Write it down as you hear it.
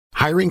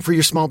Hiring for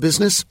your small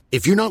business?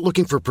 If you're not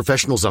looking for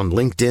professionals on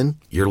LinkedIn,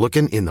 you're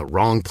looking in the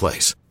wrong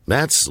place.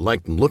 That's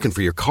like looking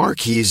for your car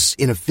keys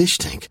in a fish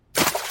tank.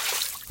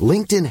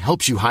 LinkedIn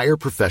helps you hire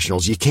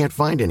professionals you can't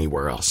find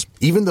anywhere else,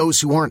 even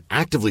those who aren't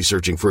actively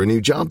searching for a new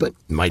job but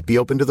might be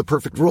open to the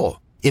perfect role.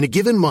 In a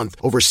given month,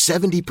 over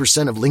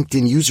 70% of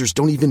LinkedIn users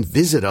don't even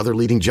visit other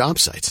leading job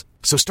sites.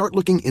 So start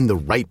looking in the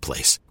right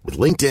place. With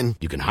LinkedIn,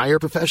 you can hire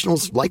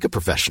professionals like a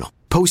professional.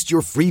 Post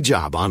your free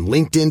job on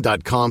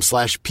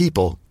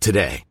linkedin.com/people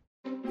today.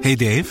 Hey,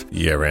 Dave.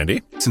 Yeah,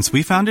 Randy. Since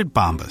we founded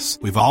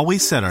Bombas, we've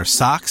always said our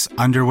socks,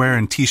 underwear,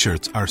 and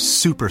T-shirts are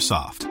super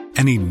soft.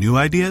 Any new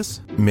ideas?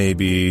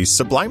 Maybe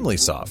sublimely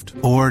soft.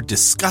 Or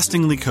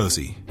disgustingly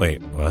cozy.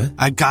 Wait, what?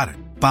 I got it.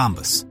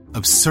 Bombas.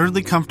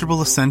 Absurdly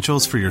comfortable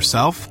essentials for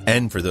yourself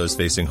and for those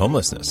facing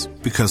homelessness.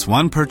 Because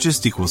one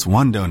purchased equals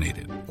one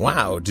donated.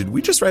 Wow, did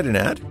we just write an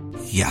ad?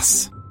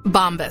 Yes.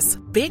 Bombas.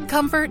 Big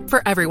comfort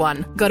for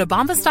everyone. Go to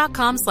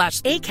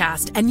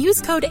bombas.com/ACAST and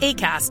use code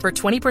ACAST for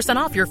 20%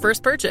 off your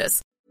first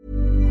purchase.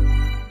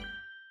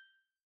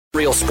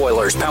 Real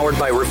spoilers powered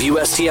by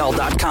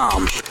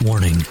ReviewSTL.com.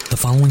 Warning, the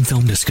following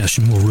film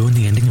discussion will ruin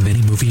the ending of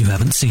any movie you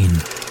haven't seen.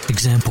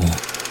 Example,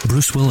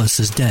 Bruce Willis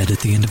is dead at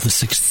the end of The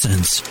Sixth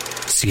Sense.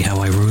 See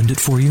how I ruined it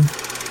for you?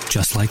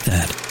 Just like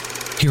that.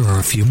 Here are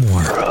a few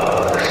more.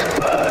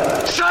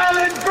 Rosebud.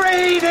 Silent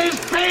breed is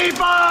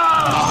people!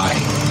 I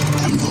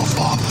am your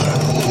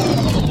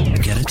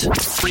father. Get it?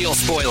 Real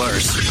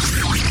spoilers.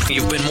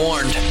 You've been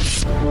warned.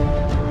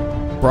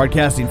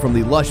 Broadcasting from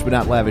the lush but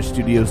not lavish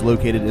studios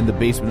located in the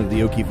basement of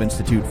the O'Keefe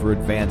Institute for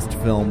Advanced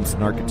Films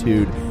and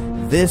Architude,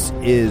 this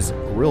is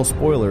Real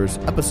Spoilers,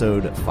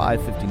 episode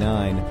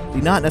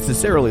 559, not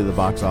necessarily the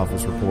box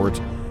office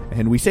report.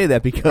 And we say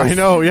that because I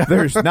know, yeah.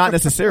 there's not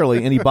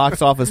necessarily any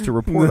box office to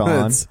report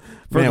on.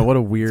 Man, what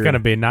a weird... It's going to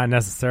be not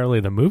necessarily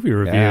the movie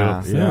review.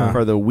 Yeah.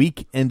 For the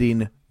week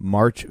ending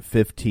March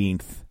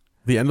 15th.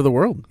 The end of the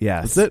world.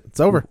 Yes. That's it. It's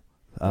over.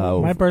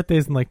 My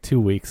birthday's in like 2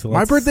 weeks. So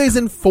my birthday's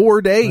in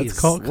 4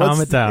 days. Let's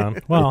calm it down.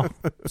 Well,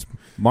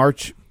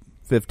 March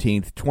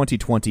 15th,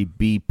 2020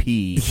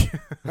 BP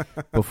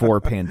before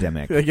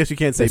pandemic. I guess you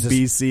can't say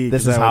BC.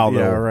 This is how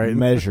they'll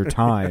measure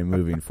time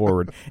moving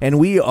forward. And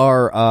we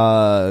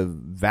are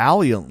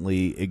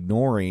valiantly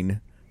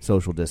ignoring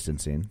social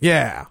distancing.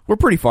 Yeah. We're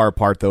pretty far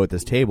apart, though, at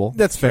this table.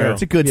 That's fair.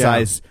 It's a good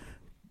size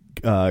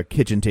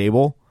kitchen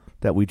table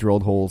that we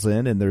drilled holes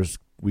in, and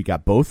we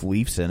got both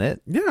leaves in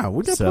it. Yeah,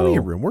 we got plenty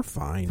of room. We're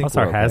fine. Plus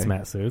our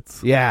hazmat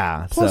suits.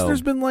 Yeah. Plus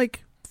there's been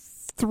like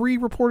 3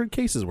 reported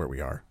cases where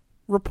we are.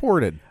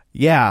 Reported.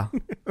 Yeah,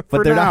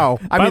 but they're now.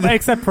 not. I mean,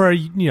 except for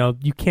you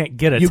can't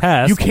get a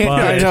test. You can't.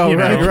 I know, you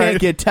right? can't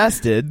get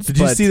tested. Did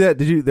you see that?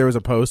 There was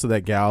a post of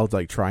that gal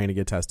like trying to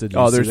get tested.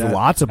 There's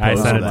lots of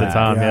posts. I sent it of to that.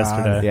 Tom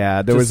yesterday.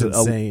 Yeah, there was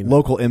insane. a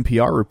local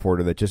NPR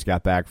reporter that just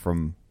got back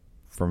from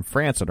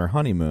France on her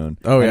honeymoon.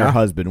 Oh, and yeah? Her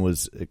husband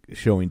was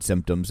showing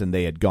symptoms, and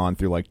they had gone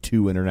through like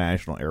 2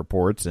 international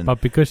airports.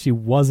 But because she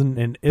wasn't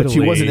in Italy. But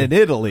she wasn't in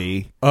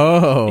Italy.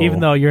 Oh. Even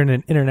though you're in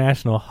an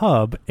international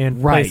hub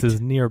and Right.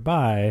 places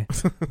nearby,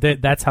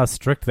 that's how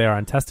strict they are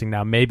on testing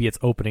now. Maybe it's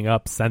opening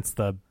up since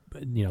the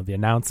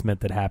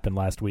announcement that happened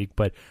last week,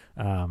 but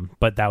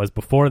that was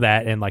before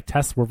that, and like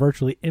tests were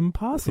virtually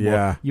impossible.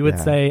 Yeah. You would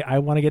say, I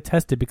want to get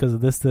tested because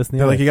of this, and the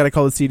They're other. like, you got to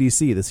call the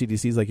CDC. The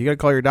CDC's like, you got to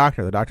call your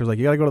doctor. The doctor's like,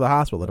 you got to go to the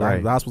hospital. The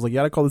hospital's like, you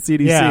got to call the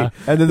CDC. Yeah.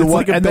 And then it's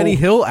like a Benny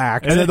Hill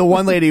act. And then the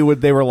one lady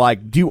they were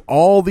like, do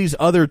all these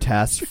other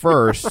tests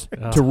first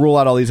to rule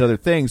out all these other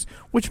things,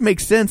 which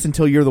makes sense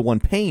until you're the one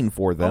paying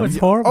for them. Oh, it's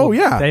horrible. Oh,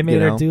 yeah. They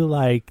made her do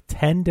like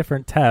 10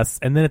 different tests,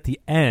 and then at the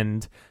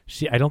end,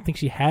 I don't think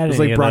she had It was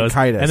any like of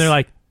bronchitis. those. And they're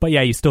like, but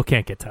yeah, you still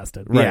can't get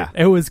tested. Right. Yeah.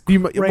 It was crazy.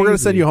 We're going to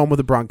send you home with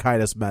the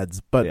bronchitis meds,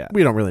 but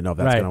we don't really know if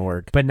that's going to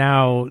work. But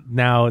now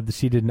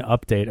she didn't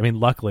update. I mean,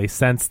 luckily,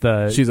 since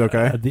she's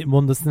okay.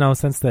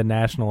 Since the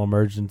national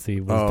emergency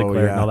was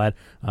declared and all that,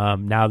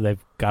 now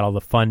they've got all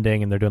the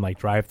funding and they're doing like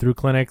drive-through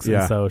clinics,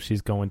 and so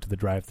she's going to the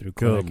drive-through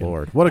clinic. Good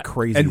Lord, what a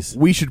crazy! And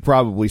we should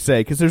probably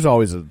say, because there's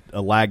always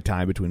a lag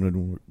time between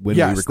when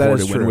we record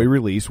and when we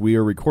release. We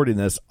are recording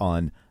this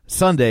on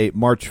Sunday,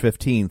 March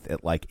 15th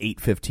at like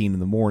 8:15 in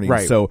the morning.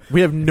 Right. So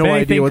we have no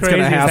idea what's going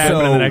to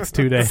happen in the next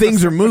 2 days.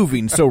 Things are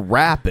moving so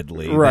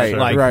rapidly. Right.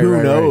 Like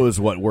who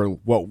knows what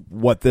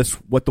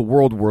the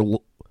world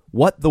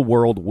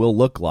will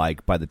look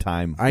like by the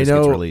time this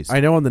gets released.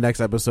 I know on the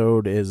next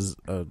episode is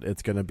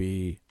it's going to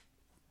be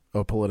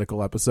a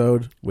political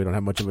episode. We don't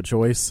have much of a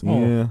choice.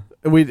 Yeah.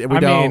 We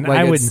don't.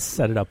 I wouldn't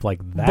set it up like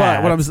that.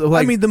 But what I'm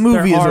like, I mean, the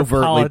movie is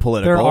overtly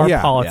political. There are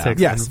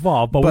politics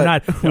involved, but we're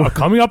not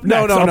coming up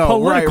next. No, a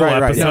political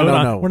right. episode.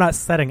 No. We're not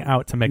setting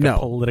out to make a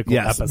political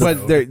episode.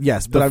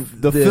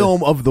 But the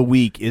film of the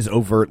week is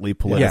overtly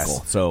political.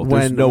 Yes. So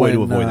there's no way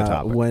to avoid the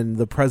topic. When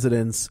the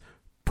president's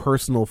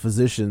personal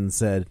physician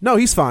said, "No,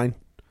 he's fine,"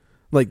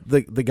 like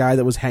the guy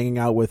that was hanging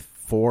out with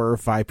 4 or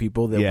 5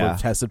 people that were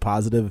tested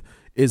positive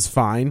is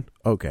fine.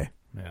 Okay.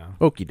 Yeah.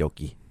 Okie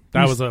dokie.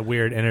 That was a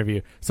weird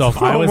interview. So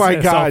if I Oh was, my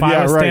God, so if I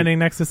yeah, was right. standing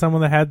next to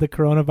someone that had the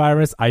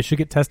coronavirus, I should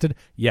get tested.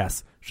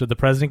 Yes. Should the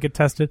president get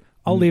tested?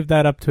 I'll leave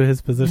that up to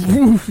his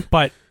position.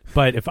 But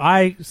if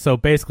so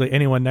basically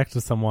anyone next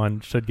to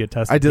someone should get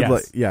tested. I did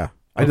yes.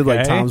 I did like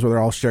Okay. times where they're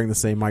all sharing the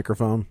same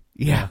microphone.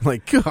 Yeah.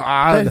 Like,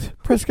 God. That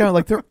press conference,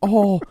 like they're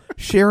all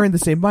sharing the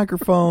same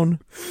microphone,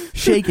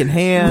 shaking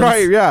hands.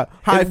 Right, yeah.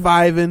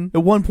 High-fiving.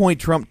 At one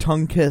point, Trump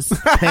tongue kissed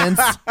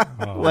Pence.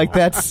 Like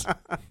that's.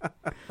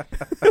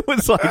 It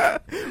was like,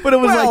 but it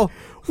was Well, like,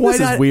 why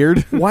this not? is weird.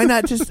 Why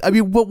not just? I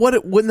mean,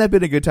 wouldn't that have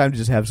been a good time to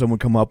just have someone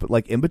come up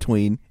like in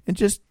between and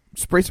just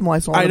spray some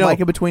Lysol on I the know. mic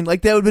in between?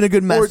 Like that would have been a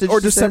good message. Or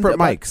to just send separate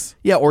about- mics.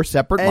 Yeah, or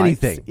separate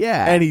Anything. mics.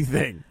 Yeah,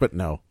 Anything. But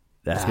no.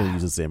 Just going to Ah.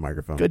 use the same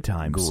microphone. Good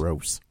times.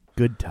 Gross.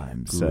 Good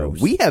times. So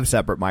Gross. we have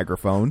separate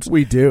microphones.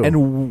 We do.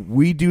 And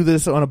we do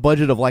this on a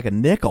budget of like a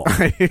nickel.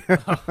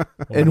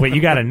 And wait,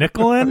 you got a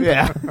nickel in?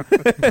 Yeah.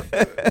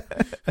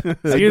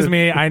 Excuse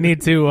me, I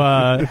need to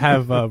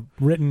have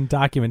written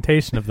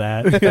documentation of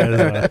that.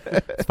 Because,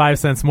 it's 5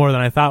 cents more than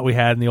I thought we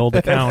had in the old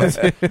account.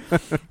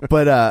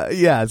 But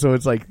yeah, so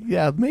it's like,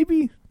 yeah,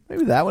 maybe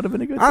that would have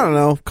been a good I don't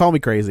know. Call me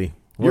crazy.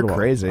 You're What do I-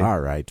 crazy. All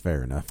right.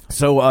 Fair enough.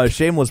 So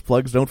shameless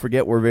plugs. Don't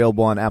forget we're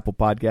available on Apple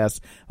Podcasts.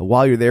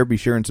 While you're there, be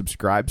sure and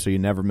subscribe so you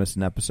never miss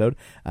an episode.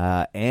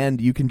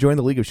 And you can join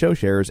the League of Show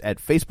Sharers at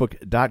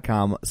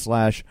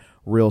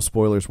facebook.com/Real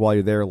Spoilers. While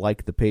you're there,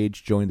 like the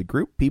page, join the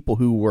group. People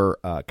who were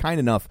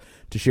kind enough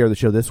to share the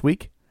show this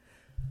week.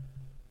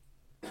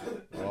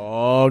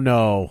 Oh,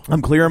 no.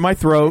 I'm clearing my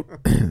throat.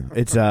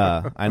 It's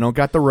I don't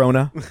got the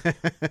Rona.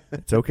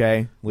 It's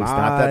okay. At least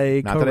not that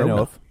I know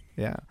of.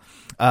 Yeah.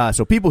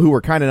 So people who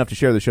were kind enough to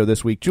share the show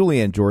this week: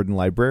 Julianne Jordan,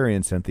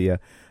 Librarian Cynthia,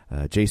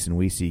 Jason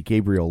Weesey,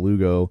 Gabriel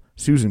Lugo,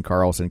 Susan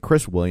Carlson,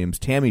 Chris Williams,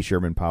 Tammy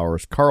Sherman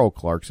Powers, Carl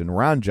Clarkson,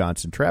 Ron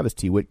Johnson, Travis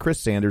T. Witt, Chris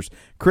Sanders,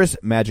 Chris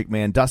Magic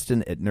Man,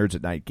 Dustin at Nerds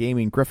at Night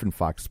Gaming, Griffin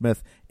Fox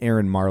Smith,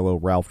 Aaron Marlowe,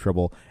 Ralph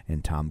Tribble,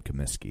 and Tom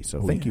Comiskey.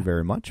 So thank you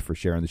very much for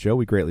sharing the show.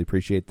 We greatly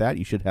appreciate that.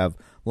 You should have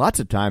lots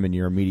of time in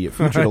your immediate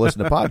future to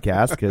listen to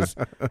podcasts because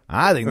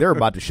I think they're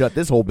about to shut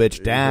this whole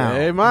bitch down.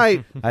 They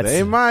might.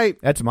 They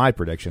might. That's my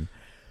prediction.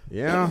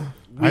 Yeah.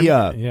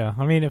 Yeah,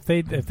 I mean, if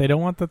they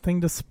don't want the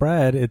thing to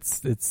spread,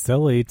 it's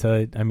silly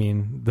to. I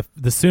mean,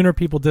 the sooner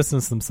people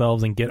distance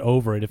themselves and get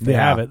over it, if they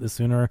have it, the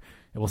sooner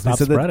it will stop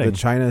They said spreading. that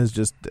China has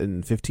just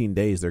in 15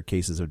 days their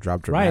cases have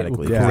dropped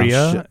dramatically. Right,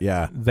 Korea.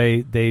 Yeah.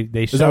 They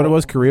Is that what it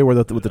was? Korea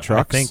with the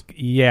trucks? I think.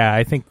 Yeah,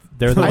 I think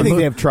they're. The I think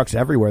they have trucks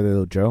everywhere,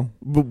 though, Joe.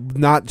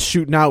 Not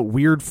shooting out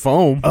weird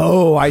foam.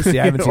 Oh, I see.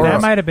 I haven't seen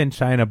that. Might have been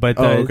China, but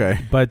okay.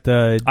 But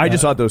I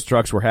just thought those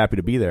trucks were happy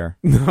to be there.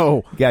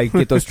 No, yeah,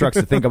 get those trucks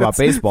to think about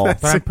baseball.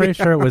 But I'm pretty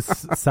sure it was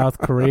South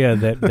Korea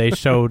that they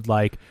showed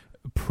like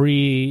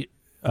pre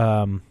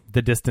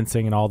the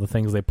distancing and all the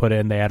things they put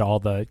in. They had all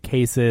the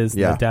cases,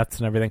 the deaths,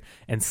 and everything.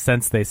 And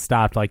since they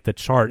stopped, like the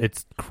chart,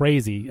 it's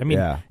crazy. I mean,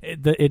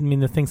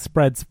 the thing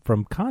spreads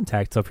from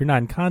contact. So if you're not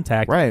in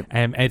contact, right,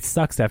 and it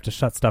sucks to have to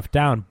shut stuff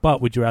down.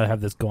 But would you rather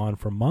have this go on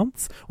for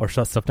months or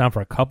shut stuff down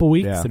for a couple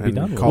weeks and be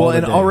done with it? Well,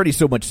 and already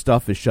so much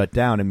stuff is shut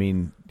down. I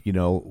mean, you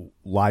know,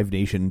 Live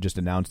Nation just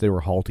announced they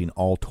were halting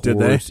all tours. Did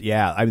they?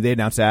 Yeah, I mean, they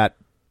announced that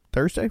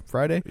Thursday,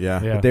 Friday. Yeah.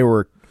 But they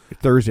were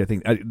Thursday, I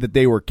think, that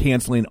they were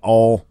canceling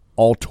all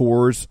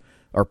tours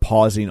or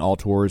pausing all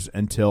tours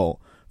until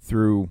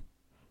through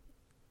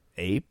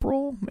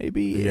April,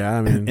 maybe. Yeah,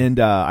 I mean, and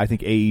I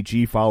think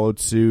AEG followed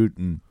suit,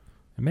 and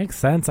it makes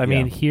sense. I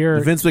mean, here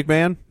Vince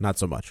McMahon, not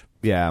so much.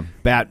 Yeah,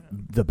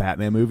 the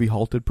Batman movie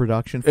halted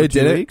production for It 2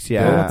 did it? weeks.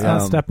 Yeah, well, let's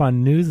not step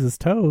on News's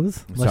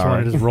toes. Unless you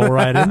want to just roll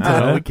right into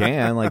No, it. we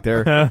can. Like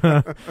they're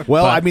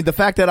well, I mean, the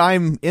fact that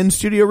I'm in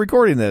studio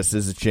recording this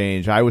is a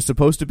change. I was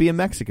supposed to be in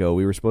Mexico.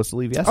 We were supposed to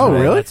leave yesterday. Oh,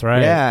 really? That's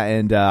right. Yeah,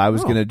 and I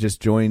was going to just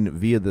join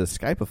via the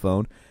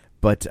Skype-a-phone,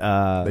 but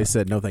they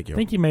said no, thank you. I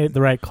think you made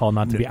the right call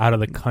not to be out of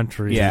the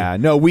country. Yeah,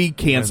 no, we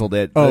canceled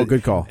it. Oh,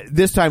 good call.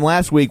 This time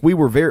last week,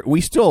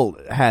 we still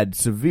had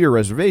severe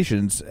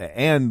reservations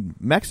and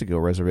Mexico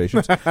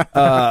reservations,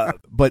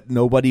 but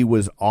nobody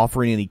was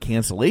offering any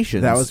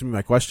cancellations. That was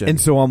my question.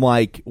 And so I'm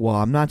like, well,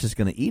 I'm not just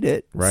going to eat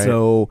it. Right.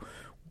 So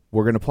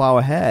we're going to plow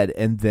ahead.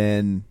 And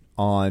then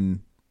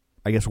on,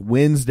 I guess,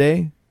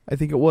 Wednesday, I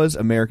think it was,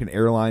 American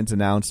Airlines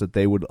announced that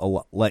they would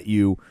let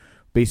you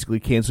basically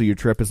cancel your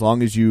trip as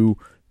long as you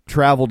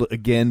traveled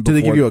again. Did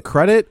they give you a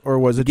credit, or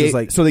was it just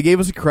like? So they gave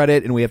us a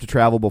credit, and we have to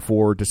travel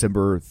before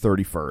December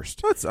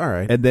 31st. That's all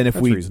right. And then That's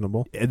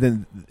reasonable. And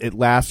then it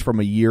lasts from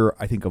a year,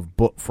 I think,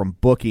 from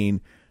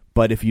booking.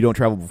 But if you don't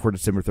travel before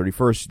December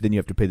 31st, then you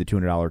have to pay the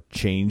 $200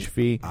 change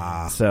fee.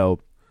 So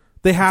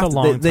they have It's a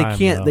to. long They time,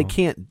 can't. though. They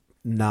can't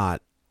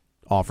not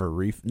offer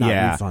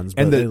refunds,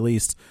 but and at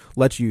least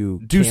let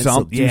you do something.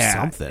 something. Yeah.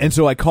 Something. And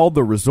so I called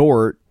the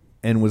resort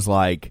and was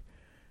like,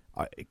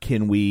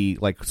 "Can we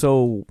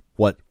so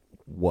what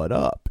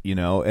up?" You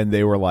know? And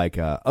they were like,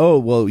 "Oh,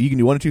 well, you can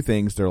do one of two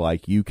things." They're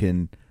like, "You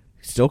can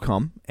still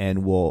come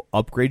and we'll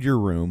upgrade your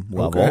room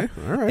level." Okay.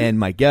 All right. And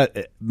my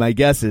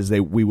guess is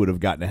we would have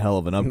gotten a hell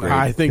of an upgrade.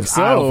 I think 'cause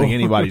so. I don't think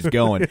anybody's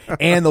going.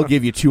 And they'll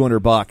give you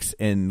 $200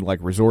 in like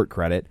resort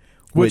credit.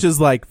 which is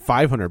like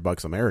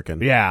 $500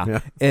 American. Yeah.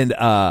 And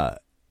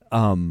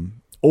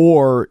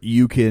or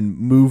you can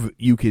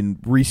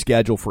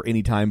reschedule for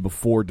any time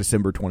before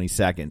December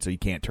 22nd, so you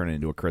can't turn it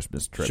into a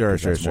Christmas trip. Sure.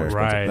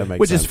 Right. That makes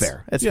which sense. is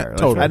fair. That's fair.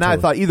 Totally. And I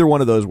thought either one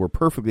of those were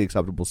perfectly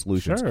acceptable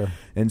solutions. Sure.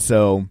 And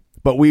so,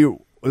 but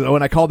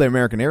when I called the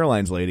American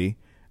Airlines lady,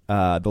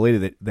 the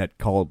lady that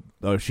called,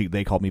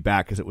 they called me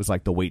back because it was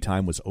like the wait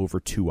time was over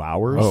 2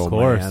 hours. Oh, of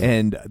course. man.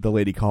 And the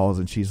lady calls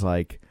and she's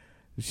like,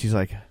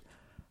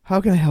 how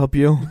can I help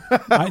you?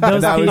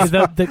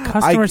 The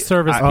customer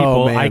service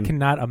people, I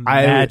cannot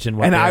imagine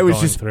what they're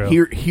going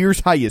through. Here's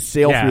how you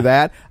sail through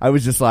that. I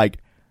was just like,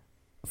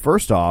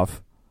 first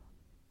off,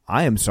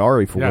 I am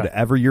sorry for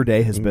whatever your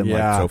day has been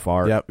like so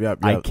far. Yep.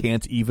 I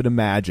can't even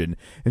imagine.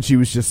 And she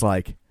was just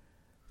like,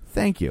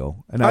 thank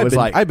you. And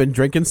I've been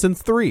drinking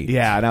since 3.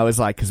 Yeah, and I was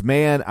like,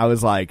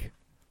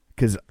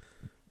 because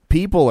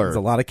people are... There's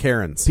a lot of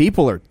Karens.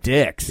 People are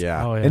dicks.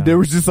 Yeah. Oh, yeah. And there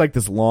was just like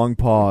this long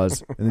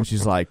pause, and then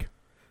she's like,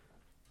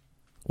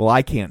 well,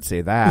 I can't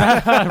say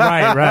that.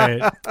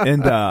 right.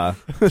 And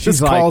she's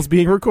This like... call's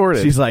being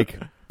recorded. She's like,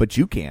 but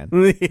you can.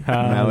 And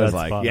I was that's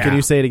like, fun. yeah. Can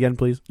you say it again,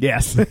 please?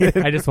 Yes.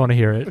 I just want to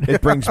hear it.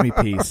 It brings me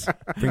peace.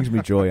 Brings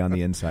me joy on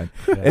the inside.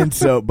 And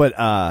so, but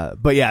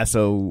yeah,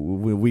 so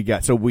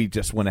we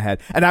just went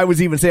ahead. And I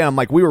was even saying, I'm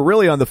like, we were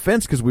really on the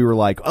fence because we were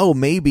like, oh,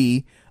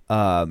 maybe,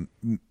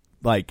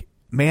 like,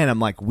 man, I'm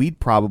like, we'd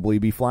probably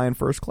be flying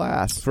first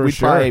class. We'd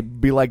sure. probably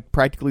be like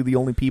practically the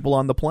only people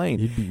on the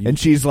plane. And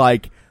she's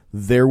like,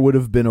 there would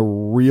have been a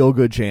real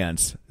good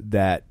chance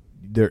that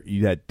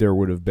there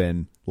would have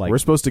been like, We're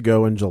supposed to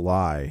go in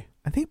July.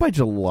 I think by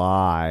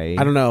July.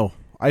 I don't know.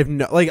 At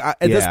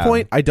this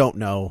point, I don't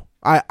know.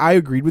 I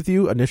agreed with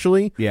you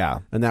initially. Yeah.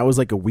 And that was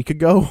like a week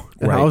ago.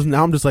 And Right.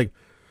 now I'm just like,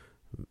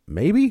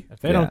 maybe?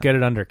 If they don't get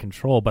it under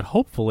control, but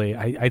hopefully,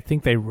 I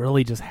think they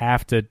really just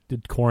have to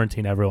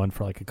quarantine everyone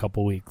for like a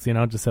couple weeks,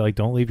 just say like,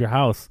 don't leave your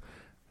house.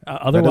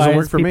 Otherwise,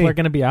 work for people me. are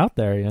going to be out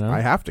there,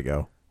 I have to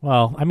go.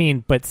 Well, I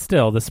mean, but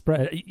still, the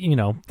spread,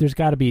 there's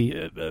got to be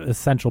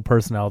essential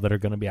personnel that are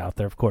going to be out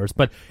there, of course.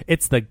 But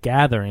it's the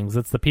gatherings.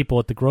 It's the people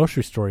at the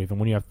grocery store, even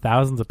when you have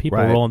thousands of people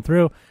rolling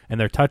through and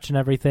they're touching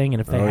everything. And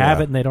if they have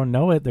it and they don't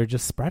know it, they're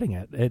just spreading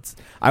it.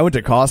 I went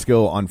to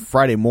Costco on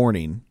Friday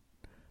morning.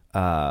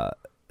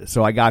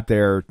 So I got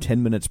there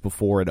 10 minutes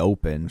before it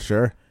opened.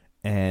 Sure.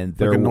 And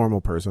like a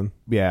normal person.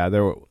 Yeah.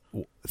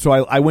 So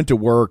I went to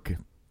work,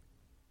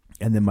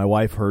 and then my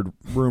wife heard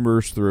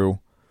rumors through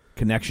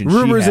connections.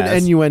 Rumors she and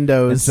has.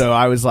 innuendos. And so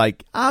I was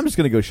like, I'm just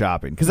going to go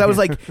shopping. Because I was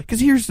like, because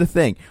here's the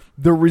thing.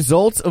 The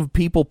results of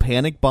people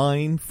panic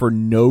buying for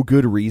no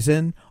good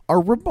reason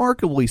are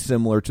remarkably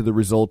similar to the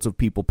results of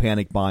people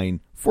panic buying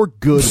for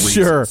good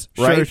reasons.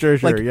 Right? Sure.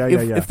 Like,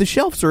 Yeah. If the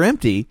shelves are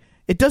empty,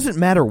 it doesn't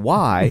matter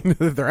why.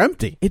 They're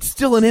empty. It's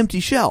still an empty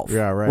shelf.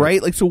 Yeah, right.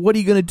 Right? Like, so what are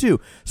you going to do?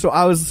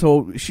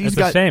 She's It's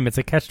got... a shame. It's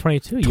a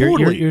catch-22.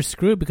 Totally. You're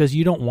screwed because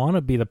you don't want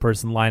to be the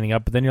person lining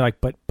up, but then you're like,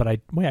 but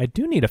I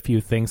do need a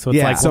few things. So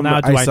it's like, well,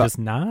 now I just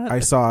not? I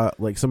saw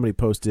like somebody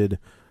posted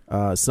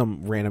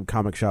some random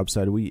comic shop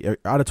said, we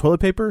out of toilet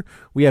paper,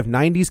 we have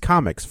 90s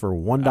comics for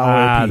 $1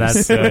 a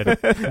piece. That's good.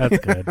 That's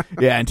good.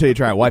 Yeah, until you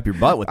try to wipe your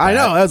butt with that. I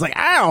know. I was like,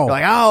 ow. You're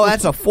like, oh,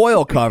 that's a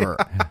foil cover.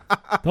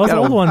 Those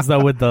old ones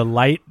though, with the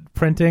light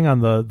printing on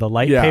the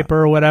light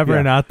paper or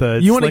whatever, not the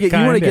you want to slick get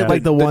kind?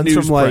 like the ones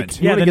from like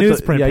newsprint. you wanna the get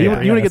newsprint. you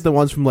paper, want to get the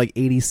ones from like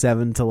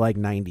 87 to like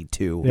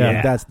 92.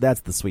 Yeah.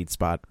 That's the sweet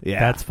spot. Yeah,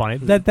 that's funny.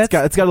 It's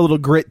got a little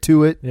grit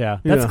to it. Yeah,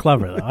 that's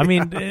clever though. I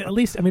mean, at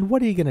least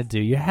what are you gonna do?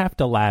 You have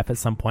to laugh at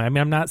some point. I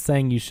mean, I'm not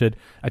saying you should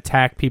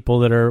attack people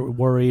that are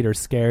worried or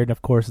scared.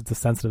 Of course, it's a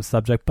sensitive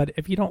subject, but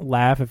if you don't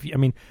laugh,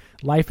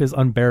 life is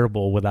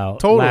unbearable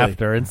without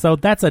laughter, and so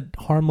that's a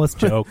harmless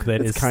joke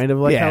that is kind of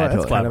like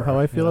that's kind of how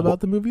I feel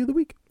about the movie of the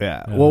week. Yeah.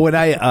 Well, when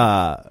I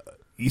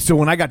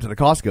got to the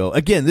Costco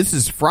again, this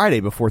is Friday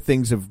before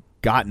things have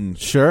gotten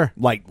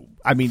like,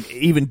 I mean,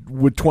 even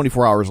with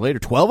 24 hours later,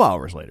 12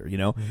 hours later,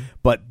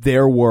 but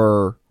there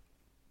were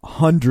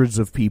hundreds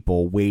of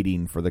people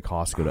waiting for the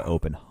Costco to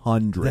open.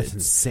 Hundreds. That's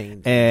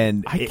insane.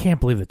 And I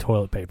can't believe the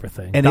toilet paper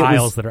thing. And the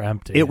aisles that are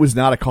empty. It was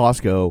not a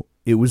Costco.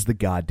 It was the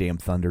goddamn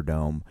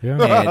Thunderdome.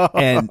 Yeah.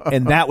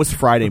 And that was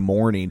Friday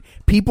morning.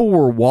 People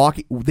were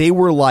walking. They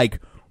were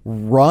like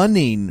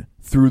running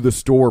through the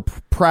store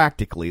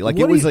practically. Like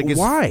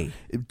why?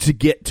 To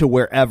get to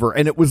wherever.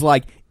 And it was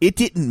like, it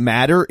didn't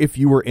matter if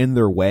you were in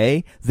their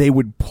way. They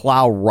would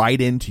plow right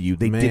into you.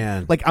 They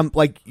did. Like, I'm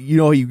like,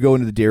 you go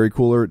into the dairy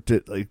cooler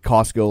to like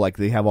Costco, like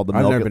they have all the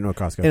milk. I've never been to a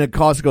Costco. In a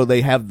Costco,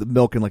 they have the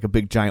milk in like a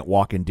big giant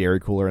walk-in dairy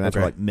cooler, and that's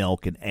where like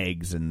milk and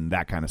eggs and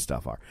that kind of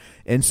stuff are.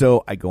 And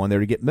so I go in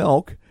there to get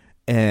milk,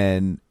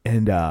 and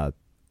I'm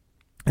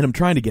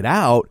trying to get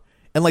out,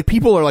 and like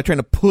people are like trying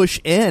to push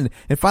in,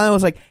 and finally I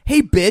was like,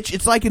 hey bitch,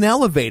 it's like an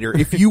elevator.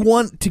 If you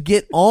want to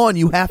get on,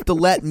 you have to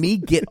let me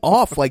get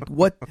off. Like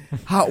what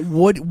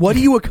are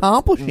you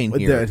accomplishing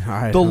here?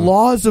 The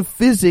laws of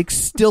physics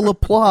still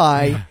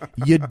apply,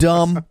 you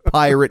dumb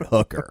pirate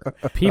hooker.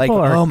 People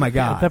are, oh my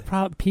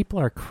god, people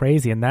are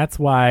crazy, and that's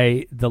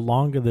why the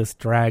longer this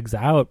drags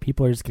out,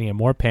 people are just getting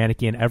more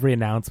panicky. And every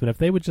announcement, if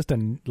they would just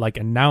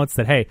announce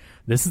that, hey,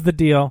 this is the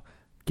deal,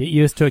 get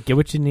used to it, get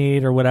what you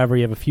need or whatever,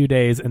 you have a few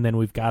days, and then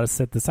we've got to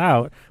sit this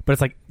out. But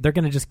it's like they're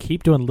going to just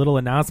keep doing little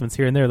announcements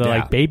here and there. They're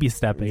like baby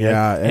stepping it,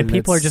 and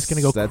people are just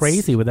going to go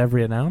crazy with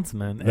every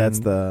announcement.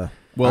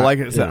 Like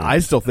I said, I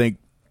still think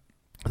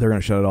they're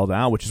going to shut it all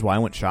down, which is why I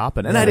went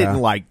shopping, and I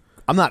didn't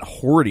I'm not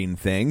hoarding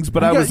things,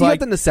 but I was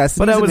like, the necessities,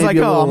 but I was like,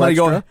 I'm going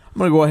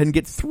to go ahead and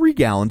get 3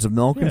 gallons of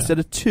milk instead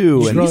of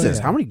 2. And Jesus,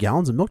 how many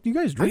gallons of milk do you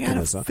guys drink? I got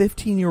a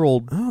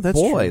 15-year-old that's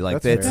boy. true.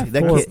 Like that's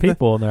that kid,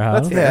 people in their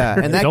house.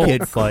 And that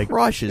kid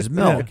crushes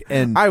milk.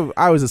 And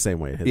I was the same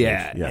way.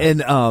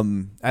 And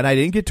I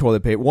didn't get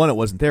toilet paper. One, it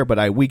wasn't there,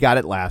 but we got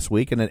it last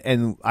week,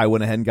 and I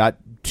went ahead and got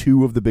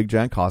 2 of the big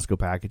giant Costco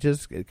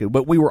packages.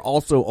 But we were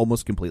also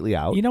almost completely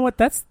out. You know what?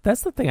 That's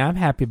the thing I'm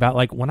happy about.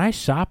 Like when I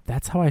shop,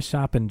 that's how I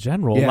shop in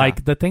general. Yeah.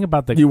 Like the thing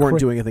about you weren't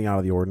doing anything out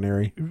of the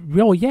ordinary.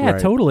 Oh yeah,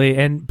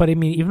 totally. But I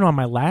mean, even on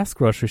my last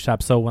grocery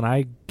shop, so when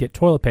I get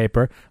toilet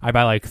paper, I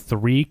buy like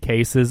 3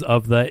 cases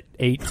of the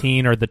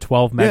 18 or the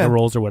 12 mega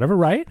rolls or whatever,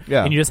 right?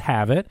 Yeah. And you just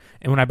have it.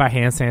 And when I buy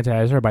hand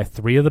sanitizer, I buy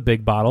 3 of the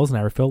big bottles and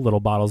I refill little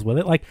bottles with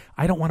it. Like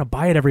I don't want to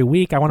buy it every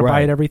week. I want to buy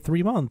it every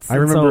 3 months. I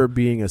remember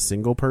being a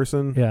single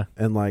person. Yeah.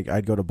 And like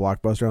I'd go to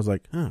Blockbuster. I was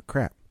like, oh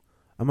crap,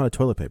 I'm out of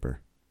toilet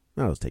paper.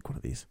 I'll just take one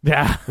of these.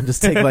 Yeah. And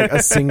just take like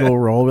a single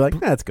roll. Be like,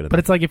 that's good enough. But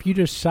it's like if you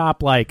just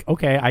shop like,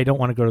 okay, I don't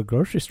want to go to the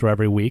grocery store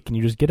every week, and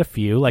you just get a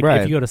few. Like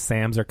if you go to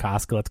Sam's or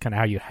Costco, that's kind of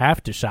how you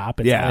have to shop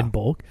in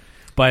bulk.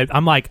 But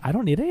I'm like, I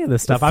don't need any of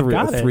this stuff. I've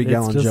got a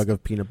 3-gallon jug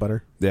of peanut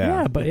butter.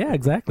 Yeah,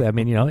 exactly. I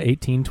mean,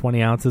 18,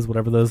 20 ounces,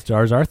 whatever those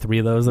jars are, 3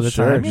 of those at a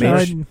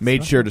time.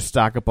 Made sure to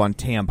stock up on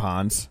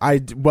tampons.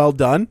 Well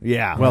done.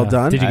 Yeah. Well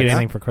done. Did you get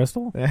anything for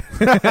Crystal? But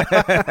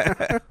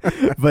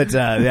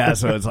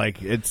so it's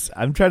like,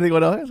 I'm trying to think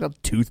what else.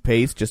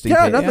 Toothpaste, just in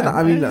case. Nothing.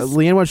 I mean,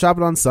 Leanne went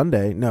shopping on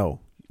Sunday.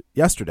 No.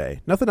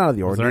 Yesterday, nothing out of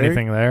the ordinary. Was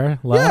there anything there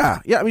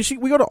left? Yeah. I mean,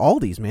 we go to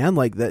Aldi's, man.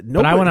 Like that.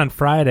 But I went on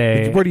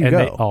Friday. Where do you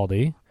go?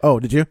 Aldi.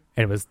 Oh, did you?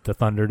 And it was the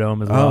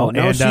Thunderdome as well.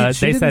 No, and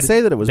she didn't say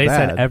that it was They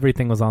bad. said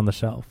everything was on the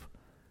shelf.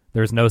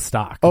 There's no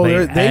stock. Oh,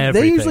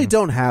 they usually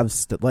don't have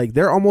like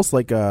they're almost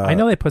like a. I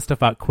know they put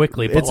stuff out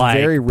quickly, but it's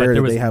very rare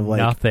there was they have like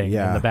nothing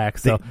in the back.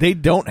 So they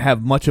don't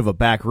have much of a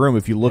back room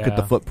if you look at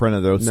the footprint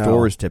of those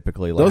stores.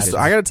 Typically,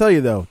 I got to tell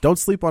you though, don't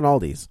sleep on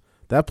Aldi's.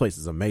 That place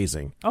is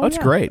amazing. Oh, that's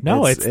great.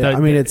 No,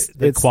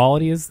 the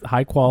quality is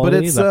high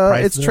quality,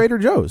 but it's Trader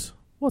Joe's.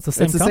 Well, it's the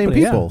same. It's the company,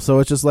 same people, yeah. So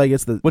it's just like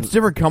it's the. What's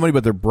different company,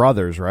 but they're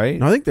brothers, right?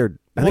 No, I think they're.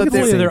 I think it's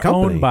the same they're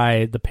company. owned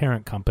by the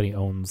parent company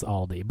owns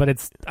Aldi, but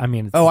it's. I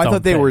mean, it's I its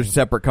thought they own were thing.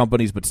 separate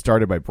companies, but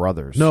started by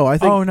brothers. No, I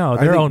think. Oh no,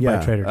 they're owned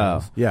by Trader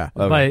Joe's. Yeah,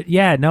 but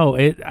yeah, no.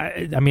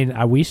 I mean,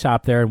 we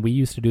shop there, and we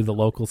used to do the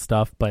local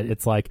stuff, but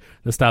it's like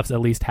the stuff's at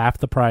least half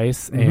the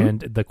price,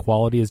 and the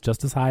quality is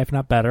just as high, if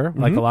not better.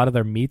 Like a lot of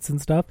their meats and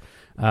stuff.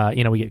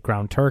 We get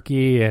ground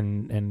turkey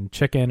and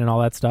chicken and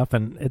all that stuff,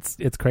 and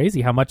it's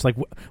crazy how much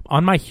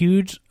on my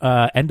huge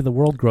end of the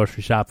world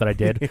grocery shop that I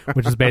did,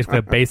 which is basically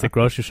a basic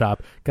grocery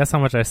shop. Guess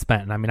how much I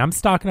spent? And I mean, I'm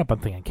stocking up. I'm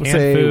thinking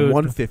canned food.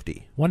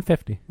 $150.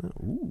 $150.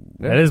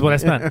 That is what I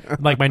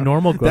spent. Like my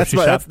normal grocery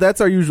shop.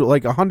 That's our usual,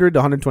 like $100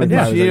 to $125.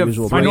 Yeah, is our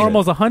usual. My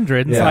normal's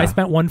 $100, so Yeah. I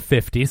spent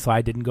 $150. So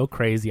I didn't go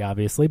crazy,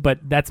 obviously, but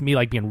that's me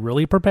like being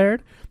really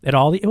prepared. At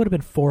Aldi, it would have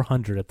been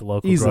 $400 at the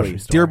local grocery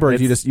store.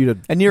 Deerbergs,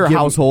 you'd and you're a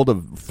household of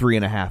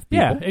 3.5 people.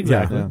 Yeah,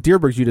 exactly. Yeah.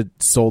 Deerbergs, you'd have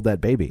sold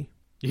that baby.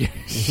 I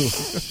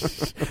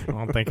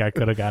don't think I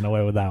could have gotten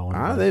away with that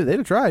one. They'd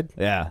have tried.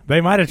 Yeah,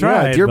 they might have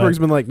tried. Deerberg's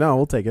been like, no,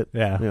 we'll take it.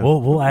 Yeah.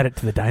 We'll add it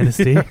to the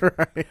dynasty.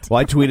 Right. Well,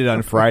 I tweeted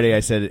on Friday.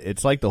 I said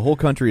it's like the whole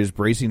country is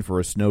bracing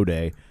for a snow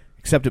day,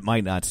 except it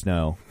might not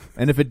snow,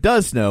 and if it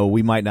does snow,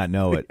 we might not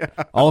know it.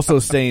 Also,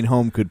 staying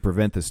home could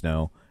prevent the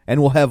snow, and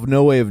we'll have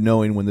no way of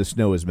knowing when the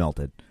snow is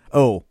melted.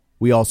 Oh,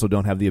 we also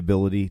don't have the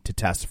ability to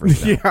test for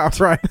snow. Yeah,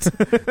 right.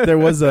 There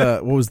was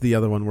what was the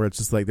other one where it's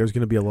just like there's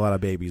going to be a lot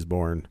of babies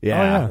born.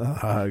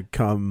 Yeah.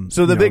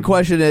 So the big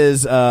question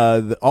is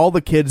all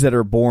the kids that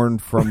are born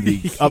from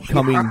the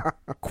upcoming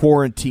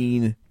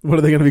quarantine. What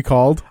are they going to be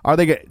called? Are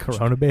they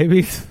Corona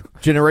babies?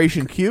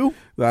 Generation Q?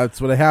 That's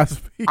what it has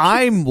to be.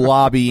 I'm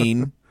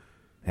lobbying.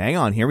 Hang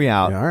on, hear me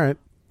out. Yeah, all right.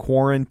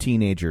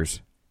 Quarantinagers.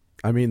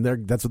 I mean,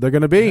 that's what they're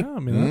going to be. Yeah, I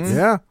mean,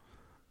 yeah.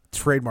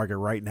 Trademark it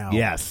right now.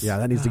 Yes. Yeah,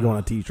 that needs to go on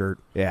a T-shirt.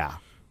 Yeah.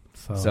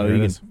 So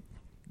you can,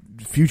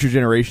 future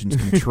generations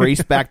can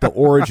trace back the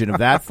origin of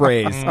that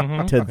phrase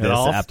to this it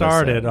all episode.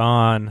 started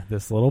on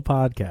this little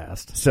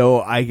podcast. So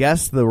I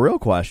guess the real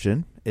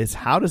question is,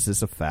 how does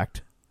this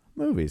affect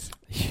movies.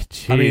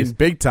 I mean,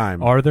 big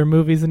time. Are there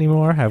movies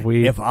anymore? Have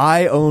we? If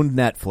I owned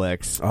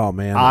Netflix, oh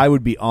man, I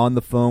would be on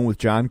the phone with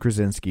John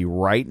Krasinski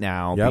right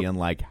now, Yep. being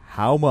like,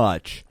 "How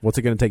much? What's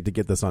it going to take to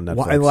get this on Netflix?"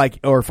 Well, and like,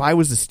 or if I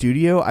was the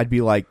studio, I'd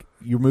be like,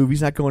 "Your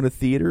movie's not going to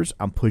theaters.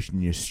 I'm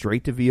pushing you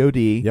straight to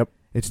VOD. Yep,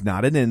 it's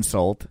not an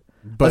insult,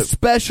 but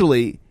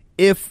especially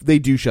if they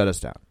do shut us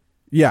down."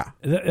 Yeah,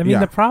 I mean,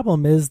 the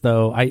problem is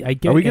though. I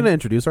get. Are we going to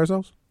introduce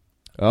ourselves?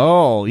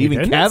 Oh, We even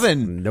didn't?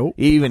 Kevin. Nope.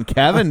 Even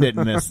Kevin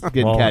didn't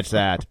Well, catch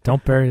that.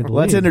 Don't bury the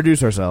Let's lead.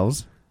 introduce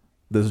ourselves.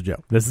 This is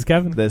Joe. This is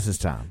Kevin. This is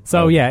Tom.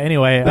 So yeah.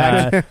 Anyway,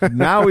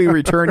 Now we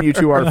return you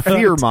to our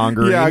fear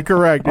mongering. Yeah,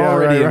 correct. Yeah,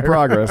 already right. in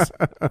progress.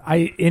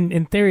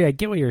 in theory, I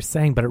get what you're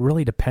saying, but it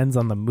really depends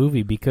on the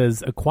movie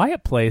because A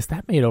Quiet Place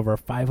that made over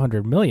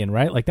 $500 million,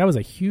 right? Like that was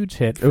a huge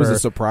hit. It was a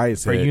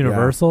surprise for hit,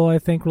 Universal. I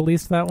think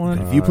released that one.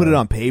 If you put it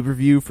on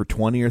pay-per-view for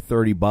 $20 or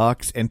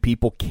 $30 and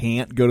people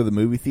can't go to the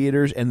movie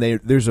theaters and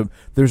there's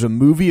a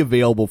movie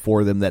available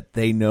for them that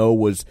they know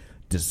was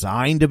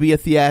designed to be a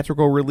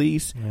theatrical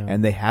release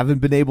and they haven't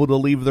been able to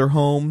leave their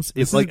homes.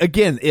 If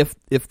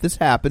if this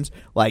happens,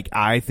 like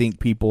I think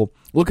people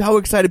look how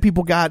excited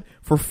people got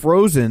for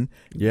Frozen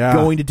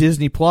going to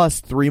Disney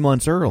Plus 3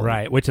 months early.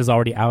 Right, which is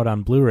already out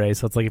on Blu-ray.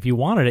 So it's like if you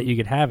wanted it, you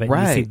could have it.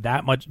 Right. And you see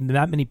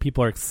that many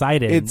people are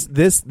excited. It's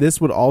this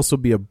would also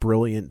be a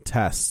brilliant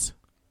test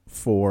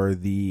for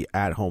the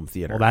at-home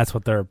theater. Well, that's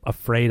what they're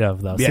afraid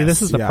of, though. Yes, See,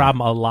 this is the yeah. problem.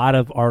 A lot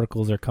of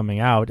articles are coming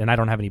out, and I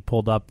don't have any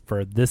pulled up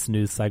for this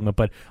news segment,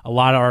 but a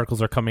lot of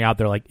articles are coming out.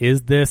 They're like,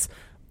 is this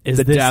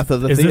death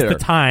of the is theater? this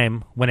the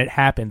time when it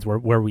happens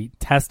where we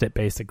test it,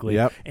 basically?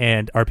 Yep.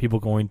 And are people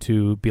going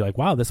to be like,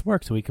 wow, this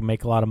works, so we can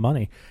make a lot of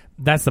money?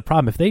 That's the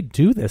problem. If they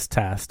do this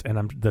test,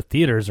 and the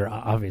theaters are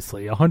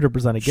obviously 100%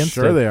 against it.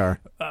 Sure they are.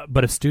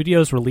 But if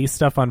studios release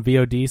stuff on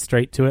VOD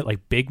straight to it,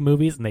 like big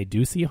movies, and they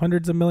do see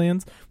hundreds of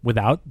millions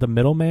without the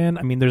middleman,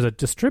 I mean, there's a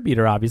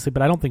distributor, obviously,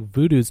 but I don't think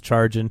Vudu's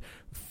charging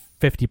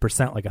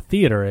 50% like a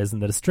theater is,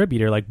 and the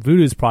distributor, like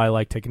Vudu's probably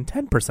like taking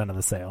 10% of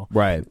the sale.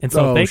 Right. And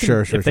so if they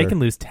sure. can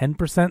lose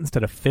 10%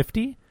 instead of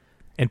 50,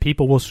 and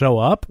people will show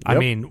up, I Yep.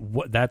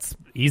 mean, that's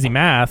easy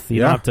math.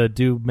 You don't have to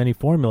do many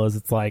formulas.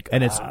 It's like,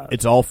 And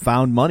it's all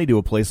found money to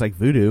a place like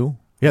Vudu.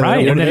 Yeah,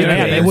 right, and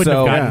then, they wouldn't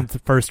So- have gotten the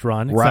first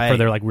run except Right. for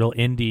their like real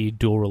indie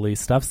dual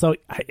release stuff. So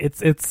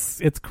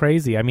it's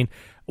crazy. I mean,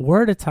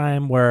 we're at a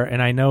time where,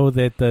 and I know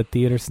that the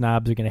theater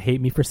snobs are going to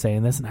hate me for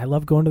saying this, and I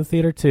love going to the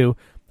theater too.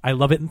 I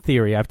love it in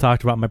theory. I've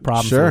talked about my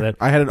problems Sure. with it.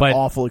 I had an but,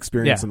 awful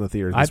experience in the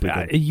theater this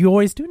weekend. you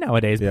always do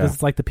nowadays because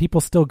it's like the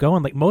people still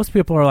going. Like most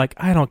people are like,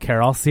 I don't care.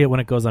 I'll see it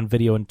when it goes on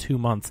video in 2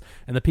 months.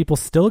 And the people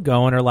still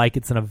going are like,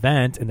 it's an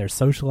event and they're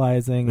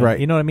socializing. And, Right.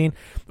 you know what I mean?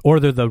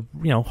 Or they're the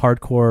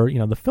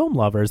hardcore, the film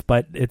lovers.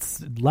 But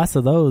it's less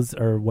of those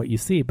are what you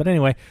see. But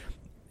anyway,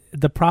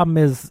 the problem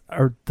is,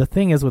 or the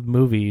thing is with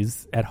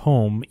movies at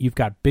home, you've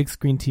got big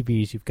screen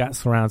TVs, you've got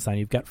surround sound,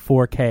 you've got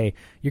 4K.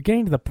 You're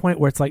getting to the point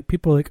where it's like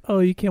people are like,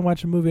 oh, you can't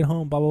watch a movie at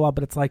home, blah, blah, blah.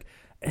 But it's like,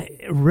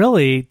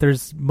 really,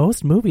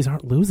 most movies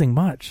aren't losing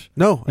much.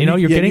 No,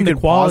 you're getting the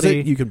quality. Pause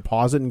it, you can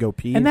pause it and go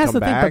pee, And that's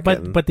come the thing,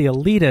 back but the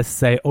elitists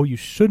say, oh, you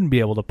shouldn't be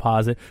able to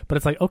pause it. But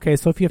it's like, okay,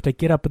 so if you have to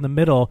get up in the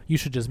middle, you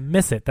should just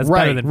miss it. That's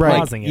better than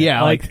pausing it.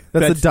 Yeah,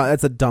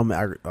 that's a dumb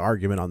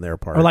argument on their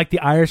part. Or like The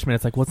Irishman,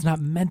 it's like, well, it's not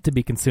meant to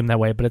be consumed that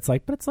way, but it's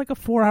like a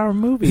 4-hour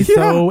movie. Yeah.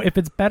 So if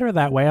it's better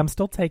that way, I'm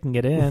still taking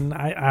it in.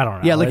 I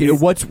don't know. Yeah, like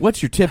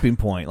what's your tipping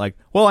point? Like,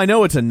 well, I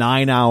know it's a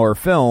 9-hour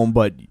film,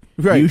 but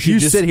right, you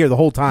should sit here the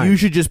whole time. You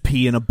should just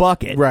pee in a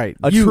bucket. Right.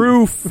 A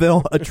true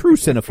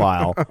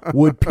cinephile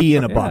would pee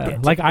in a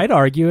bucket. Like I'd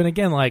argue, and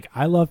again, like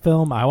I love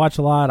film, I watch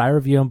a lot, I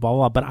review them, blah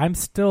blah. But I'm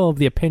still of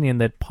the opinion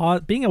that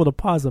being able to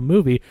pause a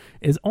movie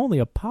is only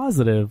a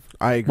positive.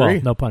 I agree.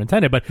 Well, no pun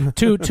intended. But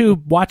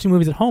to watching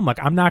movies at home, like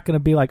I'm not going to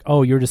be like,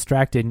 oh, you're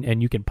distracted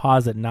and you can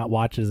pause it and not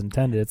watch as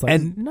intended. It's like,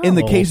 and no. in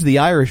the case of The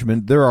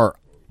Irishman, there are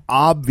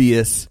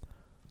obvious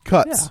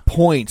cuts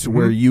points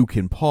where you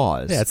can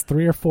pause. Yeah, it's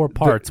 3 or 4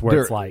 parts where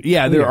it's like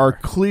there are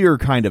clear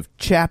kind of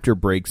chapter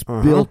breaks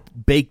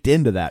baked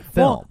into that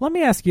film. Well, let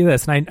me ask you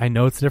this, and I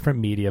know it's a different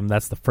medium.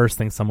 That's the first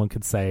thing someone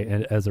could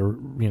say as a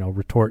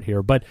retort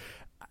here, but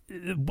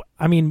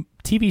I mean,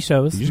 TV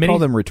shows. Did you just call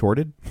them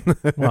retorted?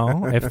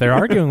 Well, if they're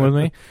arguing with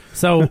me.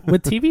 So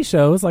with TV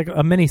shows, like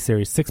a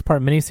miniseries,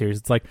 6-part miniseries,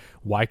 it's like,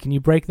 why can you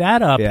break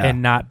that up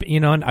and not,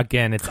 and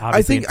again, it's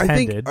obviously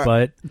intended,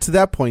 but to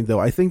that point though,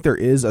 I think there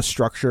is a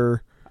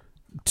structure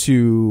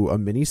to a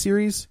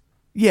miniseries.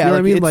 Yeah, you know what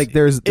I mean? Like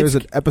there's it's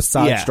an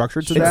episodic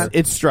structure to that.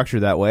 It's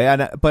structured that way,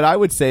 but I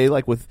would say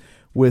like with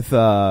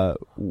The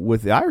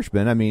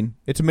Irishman, I mean,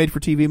 it's a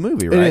made-for-TV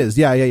movie, right? It is,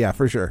 yeah,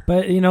 for sure.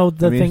 But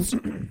it's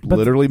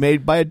literally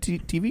made by a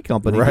TV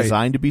company,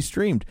 designed to be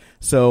streamed.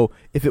 So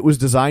if it was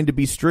designed to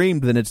be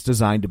streamed, then it's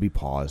designed to be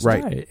paused,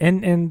 right?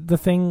 And the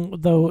thing,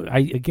 though,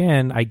 I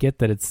get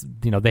that it's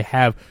they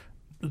have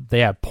they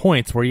have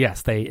points where,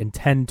 yes, they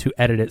intend to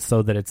edit it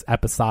so that it's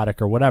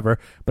episodic or whatever,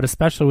 but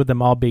especially with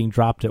them all being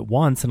dropped at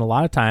once, and a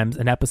lot of times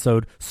an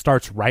episode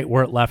starts right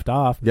where it left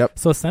off. Yep.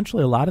 So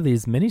essentially a lot of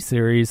these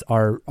miniseries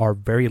are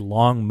very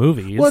long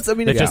movies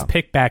that just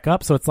pick back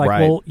up. So it's like,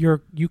 well,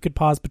 you could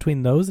pause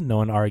between those and no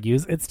one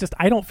argues. It's just,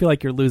 I don't feel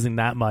like you're losing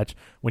that much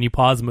when you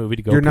pause a movie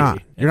to go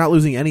pee. You're not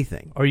losing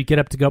anything. Or you get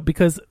up to go,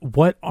 because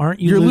what aren't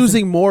you You're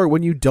losing more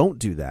when you don't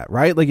do that,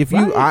 right? Like if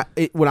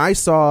when I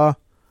saw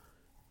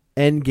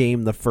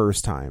Endgame the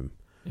first time,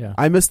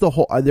 I missed the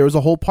whole. There was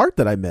a whole part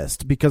that I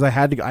missed because I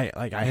had to.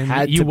 I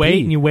had you to wait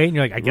pee. and you wait and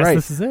you're like, I guess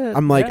this is it.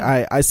 I'm like,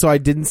 I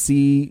didn't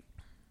see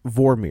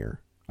Vormir.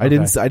 I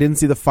didn't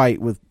see the fight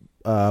with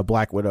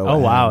Black Widow. Oh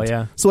wow,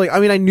 yeah. So like, I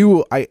mean, I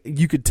knew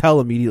you could tell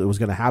immediately it was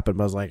going to happen,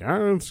 but I was like,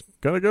 it's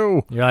gonna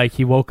go. You're like,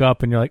 he woke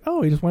up and you're like,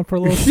 oh, he just went for a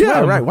little yeah,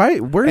 swim. right. Why?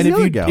 Where's the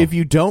other go? If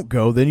you don't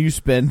go, then you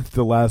spend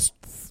the last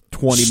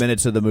 20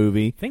 minutes of the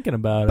movie thinking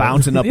about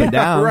bouncing up and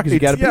down because you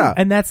got to pee.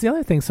 And that's the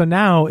other thing. So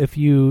now if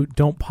you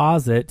don't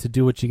pause it to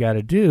do what you got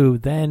to do,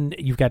 then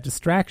you've got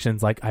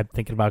distractions. Like I'm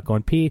thinking about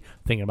going pee,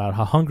 thinking about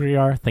how hungry you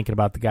are, thinking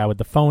about the guy with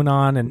the phone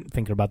on, and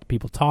thinking about the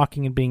people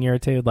talking and being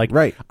irritated. Like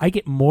I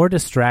get more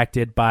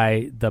distracted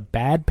by the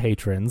bad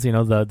patrons, you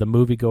know, the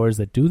moviegoers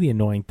that do the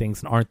annoying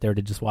things and aren't there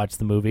to just watch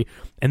the movie.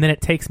 And then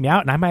it takes me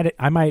out, and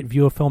I might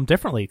view a film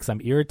differently because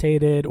I'm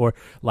irritated, or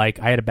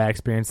like I had a bad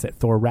experience at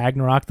Thor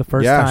Ragnarok the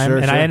first time,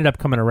 and I ended up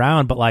coming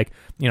around, but like,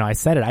 you know, I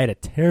said it, I had a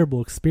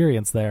terrible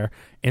experience there,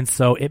 and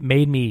so it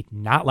made me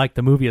not like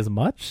the movie as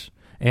much.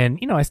 And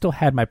you know, I still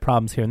had my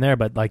problems here and there,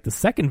 but like the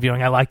second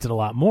viewing I liked it a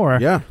lot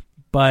more.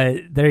 But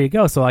there you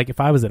go. So like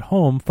if I was at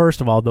home, first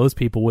of all, those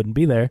people wouldn't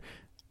be there,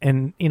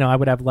 and you know, I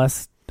would have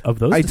less of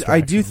those distractions. I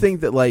do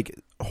think that like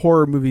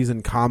horror movies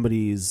and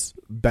comedies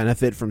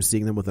benefit from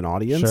seeing them with an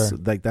audience. Sure.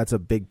 Like that's a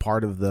big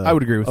part of the I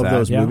would agree with that.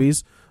 Those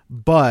movies.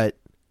 But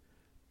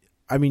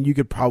I mean, you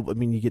get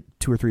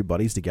 2 or 3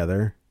 buddies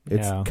together.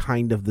 It's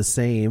kind of the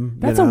same.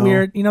 That's a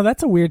weird,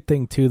 that's a weird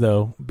thing too,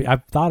 though.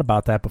 I've thought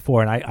about that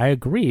before, and I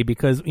agree,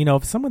 because, you know,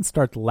 if someone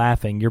starts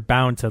laughing, you're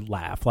bound to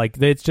laugh. Like,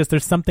 it's just,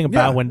 there's something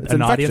about when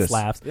an audience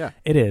laughs. Yeah.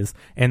 It is.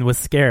 And with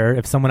scare,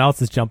 if someone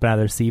else is jumping out of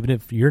their seat, even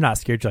if you're not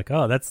scared, you're like,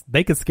 oh,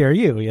 they could scare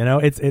you, you know?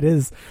 It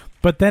is.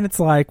 But then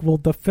it's like, well,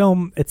 the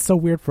film, it's so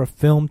weird for a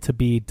film to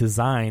be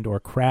designed or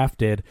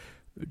crafted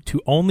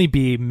to only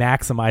be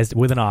maximized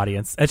with an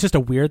audience. It's just a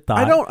weird thought.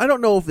 I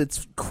don't know if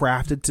it's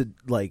crafted to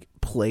like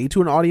play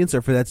to an audience or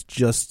if that's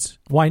just.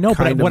 Well, I know,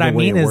 but what I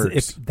mean is,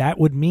 if that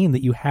would mean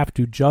that you have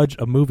to judge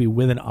a movie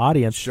with an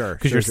audience,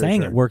 because you're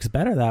saying it works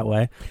better that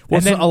way. Well,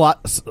 and then, a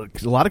lot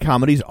of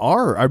comedies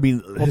are. I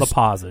mean, the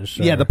pauses.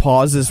 Sure. Yeah, the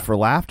pauses for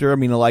laughter. I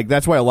mean, like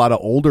that's why a lot of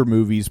older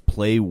movies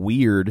play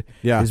weird.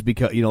 Yeah, is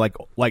because, you know,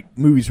 like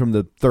movies from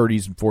the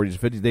 30s and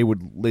 40s and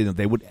 50s,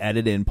 they would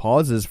edit in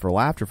pauses for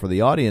laughter for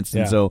the audience,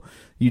 and so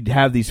you'd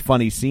have these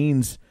funny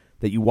scenes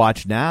that you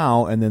watch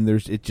now, and then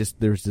there's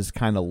this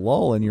kind of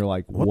lull, and you're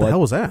like, what the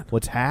hell was that?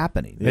 What's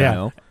happening? Yeah. You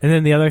know? And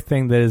then the other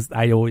thing that is,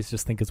 I always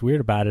just think is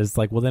weird about it is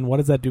like, well, then what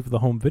does that do for the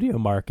home video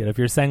market? If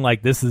you're saying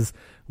like this is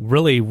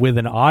really with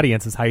an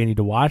audience is how you need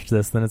to watch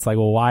this, then it's like,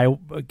 well, why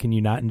can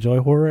you not enjoy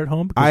horror at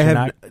home?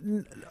 Because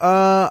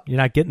you're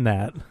not getting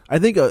that. I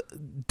think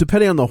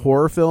depending on the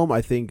horror film,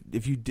 I think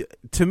if you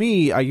to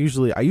me, I used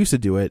to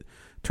do it,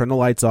 turn the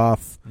lights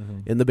off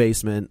in the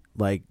basement,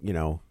 like, you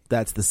know,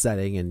 that's the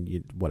setting,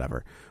 and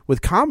whatever.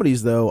 With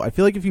comedies, though, I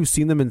feel like if you've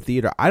seen them in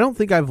theater, I don't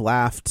think I've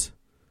laughed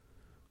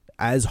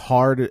as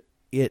hard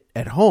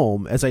at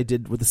home as I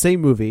did with the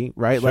same movie,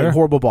 right? Sure. Like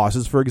Horrible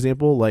Bosses, for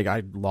example. Like,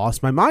 I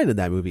lost my mind in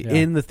that movie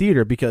in the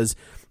theater because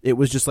it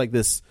was just like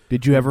this.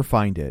 Did you ever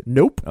find it?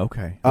 Nope.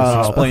 Okay.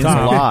 This explains a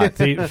lot.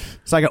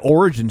 It's like an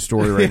origin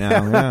story right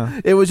now.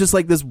 Yeah. It was just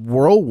like this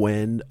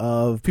whirlwind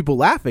of people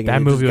laughing.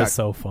 That movie was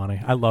so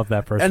funny. I love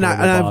that first.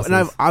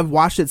 I've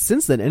watched it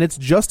since then, and it's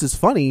just as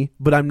funny.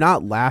 But I'm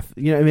not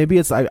laughing. You know, maybe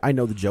it's I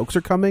know the jokes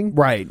are coming,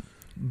 right?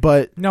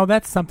 But no,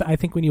 that's something I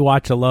think when you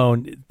watch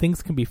alone,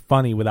 things can be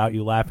funny without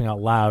you laughing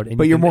out loud. And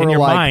but you're more in your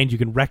like, mind, you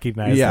can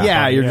recognize.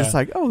 Yeah, you're just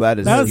like, oh, that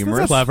is humorous.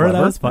 That's clever.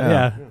 That was fun.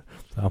 Yeah.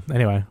 So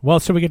anyway, well,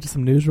 should we get to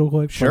some news real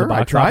quick? Sure,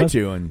 I tried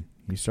to, and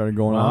you started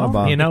going on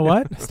about. You know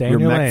what? Stay in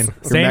your lane.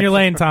 Stay in your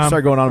lane, Tom.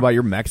 Started going on about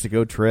your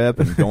Mexico trip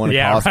and going to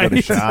Costco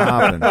to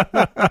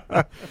shop.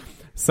 And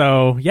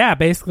so yeah,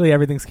 basically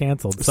everything's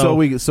canceled.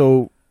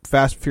 So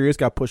Fast and Furious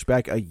got pushed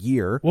back a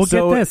year. Well,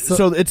 get this.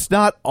 So it's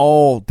not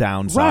all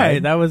downside.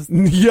 Right. That was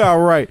yeah.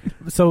 Right.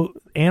 So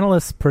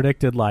analysts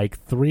predicted like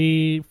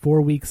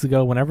 3-4 weeks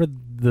ago, whenever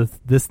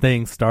this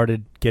thing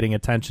started getting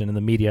attention in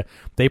the media,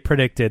 they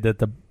predicted that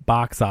the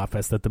box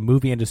office, that the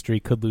movie industry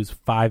could lose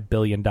 $5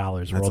 billion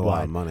worldwide. That's a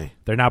lot of money.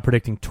 They're now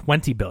predicting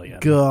 $20 billion.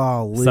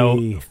 Golly.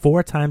 So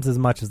 4 times as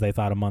much as they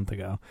thought a month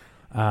ago.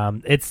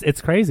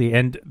 It's crazy,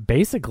 and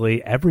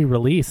basically every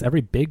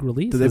big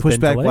release. Did they push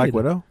back delayed. Black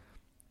Widow?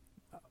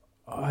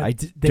 They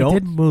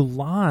did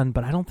Mulan,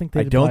 but I don't think they.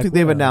 I don't think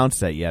they've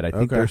announced that yet. I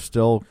think they're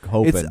still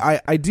hoping. I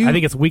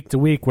think it's week to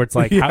week where it's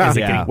like, how is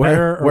it getting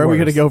better? Where are we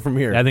going to go from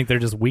here? I think they're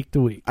just week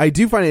to week. I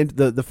do find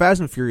the Fast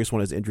and Furious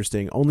one is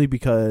interesting only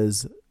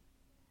because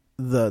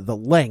the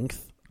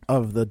length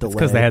of the delay.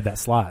 Because they had that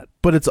slot.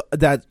 But it's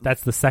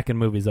that's the second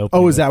movie's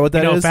opening. Oh, is that what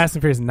that is? Fast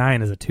and Furious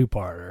 9 is a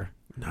two-parter.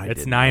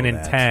 It's 9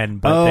 and 10.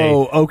 But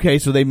okay.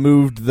 So they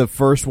moved the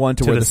first one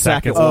to where the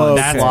second one.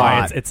 That's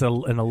why it's an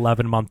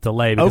 11-month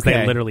delay because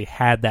they literally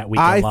had that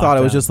weekend. I thought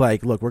it was just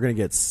like, look, we're gonna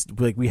get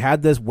like we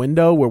had this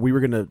window where we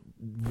were gonna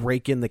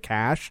rake in the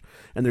cash,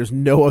 and there's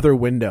no other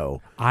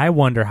window. I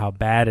wonder how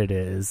bad it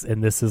is,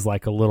 and this is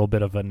like a little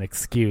bit of an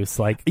excuse.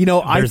 Like,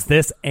 there's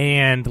this,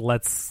 and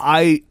let's.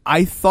 I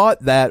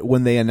thought that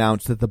when they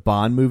announced that the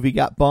Bond movie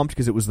got bumped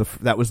because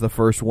that was the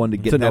first one to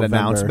get that November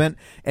announcement,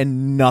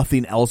 and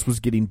nothing else was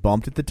getting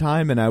bumped at the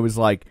time, and I was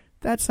like,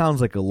 that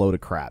sounds like a load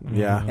of crap.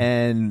 Yeah,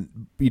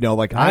 and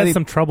like I had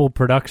some trouble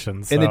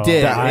production, so. And it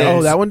did.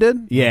 That one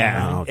did.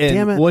 Yeah, oh,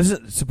 damn it!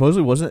 Isn't it supposed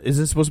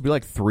to be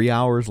like 3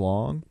 hours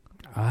long?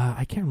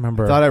 I can't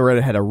remember. I thought I read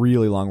it had a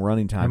really long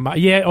running time.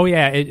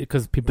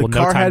 Because people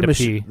no time to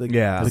pee.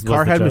 The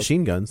car had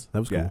machine guns. That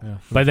was cool. Yeah.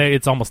 But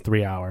it's almost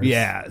 3 hours.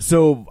 Yeah.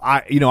 So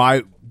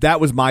that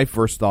was my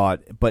first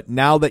thought. But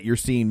now that you're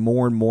seeing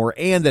more and more,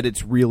 and that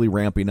it's really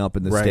ramping up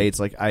in the States,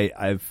 like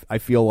I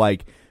feel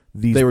like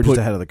they were just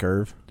ahead of the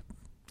curve.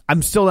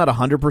 I'm still not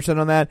 100%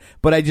 on that,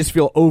 but I just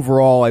feel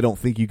overall I don't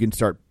think you can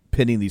start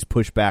pinning these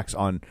pushbacks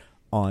on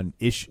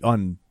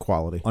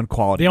quality.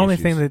 The only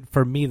thing that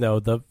for me though,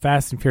 the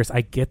Fast and Furious,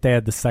 I get they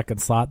had the second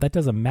slot. That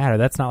doesn't matter.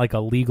 That's not like a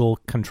legal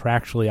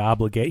contractually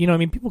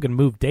obligated. People can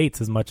move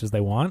dates as much as they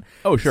want.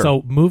 Oh, sure.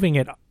 So moving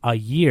it a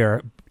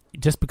year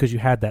just because you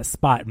had that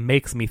spot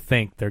makes me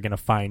think they're going to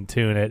fine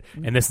tune it,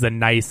 and this is a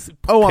nice,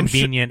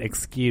 convenient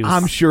excuse.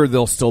 I'm sure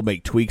they'll still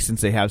make tweaks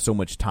since they have so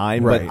much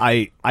time. Right.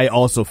 But I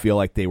also feel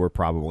like they were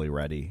probably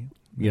ready.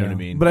 You know what I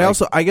mean?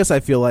 But I guess I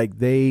feel like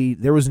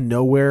there was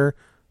nowhere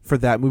for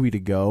that movie to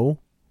go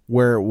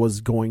where it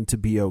was going to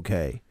be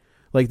okay.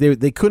 Like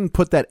they couldn't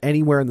put that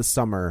anywhere in the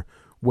summer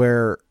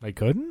where they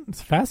couldn't.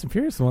 It's Fast and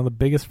Furious is one of the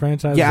biggest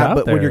franchises out there. Yeah,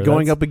 but when you're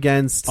going up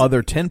against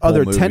other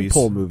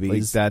tentpole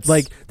movies, that's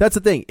the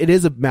thing. It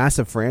is a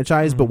massive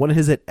franchise, but when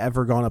has it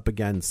ever gone up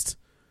against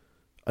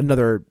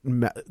another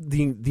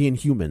the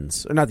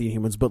Inhumans, or not the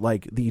Inhumans, but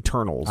like the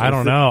Eternals? I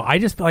don't know. I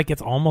just feel like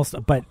it's almost.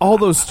 But all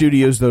those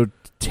studios though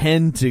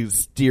tend to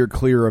steer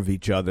clear of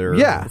each other.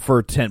 Yeah.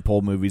 For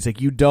tentpole movies,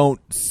 like you don't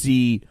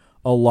see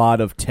a lot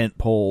of tent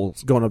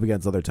poles going up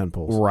against other tent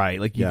poles, right?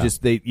 Like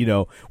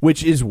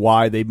which is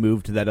why they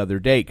moved to that other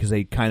date, because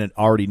they kind of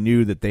already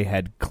knew that they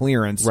had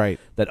clearance, right?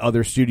 That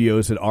other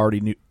studios had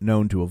already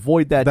known to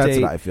avoid that. That's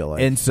date. what I feel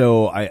like, and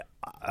so I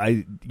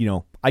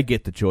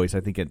get the choice.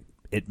 I think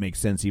it makes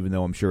sense, even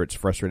though I'm sure it's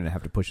frustrating to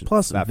have to push it.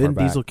 Plus, that Vin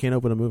far Diesel back. Can't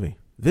open a movie.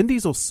 Vin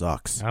Diesel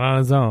sucks. Not on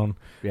his own.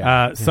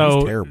 Yeah, he's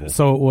terrible.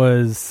 So it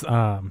was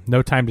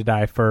No Time to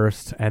Die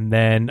first, and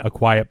then A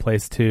Quiet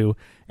Place 2,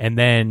 and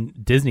then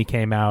Disney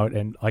came out,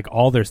 and like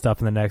all their stuff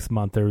in the next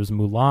month. There was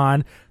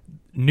Mulan.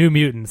 New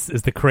Mutants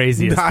is the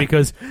craziest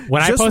because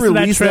when I posted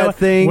that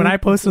trailer, when I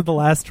posted the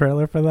last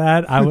trailer for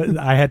that,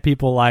 I had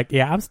people like,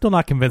 "Yeah, I'm still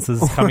not convinced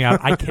this is coming out.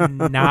 I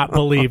cannot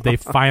believe they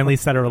finally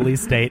set a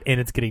release date and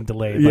it's getting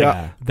delayed."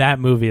 That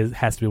movie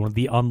has to be one of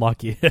the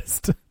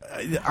unluckiest.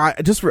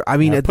 At this put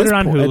point, it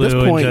on Hulu at this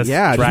point, and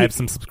just drive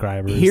some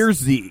subscribers.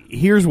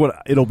 Here's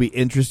what it'll be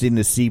interesting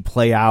to see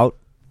play out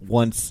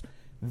once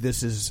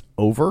this is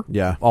over.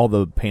 Yeah, all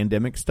the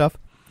pandemic stuff.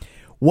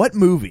 What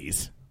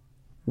movies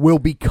will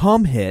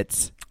become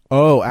hits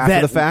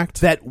after the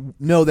fact that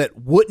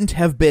wouldn't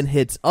have been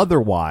hits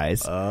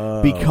otherwise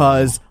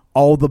because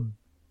all the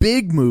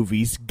big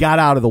movies got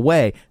out of the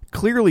way.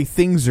 Clearly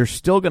things are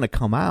still going to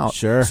come out,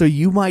 sure, so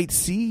you might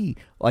see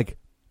like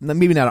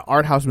maybe not an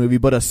art house movie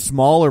but a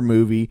smaller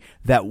movie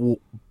that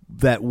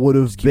would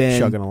have been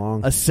chugging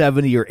along. a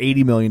 $70 or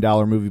 $80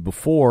 million movie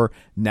before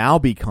now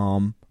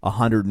become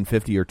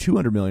 $150 or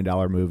 $200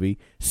 million movie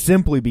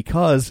simply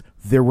because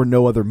there were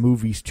no other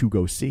movies to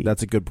go see.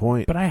 That's a good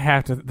point. But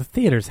the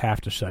theaters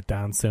have to shut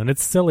down soon.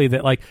 It's silly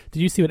that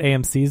did you see what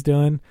AMC's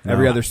doing?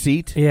 Every other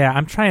seat? Yeah,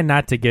 I'm trying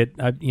not to get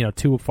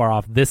too far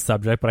off this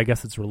subject, but I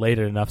guess it's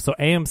related enough. So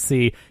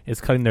AMC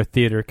is cutting their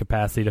theater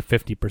capacity to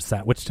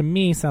 50%, which to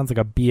me sounds like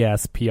a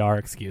BS PR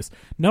excuse.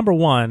 Number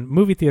one,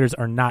 movie theaters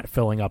are not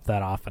filling up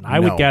that often. I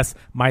would guess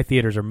my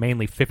theaters are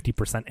mainly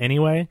 50%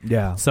 anyway.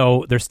 Yeah.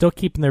 So they're still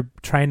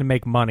trying to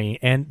make money.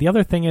 And the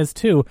other thing is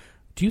too,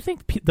 do you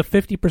think the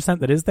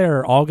 50% that is there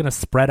are all going to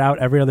spread out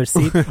every other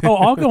seat?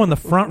 I'll go in the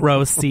front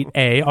row seat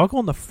A. I'll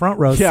go in the front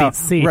row seat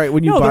C. Right,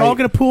 they're all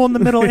going to pool in the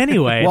middle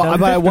anyway. Well,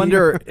 but I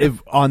wonder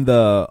if on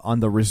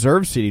the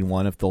reserve seating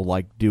one, if they'll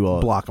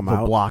block them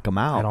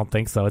out. I don't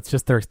think so. It's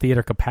just their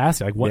theater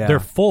capacity. They're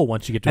full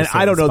once you get to a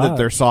certain I don't know spot. that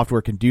their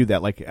software can do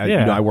that.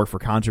 I work for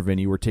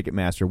Contravenue or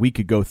Ticketmaster. We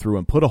could go through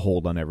and put a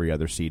hold on every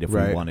other seat if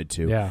we wanted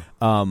to. Yeah.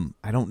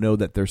 I don't know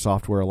that their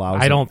software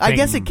allows I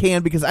guess it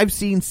can because I've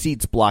seen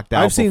seats blocked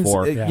out before.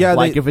 before. Yeah,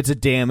 like if it's a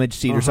damaged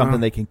seat or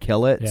something, they can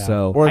kill it. Yeah.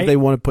 So, or if they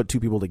want to put two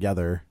people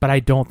together. But I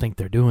don't think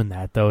they're doing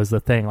that, though, is the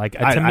thing. Like,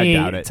 I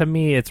doubt it. To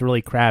me, it's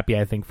really crappy,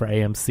 I think, for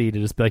AMC to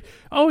just be like,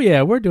 oh,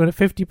 yeah, we're doing it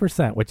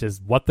 50%, which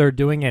is what they're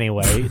doing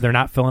anyway. They're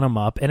not filling them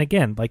up. And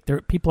again, like,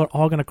 people are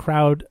all going to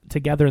crowd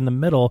together in the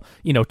middle,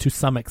 to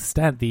some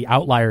extent. The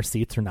outlier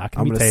seats are not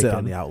going to be taken. I'm going to sit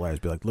on the outliers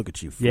and be like, look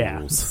at you fools.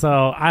 Yeah.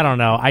 So, I don't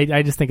know.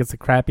 I just think it's a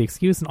crappy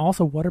excuse. And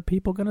also, what are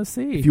people going to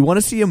see? if you want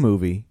to see a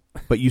movie,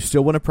 but you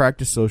still want to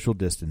practice social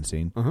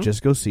distancing,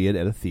 just go see it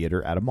at a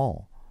theater at a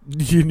mall.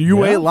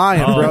 You ain't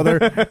lying,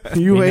 brother.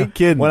 You ain't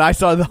kidding. When I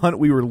saw The Hunt,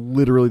 we were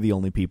literally the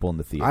only people in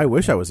the theater. I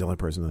wish I was the only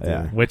person in the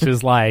theater. Which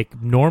is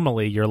like,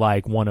 normally you're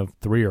like one of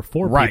 3 or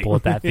 4 people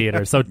at that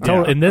theater. So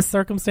in this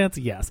circumstance,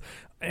 yes.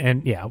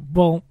 And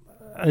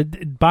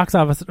box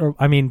office,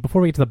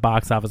 before we get to the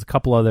box office, a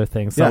couple other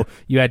things. So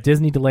you had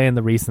Disney delaying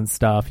the recent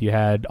stuff. You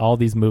had all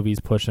these movies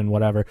pushing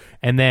whatever.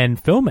 And then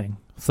filming.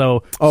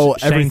 So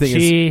everything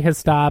Shang-Chi has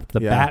stopped. The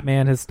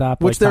Batman has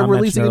stopped. Which like they're Tom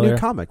releasing a mentioned new earlier.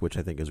 comic, which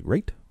I think is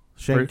great.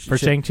 For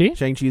Shang-Chi?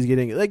 Shang-Chi's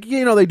getting, they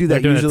do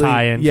that doing usually. a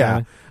tie-in. Yeah.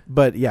 Kinda.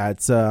 But yeah,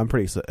 it's I'm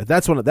pretty excited.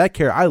 That's one of that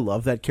character. I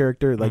love that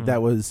character. Like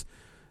that was,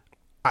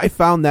 I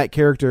found that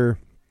character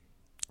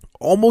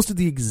almost at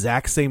the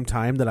exact same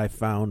time that I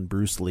found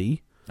Bruce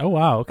Lee. Oh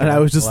wow! Okay. And I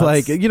was just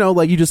like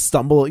you just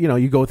stumble,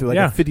 you go through like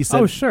a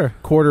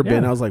 50-cent quarter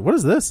bin. I was like, what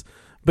is this?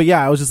 But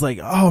yeah, I was just like,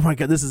 oh my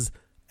god, this is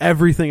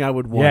everything I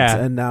would want. Yeah.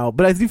 And now,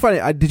 but I do find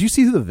it. Did you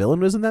see who the villain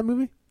was in that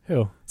movie?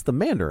 Who? It's the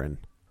Mandarin.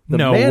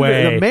 No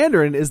way. The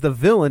Mandarin is the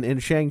villain in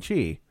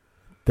Shang-Chi.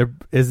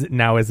 Is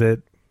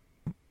it?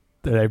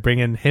 Did I bring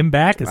in him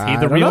back? Is he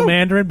the real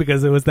Mandarin?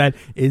 Because it was that.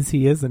 Is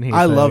he? Isn't he?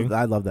 I love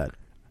that.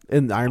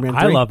 In Iron Man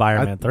 3. I love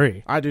Iron Man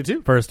 3. I do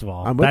too. First of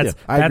all, I'm with you.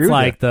 That's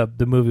like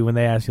the movie when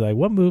they ask you like,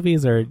 what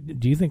movies do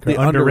you think are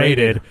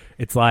underrated?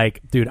 It's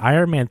like, dude,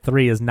 Iron Man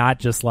 3 is not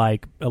just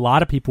like, a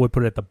lot of people would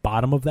put it at the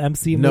bottom of the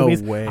MCU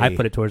movies. No way. I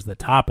put it towards the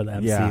top of the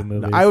MCU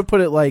movies. I would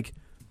put it like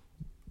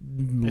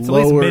it's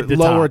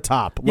lower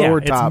top.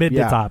 It's mid to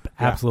top.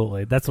 Yeah.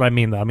 Absolutely. That's what I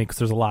mean, though. Because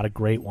there's a lot of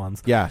great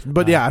ones. Yeah,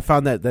 but I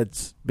found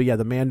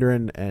the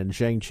Mandarin and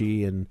Shang-Chi,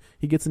 and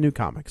he gets a new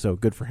comic, so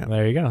good for him.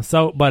 There you go.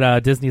 So,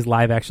 but Disney's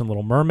live-action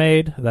Little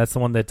Mermaid, that's the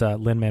one that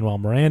Lin-Manuel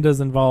Miranda's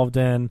involved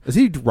in. Is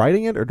he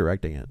writing it or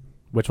directing it?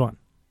 Which one?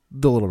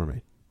 The Little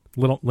Mermaid.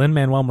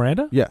 Lin-Manuel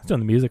Miranda? Yeah. He's doing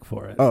the music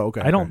for it. Oh,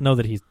 okay. I don't know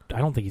that I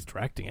don't think he's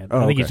directing it.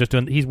 Oh, I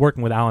think he's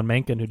working with Alan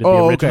Menken, who did the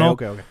original.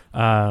 Okay.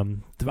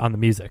 On the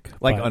music.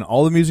 On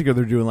all the music, or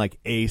they're doing like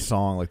a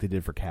song like they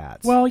did for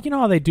Cats? Well, you know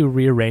how they do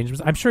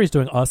rearrangements? I'm sure he's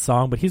doing a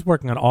song, but he's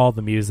working on all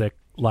the music,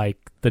 like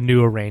the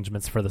new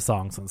arrangements for the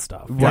songs and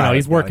stuff. Right.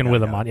 He's working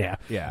with them on,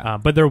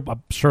 but there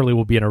surely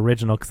will be an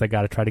original, because they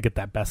got to try to get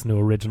that best new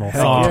original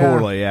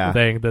song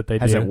thing that they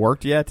do. Has it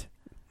worked yet?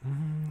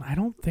 I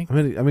don't think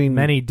I mean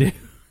many do.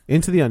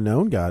 Into the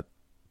Unknown got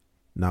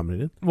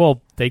nominated.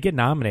 Well, they get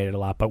nominated a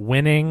lot, but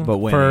winning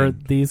for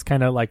these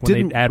kind of like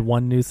when they add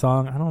one new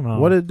song, I don't know.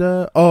 What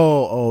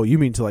did you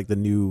mean to like the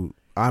new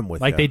I'm with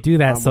like ya. they do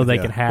that I'm so with they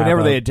ya. can have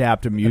whenever they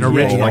adapt a musical,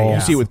 original, like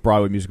you see it with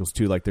Broadway musicals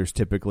too, like there's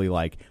typically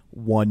like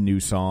one new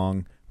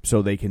song,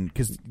 so they can,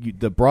 because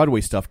the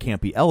Broadway stuff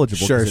can't be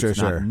eligible because it's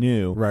not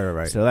new.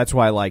 Right. So that's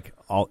why like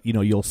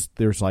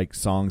there's like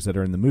songs that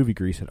are in the movie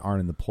Grease that aren't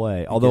in the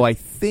play. Although I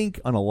think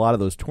on a lot of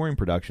those touring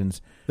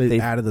productions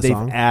they've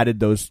added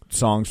those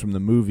songs from the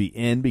movie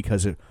in,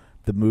 because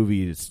the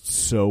movie is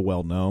so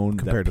well known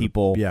compared that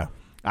people. Yeah,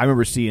 I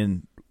remember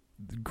seeing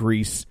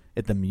Grease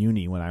at the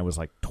Muni when I was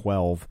like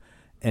 12,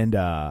 and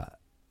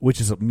which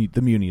is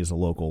the Muni is a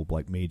local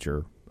like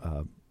major.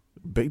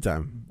 Big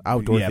time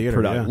outdoor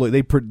theater.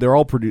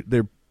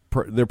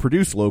 They're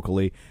produced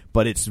locally,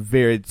 but it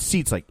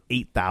seats like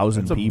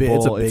 8,000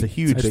 people. It's a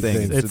huge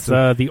thing. It's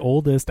the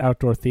oldest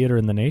outdoor theater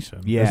in the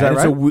nation. Yeah, is that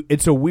right?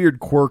 It's a weird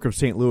quirk of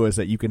St. Louis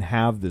that you can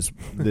have this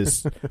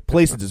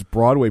place that does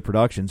Broadway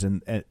productions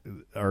and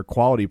or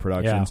quality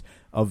productions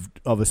of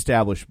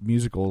established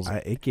musicals.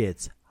 It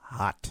gets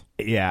hot.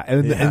 Yeah,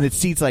 and it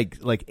seats like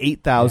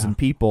 8,000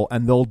 people,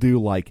 and they'll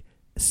do like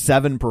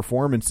 7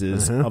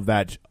 performances of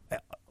that.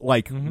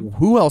 Like,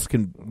 who else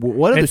can?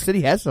 What other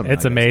city has something?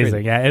 It's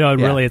amazing.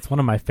 Really, it's one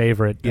of my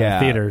favorite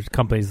theater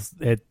companies.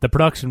 The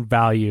production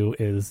value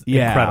is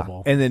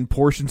incredible. And then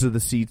portions of the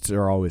seats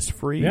are always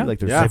free. Yeah. Like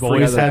there's they've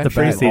always had the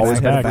free seats, always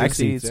had the back back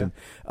seats. And,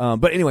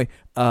 but anyway,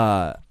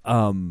 but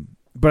I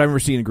remember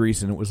seeing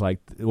Grease, and it was like,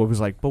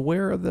 but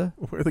where are there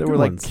were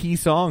like key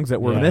songs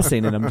that were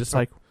missing, and I'm just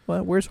like,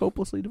 well, where's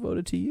Hopelessly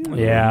Devoted to You?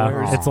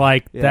 Yeah, it's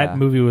like that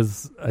movie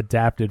was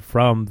adapted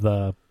from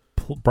the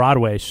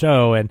Broadway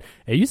show, and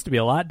it used to be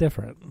a lot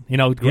different.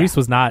 Grease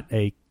was not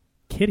a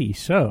kiddie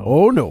show.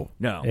 Oh no.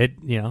 It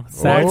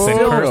sex and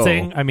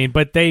cursing. I mean,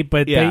 but they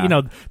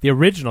the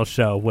original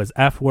show was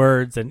F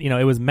words, and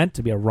it was meant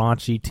to be a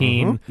raunchy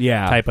teen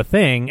type of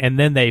thing, and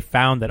then they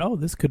found that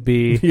this could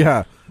be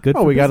good.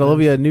 We got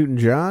Olivia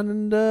Newton-John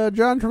and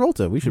John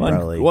Travolta. We should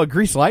probably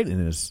Grease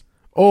Lightning is.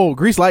 Oh,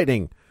 Grease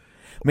Lightning.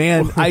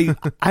 Man, I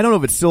don't know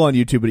if it's still on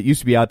YouTube, but it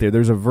used to be out there.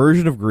 There's a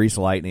version of Grease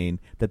Lightning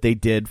that they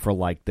did for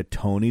like the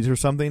Tonys or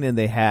something, and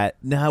they had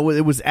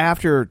it was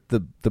after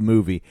the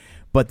movie,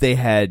 but they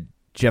had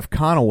Jeff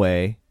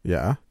Conaway,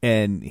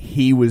 and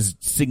he was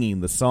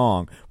singing the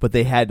song, but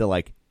they had to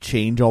like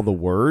change all the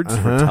words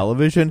for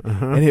television,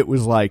 and it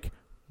was like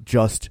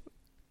just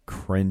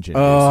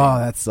cringe-inducing. Oh,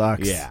 that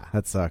sucks. Yeah,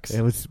 that sucks.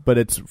 It was, but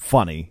it's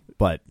funny,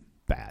 but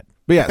bad.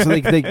 But yeah, so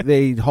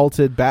they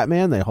halted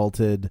Batman, they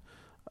halted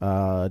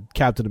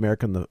Captain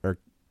America or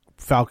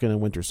Falcon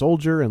and Winter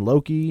Soldier and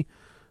Loki.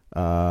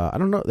 I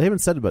don't know. They haven't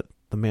said about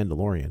The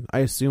Mandalorian. I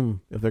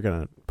assume if they're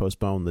going to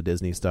postpone the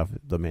Disney stuff,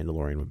 The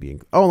Mandalorian would be...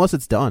 unless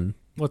it's done.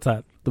 What's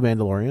that? The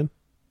Mandalorian.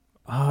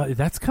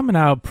 That's coming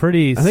out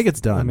pretty... I think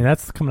it's done. I mean,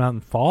 that's coming out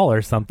in fall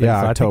or something.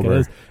 Yeah, so October.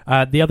 I think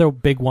it is. The other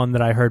big one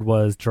that I heard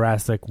was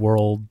Jurassic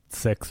World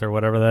 6 or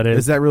whatever that is.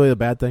 Is that really a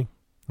bad thing?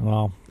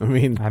 Well, I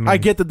mean, I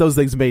get that those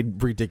things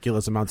made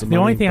ridiculous amounts of money.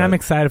 The only thing but... I'm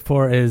excited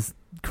for is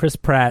Chris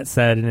Pratt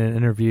said in an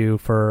interview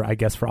for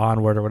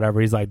Onward or whatever,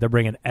 he's like, they're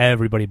bringing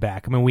everybody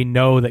back. I mean, we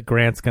know that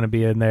Grant's going to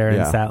be in there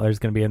and Sattler's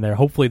going to be in there.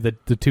 Hopefully the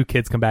two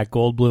kids come back.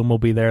 Goldblum will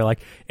be there. Like,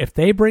 if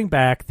they bring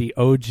back the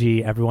OG,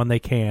 everyone they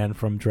can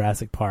from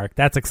Jurassic Park,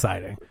 that's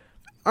exciting.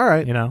 All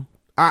right. You know?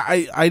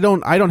 I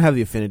don't have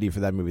the affinity for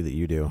that movie that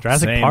you do.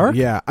 Jurassic Park?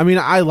 Yeah. I mean,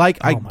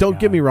 don't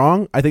get me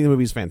wrong. I think the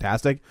movie's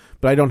fantastic,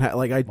 but I don't have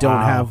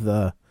have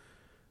the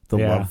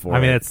love for it.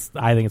 I mean,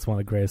 I think it's one of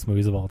the greatest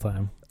movies of all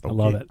time. Okay. I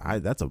love it.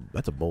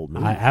 That's a bold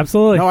movie.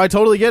 Absolutely. No, I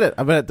totally get it.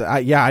 But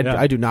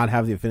I do not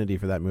have the affinity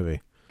for that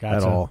movie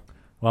at all.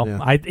 Well,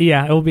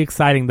 it will be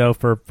exciting though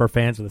for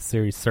fans of the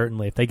series,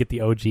 certainly, if they get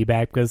the OG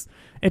back, because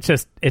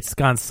it's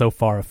gone so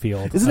far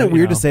afield. Isn't it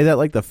weird to say that,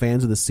 like, the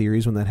fans of the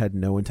series when that had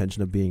no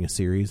intention of being a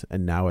series,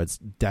 and now it's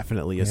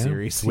definitely a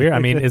series? It's weird. I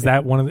mean, is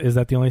that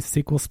the only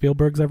sequel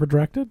Spielberg's ever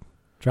directed?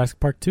 Jurassic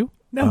Park 2?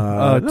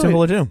 No,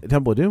 Temple of Doom.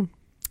 Temple of Doom.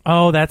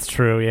 Oh, that's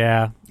true.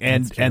 Yeah,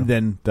 and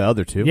then the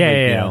other two.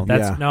 Yeah.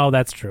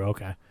 That's true.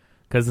 Okay,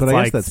 because it's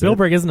like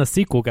Spielberg isn't a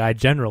sequel guy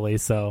generally,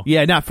 so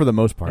not for the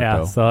most part. Yeah,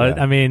 though. so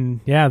I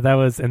mean, that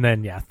was, and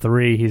then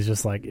 3. He's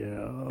just like,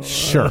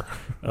 sure.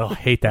 I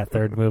hate that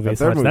third movie.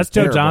 That's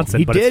Joe terrible.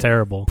 Johnson, but it's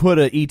terrible. Put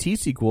a ET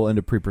sequel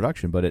into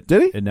pre-production, but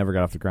it never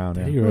got off the ground.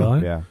 Did he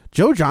really? Yeah.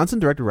 Joe Johnson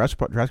directed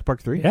Jurassic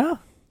Park 3. Yeah,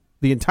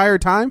 the entire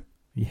time.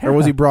 Yeah. Or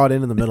was he brought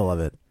in the middle of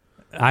it?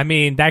 I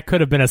mean, that could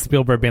have been a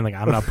Spielberg being like,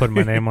 I'm not putting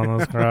my name on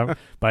this crap.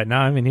 But no,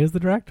 I mean, he was the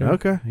director.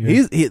 Okay.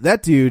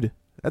 That dude,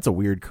 that's a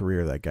weird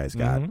career that guy's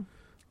got. Mm-hmm.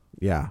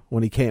 Yeah.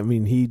 When he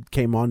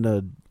came on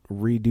to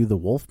redo The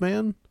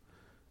Wolfman,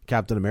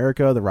 Captain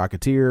America, The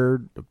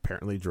Rocketeer,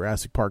 apparently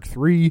Jurassic Park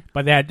 3.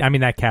 But that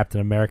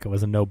Captain America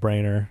was a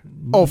no-brainer.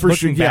 Oh, for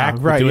sure. Yeah,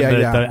 right. Doing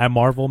the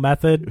Marvel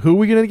method. Who are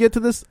we going to get to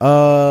this?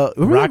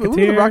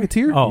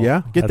 Rocketeer? Oh,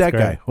 yeah. Get that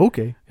guy.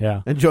 Okay.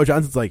 Yeah. And Joe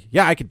Johnson's like,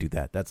 yeah, I could do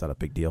that. That's not a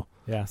big deal.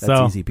 Yeah,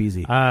 that's easy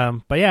peasy.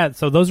 But yeah,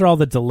 so those are all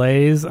the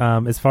delays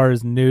as far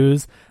as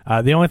news.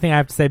 The only thing I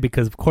have to say,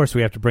 because of course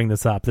we have to bring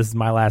this up, this is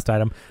my last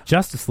item.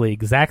 Justice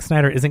League. Zack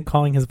Snyder isn't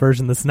calling his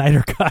version the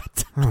Snyder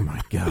Cut. Oh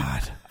my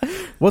God.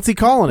 What's he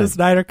calling it? The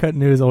Snyder Cut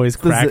news always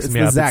cracks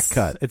me up. It's the Zack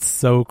Cut. It's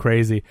so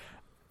crazy.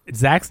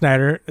 Zack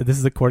Snyder, this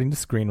is according to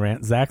Screen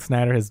Rant, Zack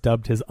Snyder has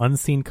dubbed his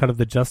unseen cut of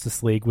the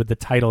Justice League with the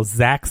title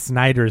Zack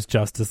Snyder's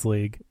Justice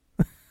League.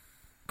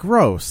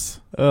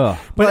 Gross. Ugh.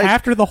 But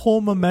after the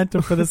whole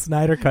momentum for the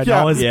Snyder Cut and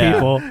all his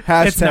people,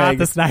 it's not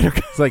the Snyder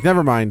Cut. It's like,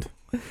 never mind.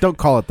 Don't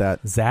call it that.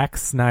 Zack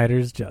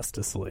Snyder's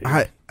Justice League.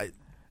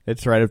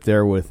 It's right up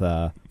there with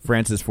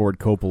Francis Ford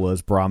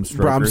Coppola's Bram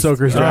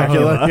Stoker's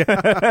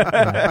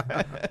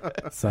Dracula.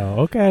 So,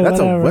 okay,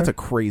 that's a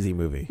crazy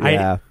movie.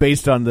 Yeah,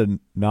 based on the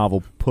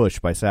novel Push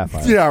by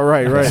Sapphire. Yeah,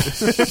 right.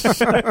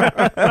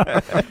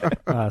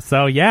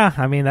 So, yeah,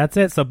 I mean, that's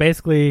it. So,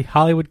 basically,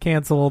 Hollywood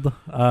canceled.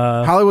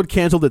 Hollywood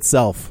canceled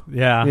itself.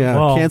 Yeah.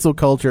 Well, cancel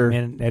culture.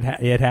 And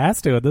it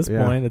has to at this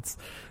point.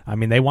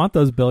 They want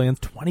those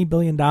billions, $20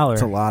 billion.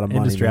 It's a lot of money,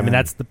 industry. man. I mean,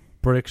 that's the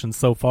prediction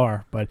so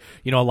far, but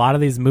a lot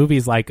of these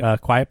movies like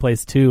Quiet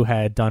Place 2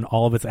 had done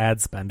all of its ad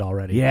spend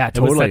already. Yeah,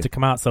 totally. It was set to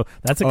come out, so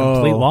that's a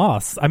complete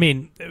loss. I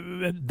mean,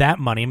 that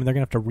money, they're gonna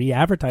have to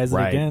re-advertise it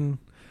again.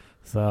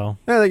 So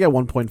they got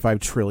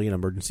 $1.5 trillion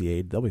emergency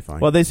aid. They'll be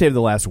fine. Well, they saved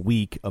the last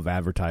week of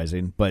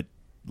advertising, but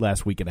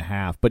last week and a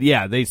half. But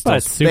yeah, they still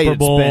Super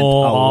Bowl, spent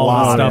all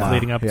the stuff of,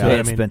 leading up to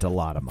it. They spent a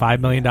lot of money. $5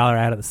 million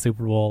ad at the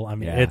Super Bowl. I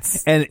mean,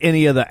 it's and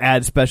any of the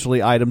ad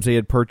specialty items they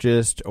had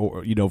purchased,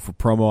 or for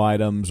promo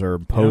items or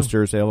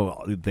posters,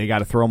 they got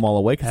to throw them all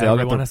away because they all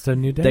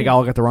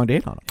got the wrong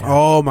date on them. Yeah.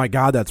 Oh my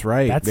God, that's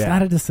right. That's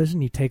not a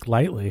decision you take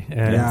lightly.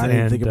 And, I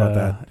didn't think about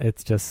that.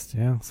 It's just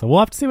So we'll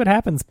have to see what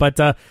happens,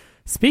 but.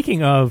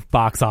 Speaking of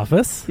box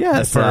office,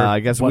 yes, I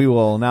guess we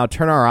will now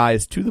turn our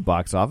eyes to the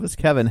box office.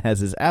 Kevin has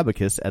his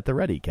abacus at the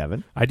ready.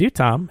 Kevin, I do,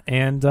 Tom,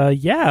 and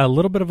a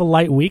little bit of a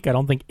light week. I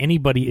don't think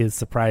anybody is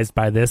surprised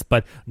by this,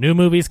 but new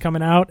movies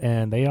coming out,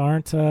 and they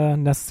aren't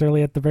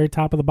necessarily at the very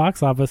top of the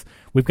box office.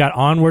 We've got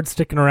Onward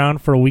sticking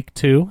around for a week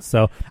too,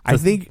 so I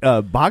think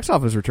box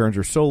office returns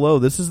are so low.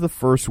 This is the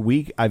first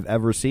week I've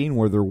ever seen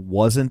where there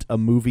wasn't a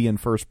movie in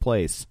first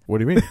place. What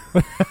do you mean?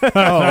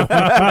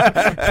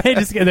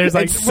 There's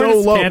like it's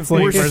so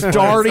low. We're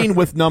starting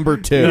with number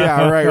 2.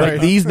 Yeah, right.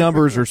 These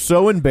numbers are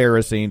so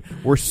embarrassing.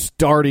 We're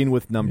starting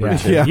with number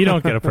 2. Yeah. You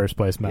don't get a first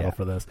place medal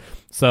for this.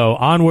 So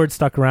Onward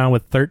stuck around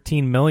with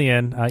 13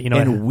 million.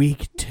 In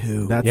week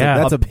 2.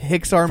 That's a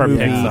Pixar from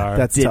movie. Pixar.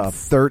 That's did tough.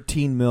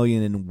 13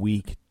 million in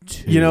week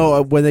 2. You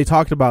know, when they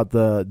talked about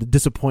the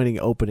disappointing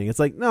opening, it's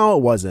like, no,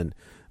 it wasn't.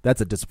 That's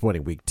a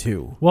disappointing week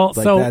too. Well,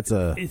 like,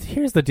 so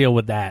here's the deal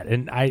with that,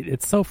 and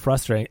it's so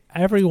frustrating.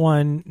 Not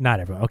everyone.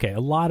 Okay,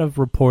 a lot of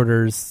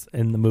reporters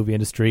in the movie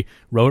industry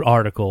wrote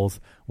articles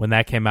when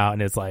that came out,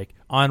 and it's like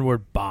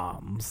Onward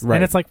bombs, right.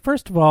 And it's like,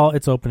 first of all,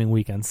 it's opening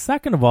weekend.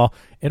 Second of all,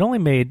 it only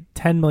made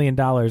 $10 million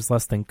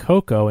less than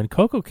Coco, and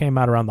Coco came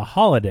out around the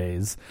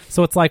holidays.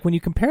 So it's like when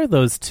you compare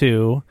those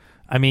two.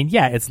 I mean,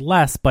 yeah, it's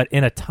less, but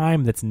in a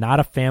time that's not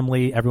a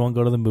family, everyone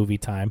go to the movie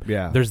time.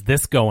 Yeah. There's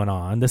this going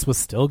on. This was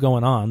still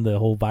going on, the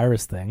whole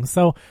virus thing.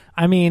 So,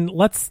 I mean,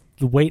 let's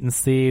wait and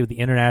see the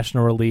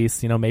international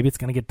release. Maybe it's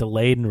going to get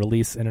delayed and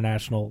release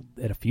international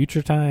at a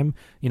future time,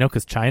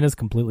 because China's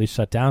completely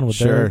shut down with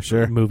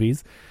their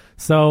movies.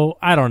 So,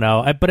 I don't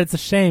know. But it's a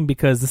shame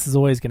because this is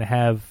always going to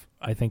have,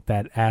 I think,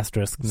 that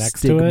asterisk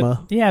next to it.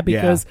 Yeah,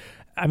 because... Yeah.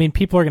 I mean,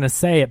 people are going to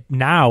say it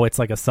now. It's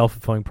like a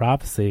self-fulfilling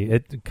prophecy.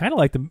 It kind of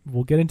like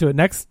we'll get into it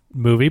next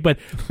movie, but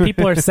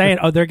people are saying,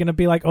 they're going to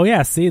be like, oh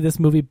yeah, see, this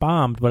movie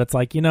bombed. But it's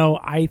like,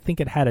 I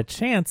think it had a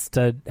chance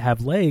to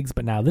have legs,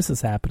 but now this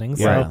is happening.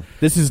 Yeah. So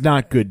this is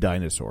not Good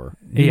Dinosaur.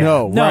 Yeah.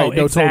 No, right. No,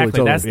 exactly.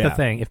 Totally. That's the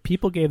thing. If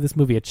people gave this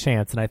movie a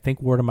chance, and I think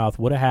word of mouth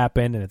would have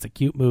happened, and it's a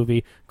cute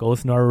movie, go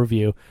listen to our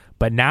review.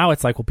 But now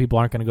it's like, well, people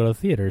aren't going to go to the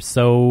theaters,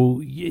 so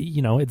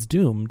it's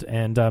doomed.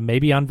 And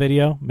maybe on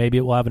video, maybe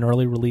it will have an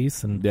early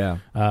release. And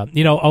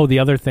the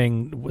other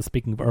thing,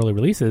 speaking of early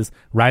releases,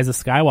 Rise of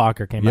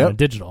Skywalker came out in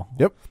digital.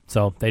 Yep.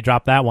 So they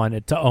dropped that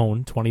one to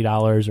own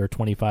 $20 or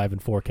 $25 in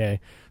 4K.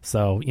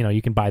 So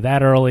you can buy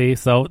that early.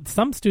 So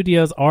some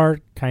studios are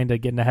kind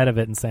of getting ahead of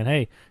it and saying,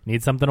 "Hey,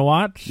 need something to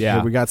watch?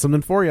 Yeah, we got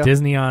something for you."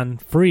 Disney on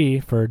free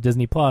for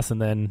Disney Plus,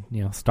 and then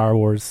Star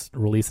Wars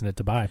releasing it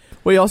to buy.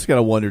 Well, you also got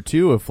to wonder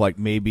too if like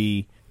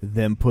maybe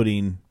them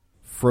dropping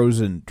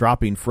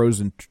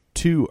Frozen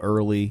 2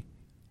 early,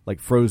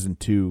 like Frozen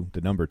 2, the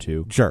number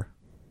 2, sure,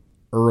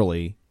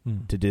 early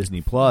to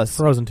Disney Plus.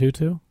 Frozen 2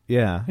 too.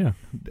 Yeah.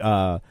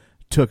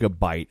 Took a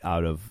bite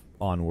out of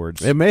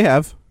Onwards. It may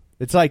have.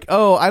 It's like,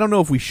 I don't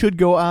know if we should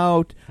go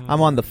out.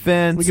 I'm on the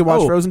fence. We can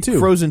watch Frozen 2.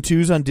 Frozen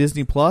 2's on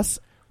Disney Plus.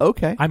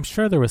 Okay. I'm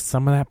sure there was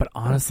some of that, but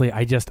honestly,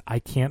 I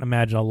can't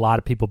imagine a lot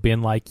of people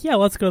being like, yeah,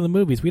 let's go to the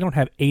movies. We don't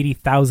have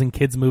 80,000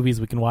 kids movies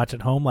we can watch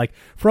at home. Like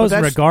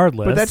Frozen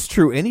regardless. But that's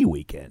true any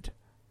weekend.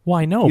 Well,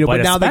 I know,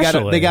 but now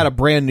they got a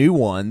brand new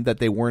one that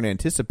they weren't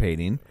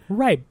anticipating.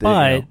 Right,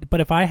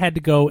 but if I had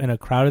to go in a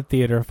crowded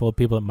theater full of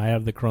people that might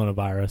have the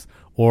coronavirus,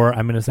 or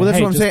I'm going to say, well, that's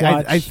hey, what I'm saying.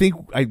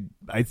 Watch...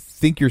 I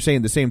think you're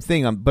saying the same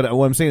thing. But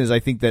what I'm saying is, I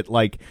think that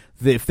like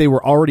if they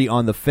were already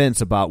on the fence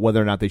about whether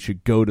or not they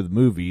should go to the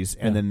movies,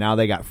 and then now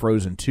they got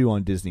Frozen 2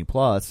 on Disney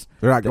Plus,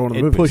 they're not going to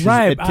the movies.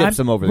 It tips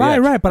them over the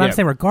edge. Right. But I'm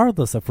saying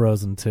regardless of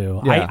Frozen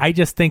 2, I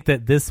just think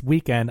that this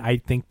weekend, I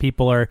think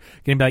people are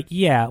going to be like,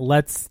 yeah,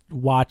 let's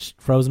watch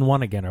Frozen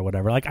 1 again or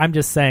whatever. Like I'm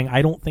just saying,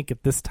 I don't think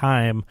at this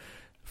time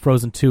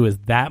Frozen 2 is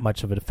that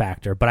much of a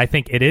factor, but I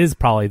think it is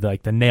probably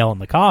like the nail in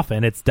the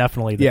coffin. It's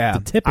definitely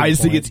the tipping point. I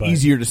just think it's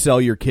easier to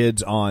sell your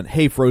kids on,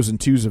 hey, Frozen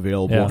 2's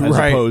available, as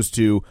opposed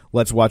to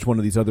let's watch one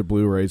of these other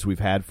Blu-rays we've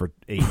had for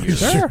 8 years.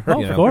 Sure,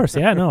 of course.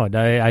 Yeah, no,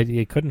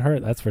 it couldn't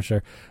hurt, that's for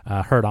sure.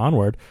 Hurt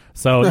Onward.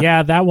 So,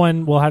 yeah, that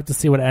one, we'll have to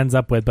see what it ends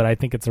up with, but I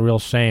think it's a real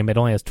shame. It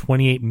only has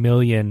 28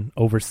 million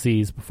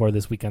overseas before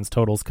this weekend's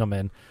totals come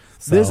in.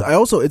 So.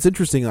 It's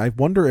interesting. I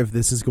wonder if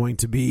this is going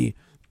to be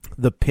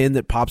the pin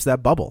that pops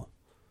that bubble.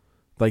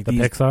 Like the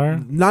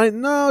Pixar?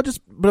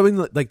 But I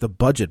mean, like the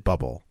budget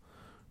bubble,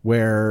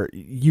 where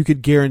you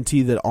could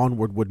guarantee that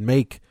Onward would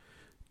make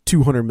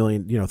 $200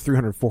 million,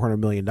 $300-400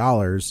 million.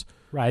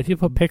 Right. If you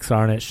put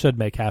Pixar in it, should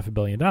make $500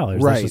 million.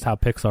 Right. That's just how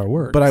Pixar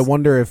works. But I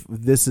wonder if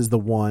this is the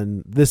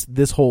one.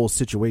 This whole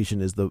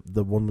situation is the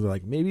one where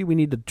like maybe we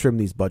need to trim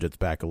these budgets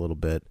back a little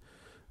bit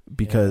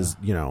because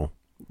we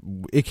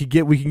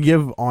can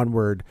give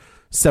Onward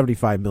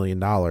 $75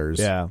 million.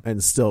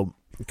 And still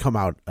come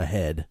out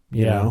ahead.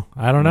 You know?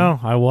 I don't know.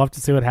 I will have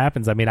to see what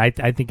happens. I mean, I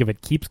think if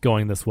it keeps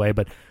going this way,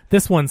 but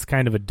this one's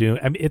kind of a doom.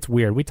 I mean, it's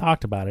weird. We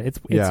talked about it.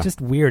 It's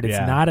just weird. It's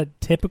not a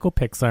typical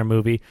Pixar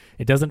movie.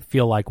 It doesn't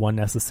feel like one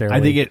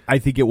necessarily. I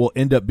think it will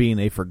end up being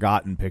a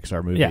forgotten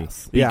Pixar movie.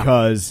 Yes.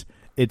 Because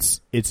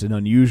it's an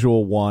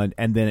unusual one,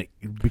 and then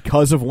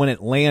because of when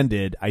it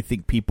landed, I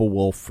think people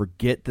will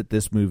forget that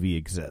this movie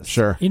exists.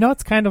 Sure. You know,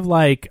 it's kind of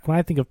like when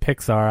I think of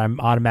Pixar, I'm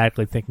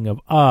automatically thinking of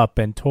Up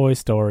and Toy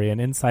Story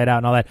and Inside Out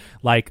and all that,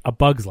 like A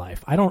Bug's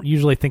Life. I don't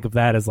usually think of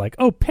that as like,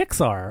 oh,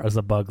 Pixar as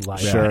A Bug's Life.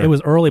 Sure. It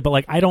was early, but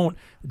like I don't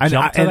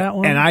jump to that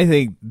one. And I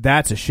think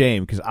that's a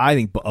shame because I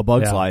think A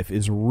Bug's Life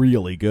is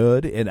really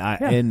good, and I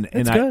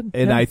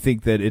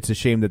think that it's a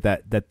shame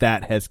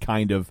that has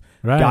kind of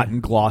gotten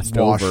glossed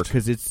over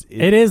because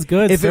it is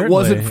good. If certainly, it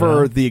wasn't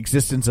for the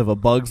existence of A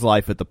Bug's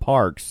Life at the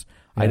parks,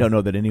 I don't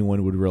know that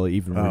anyone would really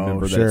even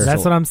remember that.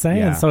 That's what I'm saying.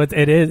 Yeah. So it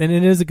is, and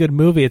it is a good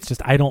movie. It's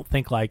just I don't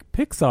think like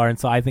Pixar, and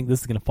so I think this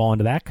is going to fall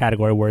into that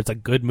category where it's a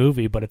good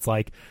movie, but it's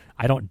like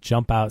I don't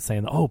jump out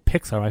saying, "Oh,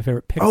 Pixar, my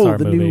favorite Pixar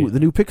movie." the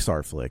new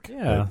Pixar flick.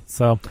 Yeah.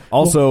 So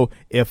also,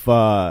 if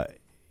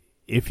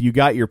you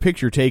got your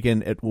picture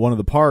taken at one of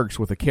the parks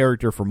with a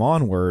character from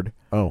Onward,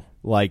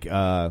 like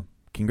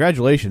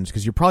congratulations,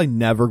 because you're probably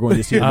never going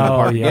to see it in the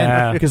park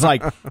again. Because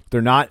like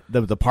they're not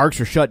the parks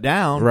are shut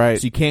down, right?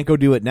 So you can't go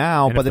do it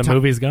now. And the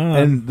movie's gone,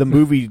 and the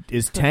movie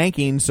is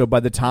tanking. So by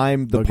the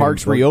time the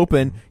parks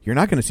reopen, you're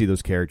not going to see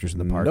those characters in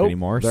the park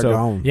anymore. They're so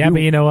gone. Yeah,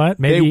 but you know what?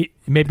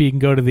 Maybe you can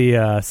go to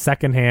the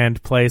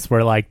secondhand place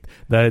where like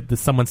the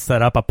someone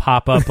set up a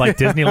pop up like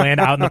Disneyland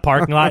out in the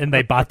parking lot, and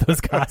they bought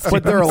those costumes.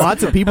 But there are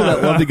lots of people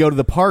that love to go to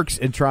the parks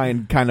and try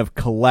and kind of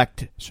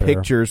collect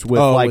pictures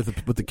with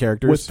with the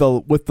characters,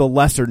 with the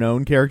lesser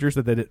known characters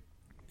that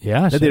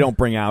they don't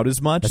bring out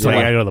as much. That's why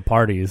you gotta go to the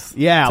parties.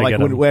 Yeah, like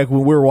when we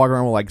were walking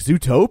around with like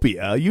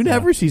Zootopia, you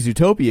never see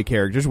Zootopia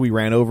characters. We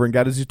ran over and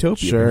got a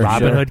Zootopia.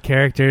 Robin Hood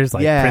characters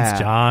like Prince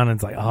John. And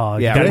it's like, oh,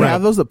 yeah. Do they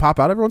have those that pop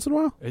out every once in a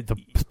while? The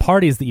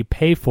parties that you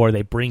pay for,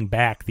 they bring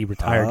back the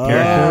retired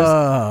characters.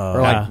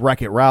 Or like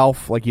Wreck-It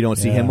Ralph, like you don't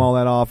see him all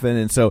that often,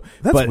 and so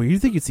that's weird. You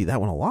think you'd see that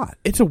one a lot?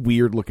 It's a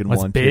weird looking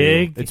one.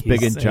 Big. It's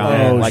big and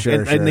giant.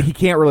 And he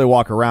can't really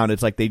walk around.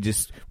 It's like they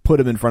just put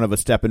him in front of a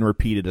step and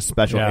repeat at a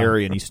special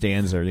area, and he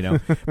stands there. You know,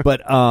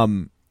 but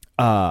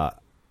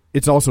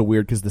it's also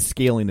weird because the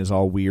scaling is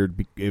all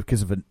weird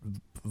because of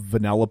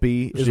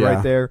Vanellope is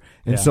right there,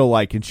 and so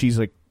like, and she's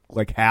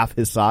like half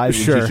his size,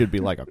 and she should be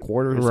like a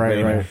quarter his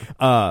size.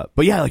 Right.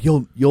 But yeah, like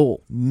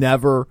you'll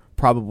never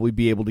probably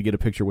be able to get a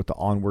picture with the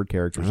Onward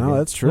characters. Oh,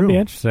 that's true. It'll be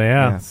interesting,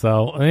 yeah.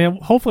 So I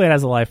mean, hopefully it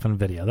has a life on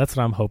video. That's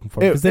what I'm hoping for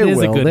because it is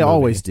a good movie. They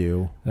always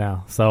do. Yeah.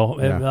 So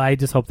I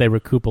just hope they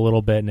recoup a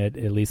little bit and it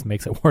at least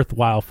makes it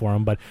worthwhile for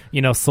them. But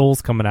you know,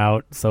 Soul's coming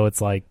out, so it's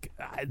like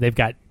they've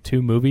got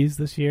 2 movies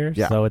this year.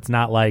 Yeah. So it's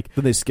not like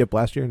did they skip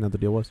last year? Another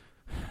deal was.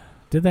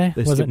 Did they?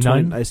 Was it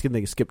none? I think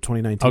they skipped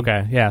 2019.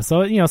 Okay, yeah.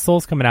 So you know,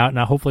 Soul's coming out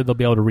now. Hopefully they'll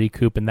be able to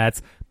recoup, and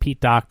that's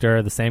Pete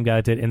Docter, the same guy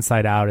that did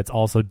Inside Out. It's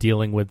also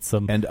dealing with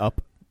some and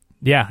Up.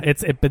 Yeah,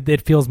 but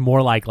it feels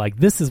more like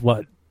this is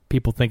what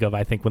people think of.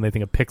 I think when they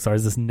think of Pixar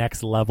is this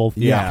next level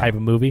type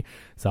of movie.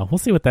 So we'll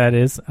see what that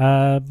is.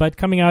 But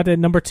coming out at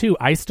number 2,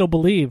 I Still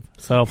Believe.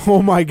 So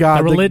oh my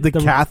god, the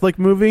Catholic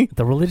movie,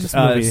 the religious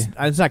movie.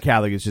 It's not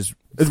Catholic. It's just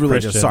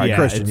religious. Sorry,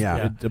 Christian.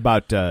 It's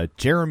about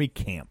Jeremy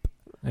Camp.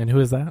 And who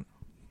is that?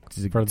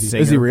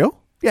 Is he real?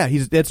 Yeah,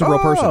 that's a real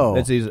person.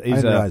 I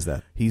didn't realize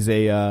that. He's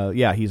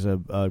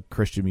a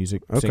Christian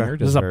music singer.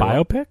 This is a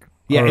biopic.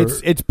 Yeah,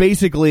 it's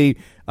basically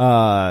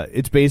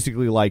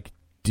like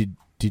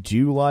did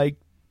you like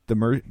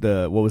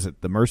the what was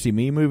it, the Mercy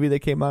Me movie that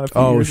came out a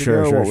few years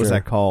ago? What was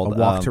that called? A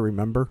Walk to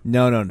Remember?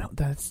 No,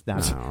 that's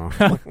not.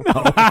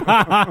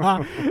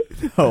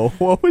 No,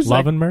 what was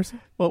Love and Mercy?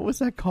 What was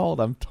that called?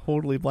 I'm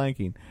totally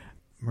blanking.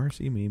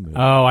 Mercy Me movie.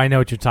 Oh, I know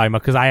what you're talking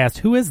about because I asked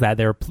who is that.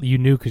 You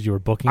knew because you were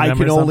booking them. I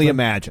can only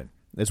imagine.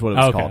 That's what it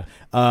was called.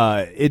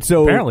 It's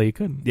so apparently you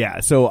couldn't.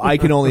 Yeah, so I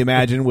Can Only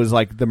Imagine was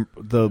like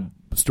the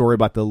story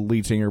about the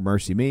lead singer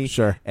Mercy Me,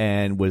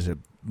 and was a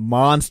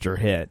monster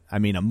hit. I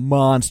mean, a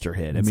monster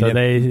hit. I mean, so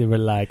they were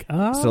like,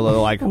 so they're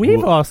like,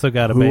 we've also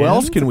got a band. Who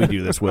else can we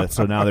do this with?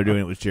 So now they're doing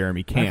it with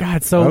Jeremy Camp. Oh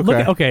God, so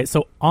look,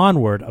 so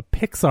Onward, a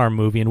Pixar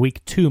movie in week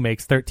 2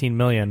 makes $13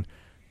 million.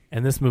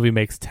 And this movie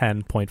makes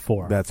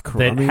 10.4. That's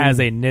crazy. That has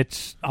a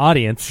niche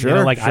audience.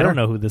 I don't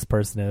know who this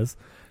person is.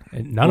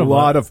 And none a of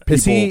lot of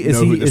people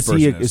know who this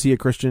person is. Is he a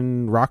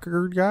Christian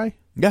rocker guy?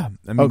 Yeah,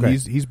 I mean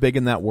he's big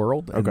in that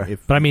world. Okay,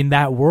 but I mean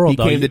that world. He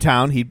came to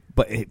town.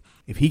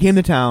 If he came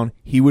to town,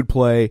 he would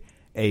play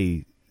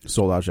a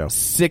sold out show,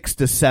 6,000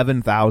 to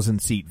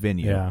 7,000 seat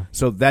venue. Yeah,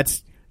 so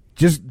that's.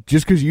 Just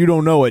because you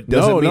don't know it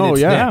doesn't mean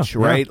it's niche,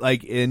 right? Yeah.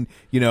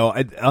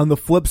 Like on the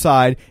flip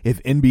side,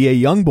 if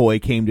NBA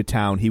YoungBoy came to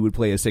town, he would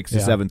play a 6,000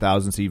 to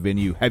 7,000 seat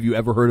venue. Have you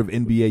ever heard of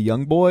NBA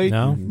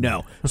YoungBoy?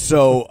 No.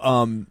 So,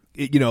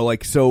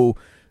 so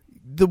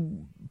the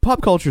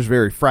pop culture is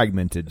very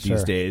fragmented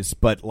these days,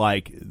 but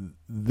like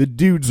the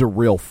dude's a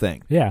real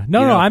thing. Yeah.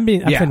 I'm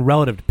saying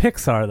relative to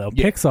Pixar though.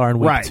 Yeah. Pixar in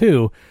week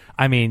 2.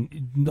 I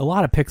mean, a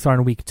lot of Pixar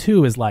in week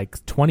 2 is like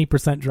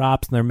 20%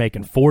 drops, and they're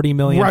making $40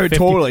 million. Right, 50.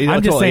 totally.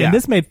 I'm just saying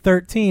this made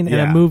 13 in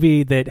a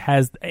movie that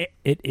has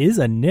it is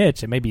a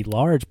niche. It may be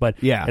large, but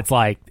it's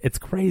like it's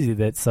crazy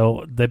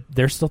that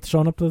they're still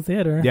showing up to the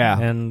theater. Yeah,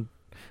 and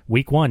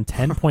week one,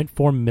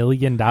 $10.4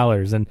 million.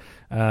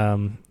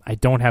 And I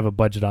don't have a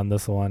budget on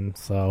this one.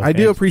 So I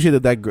do appreciate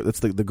that's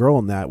the girl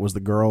in that was the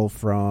girl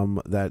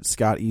from that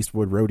Scott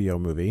Eastwood rodeo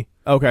movie.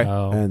 Okay.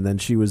 And then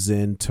she was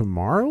in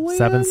Tomorrowland?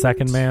 7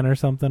 Second Man or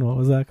something. What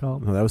was that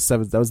called? No, that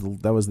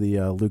was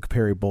the Luke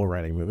Perry bull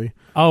riding movie.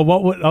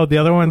 Oh, the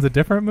other one's a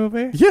different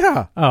movie?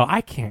 Yeah. Oh,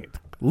 I can't.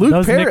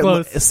 Luke Perry,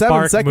 Nicholas 7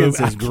 Spark Seconds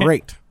movie, is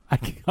great.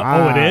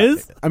 It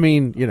is? I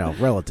mean,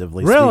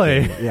 relatively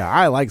Really? speaking. Yeah,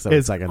 I like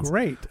 7 Seconds.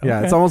 Great. Yeah,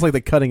 Okay. it's almost like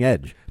the cutting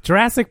edge.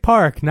 Jurassic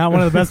Park, not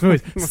one of the best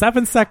movies.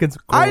 7 Seconds,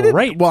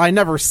 great. I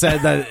never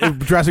said that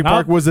Jurassic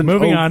Park wasn't.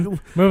 Moving on.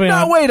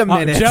 No, wait a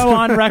minute. Joe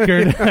on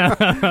record.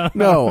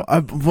 No,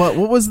 what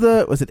was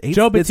was it 8?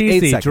 Joe it's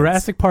 8 Battiste, seconds.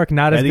 Jurassic Park,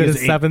 not as good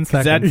as 7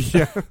 Seconds.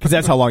 Because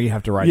that's how long you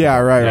have to write. Yeah,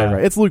 it.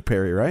 right. It's Luke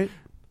Perry, right?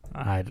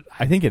 I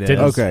think it is.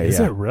 Okay, Is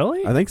yeah. it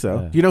really? I think so.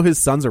 Yeah. Do you know his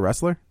son's a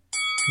wrestler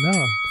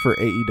No. for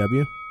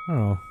AEW?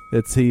 Oh.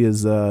 He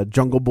is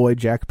Jungle Boy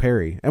Jack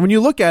Perry, and when you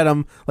look at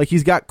him, like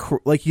he's got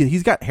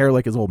he's got hair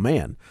like his old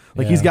man,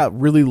 like he's got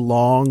really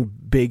long,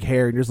 big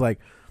hair, and you're just like,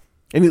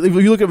 and if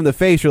you look at him in the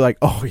face, you're like,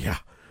 oh yeah,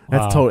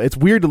 that's totally. It's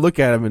weird to look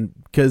at him,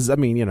 and because I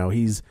mean, I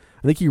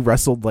think he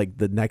wrestled like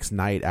the next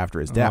night after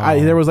his dad.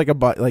 There was like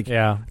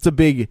it's a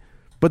big,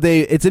 but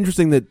it's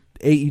interesting that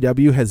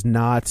AEW has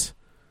not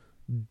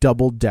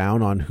doubled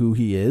down on who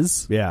he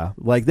is. Yeah,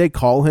 like they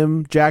call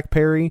him Jack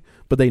Perry,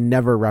 but they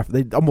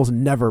almost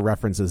never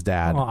reference his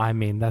dad. Well, I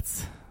mean,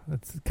 that's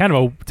kind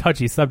of a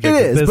touchy subject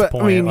It at is, this but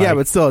point. I mean,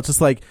 but still, it's just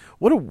like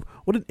what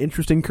an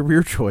interesting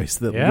career choice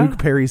that Luke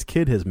Perry's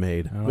kid has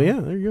made. But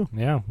yeah, there you go.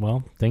 Yeah,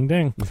 well, ding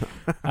ding.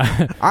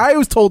 I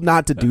was told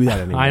not to do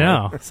that anymore. I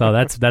know, so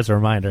that's a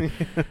reminder.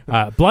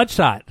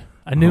 Bloodshot.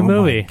 A new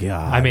movie. My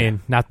God. I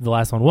mean, not that the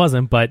last one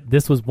wasn't, but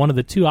this was one of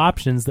the two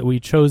options that we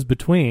chose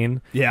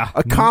between. Yeah.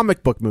 A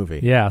comic book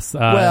movie. Yes.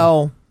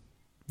 Well,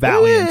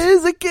 Valiant. It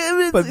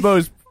is But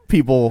most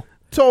people,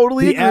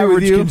 totally the agree average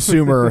with you.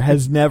 consumer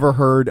has never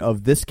heard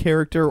of this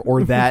character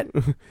or that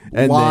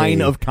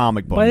line of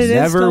comic books. But it is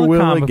Never still a will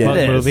comic again. book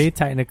It is. movie,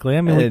 technically.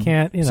 I mean, we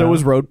can't, So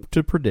was Road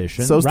to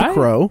Perdition. So's The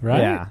Crow.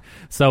 Right? Yeah.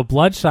 So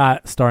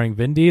Bloodshot starring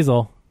Vin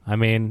Diesel. I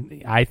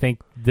mean, I think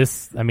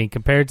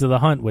compared to The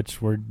Hunt,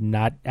 which we're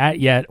not at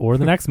yet, or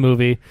the next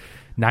movie,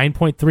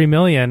 $9.3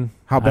 million.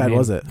 How bad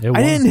was it?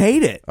 I didn't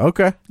hate it.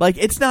 Okay. Like,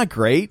 it's not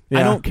great. I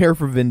Yeah. don't care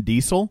for Vin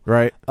Diesel.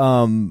 Right.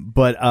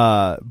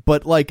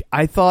 But like,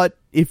 I thought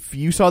if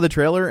you saw the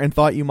trailer and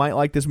thought you might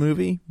like this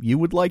movie, you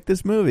would like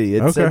this movie.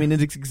 It's, Okay. I mean,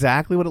 it's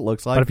exactly what it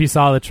looks like. But if you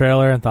saw the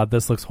trailer and thought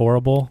this looks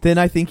horrible, then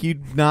I think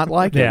you'd not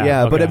like it. Yeah,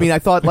 Yeah, but I okay. mean, I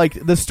thought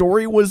like the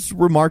story was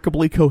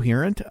remarkably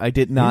coherent. I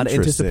did not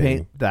Interesting.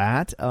 anticipate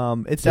that.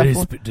 It's did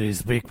definitely he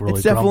speak really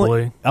it's definitely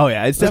grumbly? oh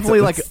yeah, it's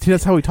definitely like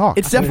that's how we talk.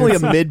 it's definitely a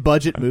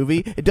mid-budget movie.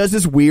 It does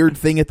this weird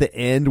thing at the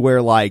end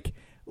where like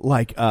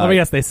Let me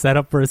guess, they set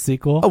up for a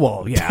sequel. oh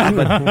well, yeah,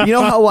 but you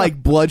know how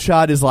like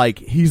Bloodshot is like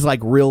he's like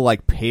real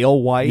like pale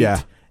white.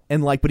 Yeah.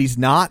 And like, but he's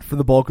not for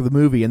the bulk of the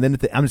movie. And then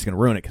I'm just going to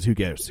ruin it because who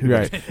cares? Who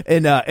cares?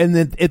 And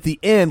then at the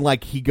end,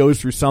 like he goes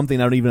through something.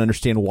 I don't even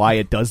understand why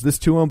it does this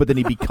to him. But then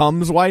he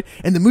becomes white.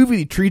 And the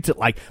movie treats it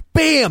like,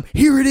 bam,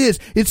 here it is.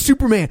 It's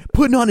Superman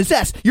putting on his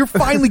S. You're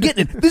finally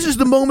getting it. This is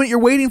the moment you're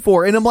waiting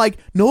for. And I'm like,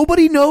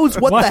 nobody knows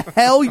what the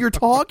hell you're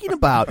talking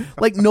about.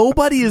 Like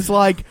nobody is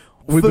like.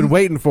 We've been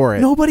waiting for it.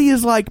 Nobody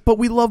is like, but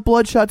we love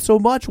Bloodshot so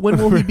much. When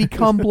will he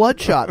become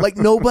Bloodshot? Like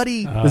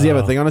nobody. Does he have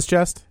a thing on his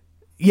chest?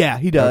 Yeah,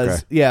 he does.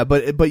 Okay. Yeah,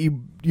 but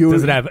you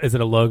Does it have? Is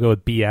it a logo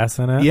with BS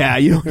in it? Yeah,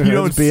 you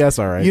don't It's BS,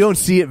 all right. You don't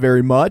see it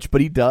very much,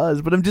 but he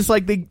does. But I'm just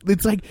like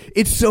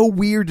it's so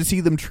weird to see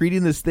them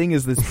treating this thing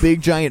as this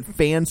big giant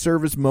fan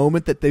service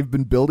moment that they've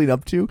been building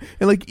up to,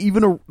 and like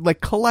even like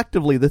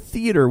collectively, the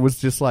theater was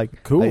just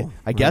like, cool.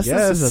 I guess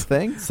this is a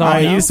thing. So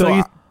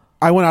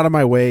I went out of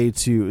my way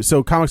to.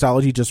 So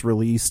Comixology just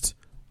released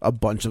a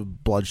bunch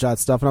of Bloodshot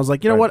stuff, and I was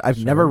like, you know what?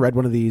 I've never read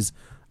one of these.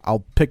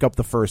 I'll pick up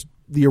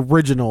the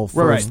original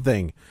first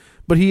thing.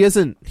 But he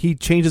isn't. He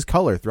changes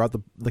color throughout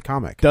the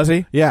comic. Does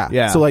he? Yeah.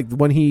 Yeah. So like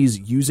when he's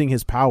using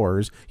his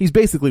powers, he's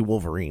basically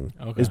Wolverine.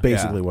 Okay. Is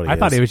basically what he I is.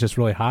 thought he was just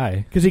really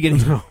high. Because he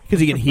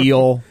can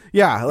heal.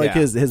 Yeah, like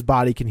Yeah. his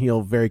body can heal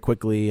very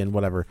quickly and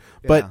whatever.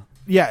 But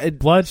yeah,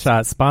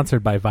 Bloodshot,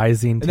 sponsored by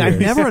Visine And Tears. I've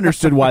never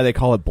understood why they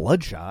call it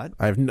Bloodshot.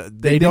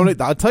 they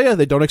don't. I'll tell you,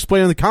 they don't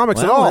explain in the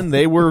comics at all. And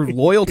they were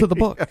loyal to the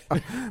book.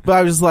 But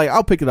I was just like,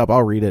 I'll pick it up,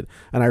 I'll read it,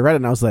 and I read it,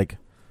 and I was like,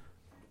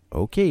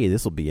 okay,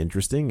 this will be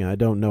interesting. I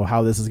don't know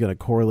how this is going to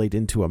correlate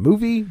into a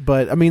movie,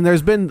 but I mean,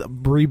 there's been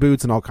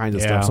reboots and all kinds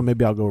of stuff, so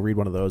maybe I'll go read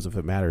one of those if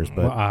it matters.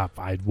 But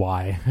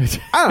why?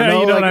 I don't know.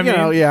 You know like, what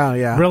I mean?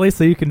 Yeah. Really,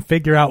 so you can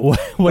figure out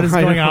what is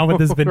I going know, on with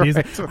this Vin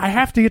Diesel. right. I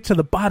have to get to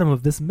the bottom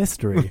of this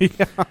mystery.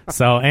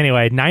 So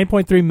anyway,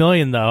 $9.3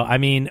 million though. I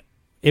mean,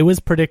 it was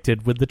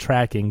predicted with the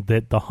tracking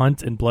that The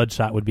Hunt and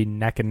Bloodshot would be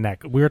neck and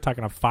neck. We were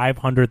talking a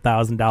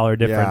 $500,000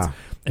 difference,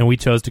 and we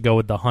chose to go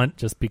with The Hunt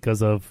just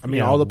because of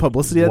all the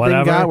publicity that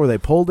thing got where they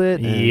pulled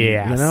it.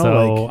 And,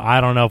 so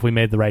I don't know if we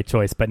made the right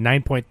choice, but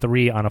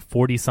 9.3 on a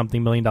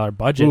 $40-something million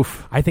budget.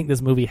 Oof. I think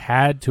this movie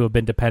had to have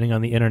been depending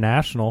on the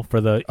international for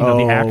the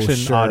the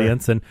action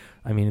audience, and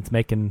I mean it's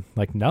making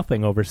like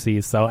nothing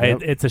overseas. So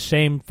it's a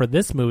shame for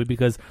this movie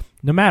because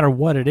no matter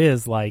what it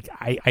is, like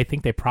I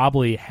think they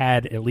probably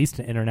had at least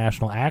an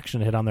international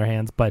action hit on their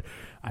hands, but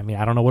I mean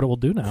I don't know what it will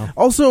do now.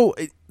 Also,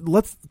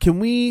 can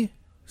we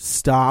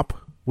stop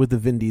with the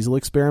Vin Diesel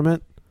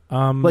experiment?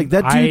 Like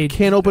that dude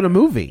can't open a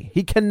movie.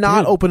 He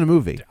cannot open a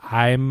movie.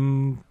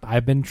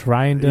 I've been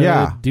trying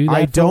to do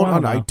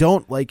that. I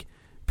don't like.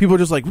 People are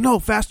just like, no,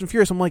 Fast and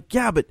Furious. I'm like,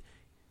 yeah, but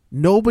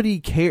nobody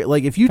cares.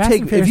 Like if you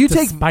take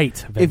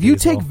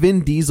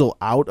Vin Diesel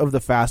out of the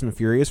Fast and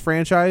Furious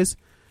franchise,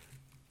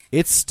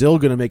 it's still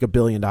going to make $1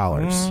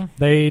 billion.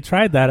 They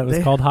tried that. It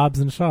was called Hobbs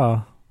and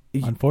Shaw.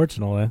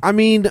 Unfortunately, I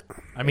mean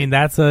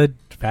that's a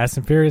Fast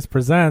and Furious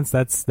Presents.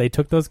 They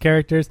took those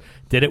characters,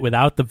 did it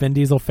without the Vin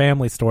Diesel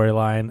family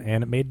storyline,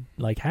 and it made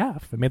like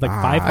half. It made like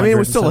 500. I mean, it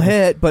was still a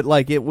hit, but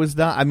like it was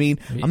not. I mean,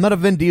 I'm not a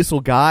Vin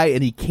Diesel guy,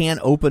 and he can't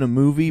open a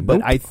movie.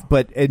 But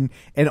and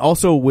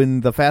also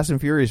when the Fast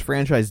and Furious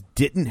franchise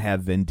didn't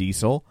have Vin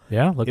Diesel,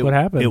 look what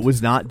happened. It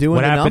was not doing.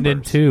 What the happened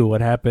numbers. in 2?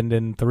 What happened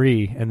in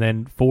 3? And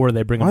then 4,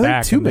 they bring him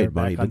back. 2 and made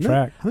money, back on didn't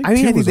track. it? I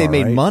think they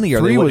made money. Or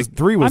 3 was.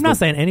 I'm not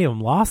saying any of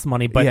them lost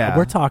money, but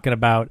we're talking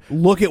about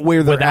look at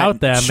where they're without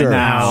at. them. Sure, and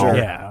now,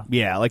 sure.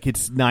 Yeah, like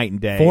it's night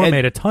and day. 4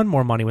 made a ton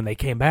more money when they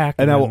came back,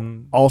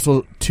 and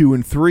also 2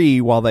 and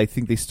 3, while I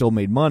think they still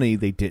made money,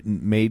 they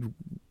didn't make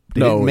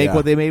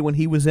what they made when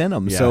he was in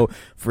them. Yeah. So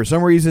for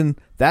some reason,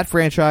 that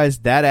franchise,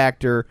 that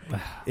actor,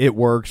 it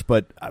works.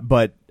 But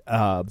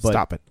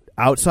stop it.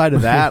 Outside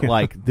of that,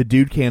 like the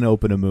dude can't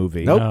open a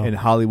movie, and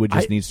Hollywood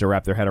just needs to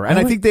wrap their head around. And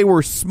I think they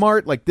were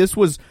smart. Like this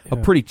was a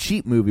pretty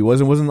cheap movie,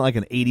 wasn't like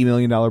an $80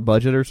 million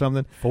budget or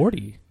something.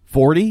 40?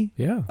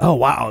 Yeah. Oh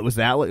wow, it was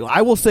that.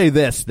 I will say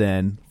this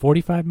then: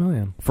 $45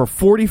 million for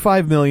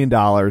 $45 million.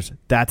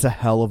 That's a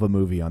hell of a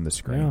movie on the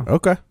screen. Yeah.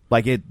 Okay,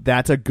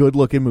 that's a good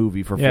looking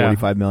movie for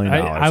 $45 million.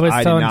 I was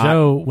telling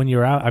Joe when you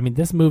were out. I mean,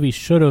 this movie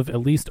should have at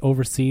least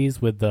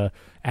overseas with the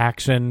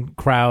action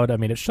crowd. I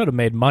mean, it should have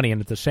made money, and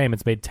it's a shame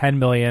it's made $10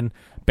 million.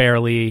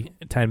 Barely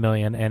 $10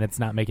 million, and it's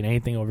not making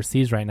anything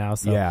overseas right now.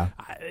 So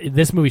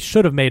this movie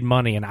should have made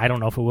money, and I don't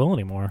know if it will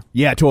anymore.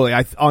 Yeah, totally.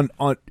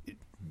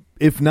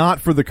 If not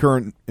for the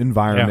current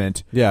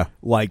environment,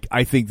 like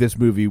I think this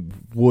movie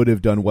would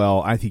have done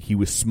well. I think he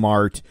was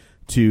smart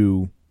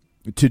to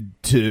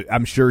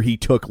I'm sure he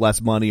took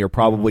less money or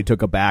probably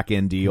took a back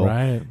end deal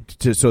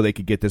so they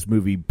could get this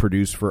movie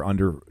produced for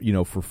under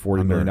for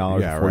 $40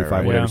 million,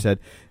 45 whatever he said,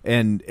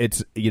 and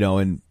it's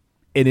and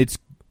it's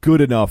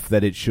good enough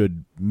that it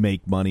should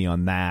make money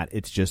on that.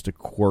 It's just a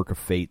quirk of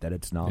fate that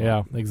it's not.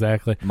 Yeah,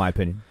 exactly. In my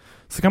opinion.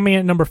 So coming in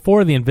at number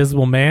 4, The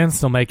Invisible Man,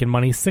 still making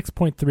money.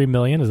 $6.3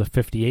 million is a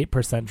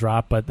 58%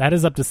 drop, but that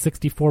is up to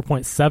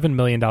 $64.7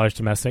 million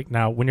domestic.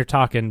 Now, when you're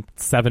talking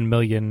 $7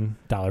 million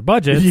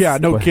budgets,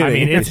 no kidding. I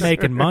mean, it's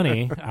making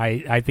money.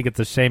 I think it's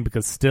a shame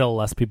because still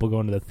less people go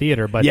into the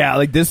theater. But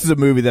like this is a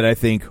movie that I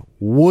think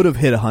would have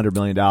hit $100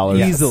 million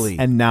easily,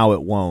 and now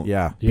it won't.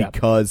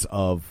 Because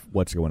of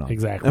what's going on.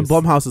 Exactly. And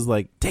Blumhouse is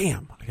like,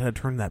 damn, I gotta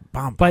turn that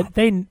bomb. But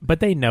they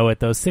know it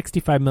though.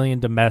 $65 million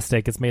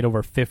domestic. It's made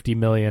over $50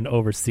 million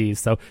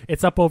overseas. So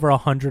it's up over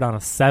 100 on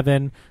a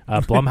 7.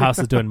 Blumhouse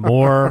is doing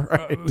more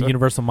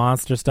Universal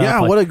Monster stuff.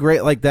 Yeah, what a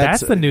great that's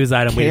the news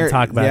item we didn't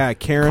talk about. Yeah,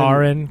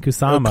 Karen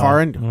Kusama.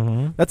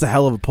 Karen, that's a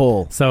hell of a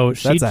pull. So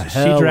she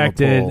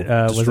directed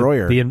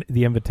Destroyer.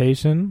 The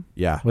Invitation.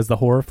 Yeah, was the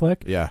horror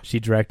flick. Yeah, she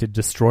directed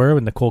Destroyer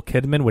with Nicole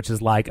Kidman, which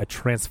is like a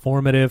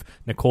transformative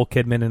Nicole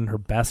Kidman in her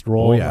best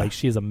role. Like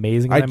she is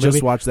amazing. I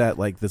just watched that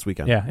like this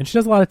weekend. Yeah, and she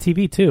does a lot of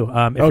TV too.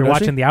 If you're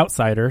watching The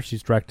Outsider,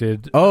 she's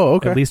directed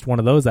at least one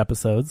of those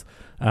episodes.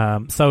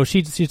 So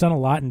she's done a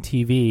lot in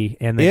TV,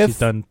 and then she's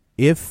done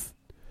if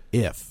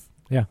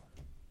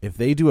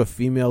they do a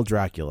female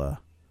Dracula,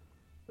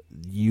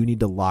 you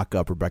need to lock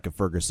up Rebecca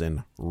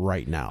Ferguson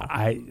right now.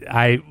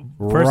 I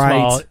first of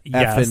all,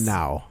 yes,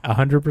 now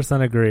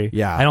 100% agree.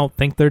 Yeah, I don't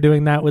think they're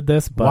doing that with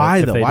this. But why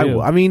if though? they Why?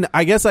 do, I mean,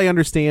 I guess I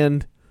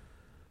understand.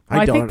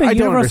 I think the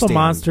Universal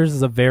Monsters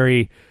is a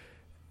very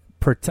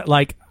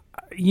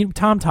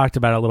Tom talked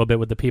about it a little bit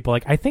with the people.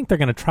 Like, I think they're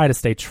going to try to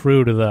stay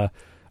true to the.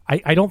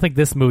 I don't think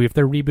this movie, if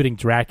they're rebooting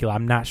Dracula,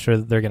 I'm not sure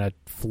that they're going to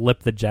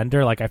flip the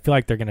gender. Like, I feel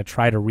like they're going to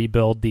try to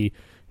rebuild the,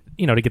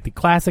 to get the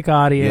classic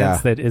audience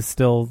that is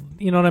still,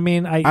 you know what I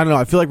mean? I don't know.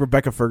 I feel like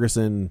Rebecca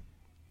Ferguson,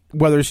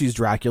 whether she's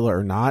Dracula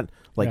or not,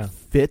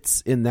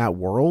 fits in that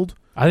world.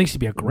 I think she'd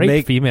be a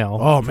great female.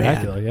 Oh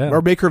Dracula, man, yeah.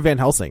 Or make her Van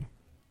Helsing.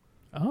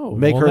 Oh,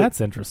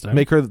 that's interesting.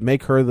 Make her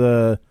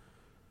the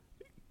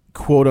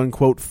quote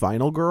unquote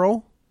final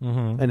girl,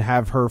 and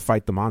have her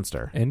fight the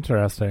monster.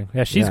 Interesting.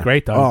 Yeah, she's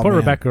great though. Put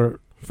Rebecca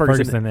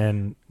Ferguson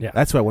and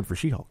that's why I went for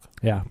She-Hulk.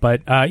 Yeah,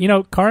 but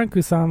Karin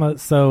Kusama.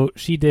 So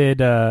she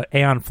did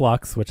Aeon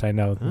Flux, which I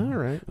know. All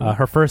right.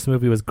 Her first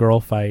movie was Girl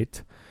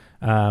Fight.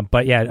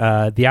 But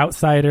The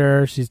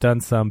Outsider. She's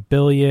done some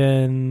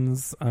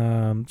Billions.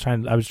 I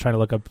was trying to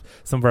look up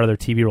some of her other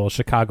TV roles.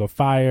 Chicago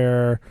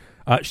Fire.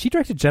 She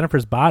directed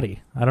Jennifer's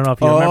Body. I don't know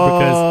if you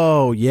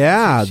remember,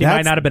 because she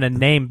might not have been a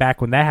name back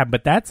when that happened,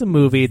 but that's a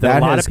movie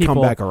that a lot of people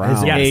come back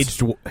around.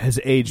 Has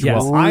aged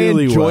Yes. well. I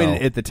Really enjoyed well.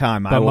 it at the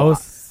time.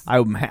 But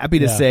I'm happy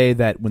to say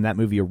that when that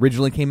movie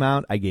originally came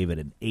out, I gave it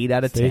an 8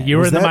 out of 10. You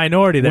were in the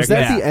minority there. Was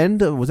that the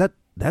end of?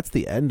 That's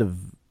the end of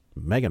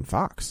Megan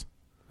Fox?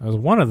 It was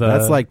one of the.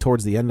 That's like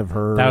towards the end of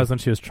her. That was when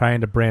she was trying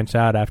to branch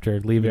out after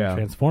leaving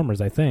Transformers,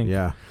 I think.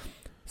 Yeah.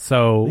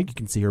 So I think you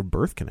can see her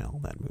birth canal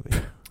in that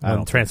movie.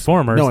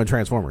 Transformers. No, in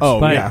Transformers. Oh,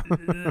 yeah.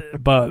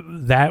 But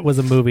that was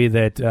a movie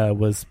that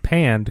was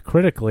panned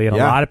critically, and a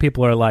lot of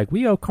people are like,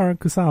 we owe Karin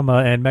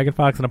Kusama and Megan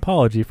Fox an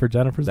apology for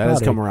Jennifer's Body. That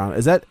has come around.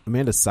 Is that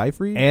Amanda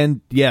Seyfried?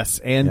 And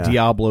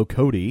Diablo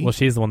Cody. Well,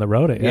 she's the one that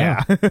wrote it.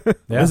 Yeah.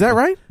 Is that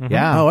right? Mm-hmm.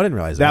 Yeah. Oh, I didn't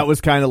realize that. That was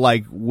kind of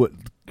like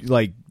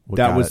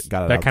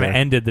that kind of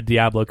ended the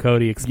Diablo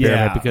Cody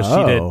experiment because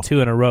she did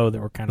 2 in a row that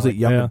were kind of like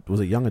young.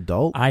 Was it young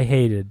adult? I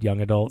hated young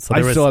adult. So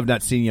I still have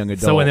not seen young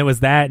adult. So when it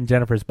was that and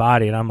Jennifer's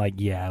Body, and I'm like,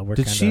 we're.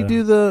 Did she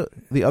do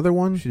the other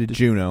one? She did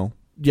Juno.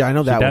 Yeah, I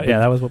know that one. Yeah,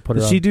 that was what put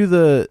her. Did she do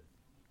the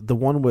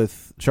one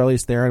with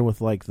Charlize Theron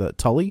with like the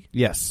Tully?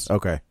 Yes.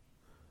 Okay.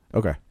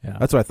 Yeah,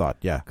 that's what I thought.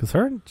 Yeah, because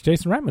her and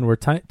Jason Reitman were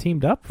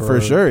teamed up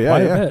for sure. Yeah,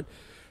 quite a bit.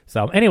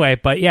 So anyway,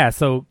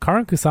 so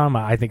Karin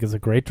Kusama, I think, is a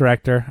great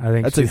director. I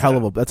think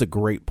that's a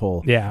great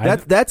pull. Yeah,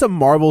 that's a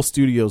Marvel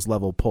Studios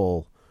level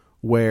pull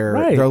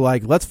where they're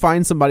like, let's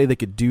find somebody that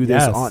could do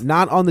this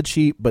not on the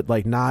cheap, but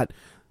like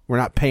we're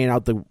not paying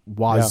out the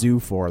wazoo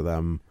for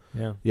them.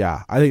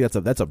 Yeah, I think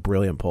that's a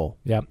brilliant pull.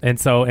 Yeah, and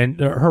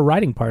her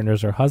writing partner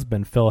is her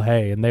husband Phil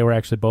Hay, and they were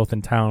actually both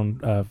in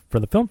town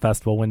for the film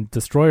festival when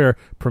Destroyer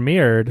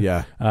premiered.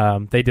 Yeah,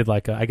 they did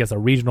like a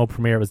regional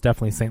premiere. It was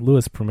definitely St.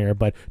 Louis premiere,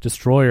 but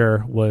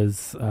Destroyer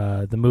was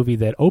the movie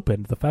that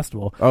opened the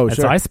festival. Oh, and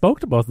sure. So I spoke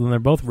to both of them. They're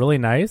both really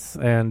nice,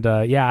 and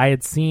I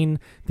had seen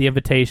The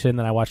Invitation,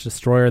 and I watched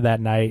Destroyer that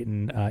night,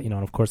 and and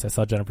of course I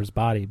saw Jennifer's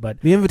Body.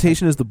 But The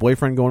Invitation is the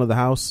boyfriend going to the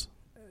house.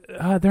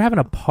 They're having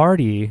a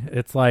party.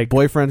 It's like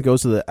boyfriend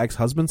goes to the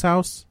ex-husband's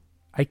house.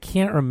 I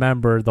can't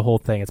remember the whole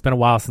thing. It's been a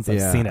while since I've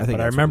seen it,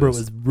 but I remember it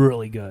was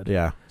really good.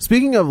 Yeah.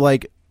 Speaking of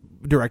like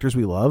directors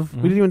we love,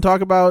 we didn't even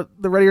talk about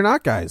the Ready or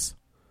Not guys.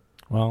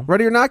 Well,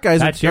 Ready or Not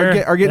guys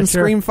are getting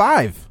Scream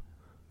 5.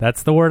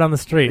 That's the word on the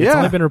street. Yeah. It's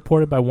only been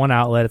reported by one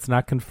outlet. It's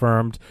not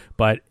confirmed,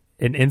 but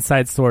an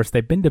inside source,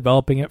 they've been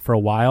developing it for a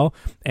while,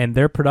 and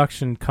their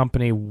production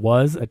company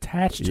was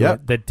attached to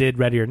it that did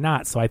Ready or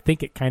Not, so I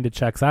think it kind of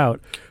checks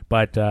out.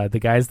 But the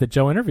guys that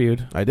Joe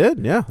interviewed... I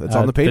did, yeah. That's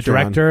on the Patreon. The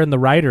director and the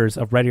writers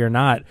of Ready or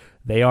Not,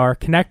 they are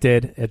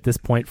connected at this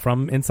point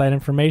from inside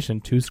information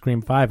to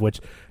Scream 5,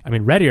 which, I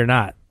mean, Ready or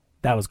Not,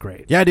 that was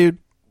great. Yeah, dude.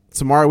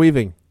 Samara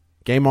Weaving.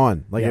 Game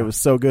on. It was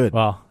so good.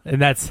 Well,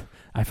 and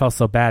I felt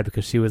so bad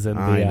because she was in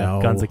the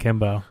Guns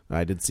Akimbo.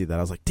 I did see that.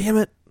 I was like, damn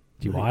it.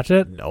 Did you watch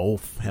it? No,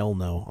 hell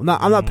no. I'm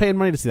not paying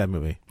money to see that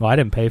movie. Well, I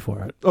didn't pay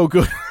for it. Oh,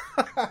 good.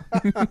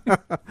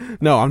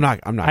 No, I'm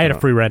not. I had a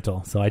free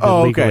rental, so I did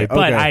legally.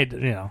 But I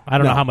don't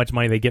know how much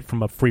money they get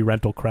from a free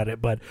rental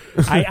credit. But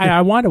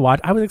I wanted to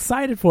watch. I was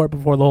excited for it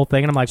before the whole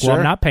thing, and I'm like, well,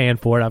 I'm not paying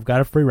for it. I've got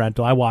a free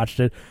rental. I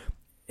watched it.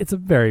 It's a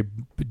very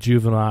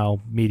juvenile,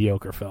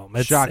 mediocre film.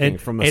 It's shocking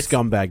from a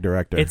scumbag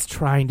director. It's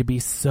trying to be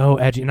so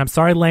edgy. And I'm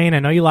sorry, Lane, I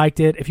know you liked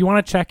it. If you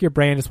want to check your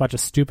brain, just watch a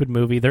stupid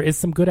movie. There is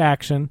some good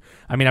action.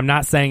 I mean, I'm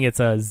not saying it's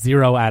a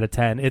 0 out of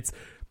 10. It's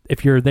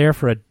if you're there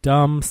for a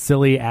dumb,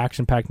 silly,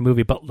 action-packed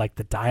movie, but like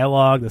the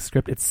dialogue, the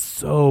script, it's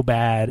so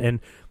bad. And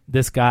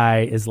this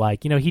guy is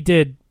like, he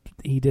did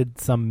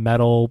some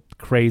metal,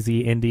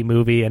 crazy indie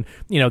movie, and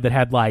that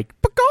had like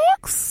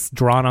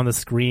drawn on the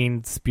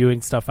screen,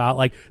 spewing stuff out.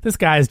 Like this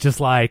guy's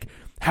just like,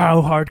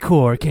 how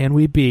hardcore can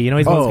we be? He's one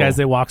of those guys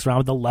that walks around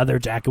with the leather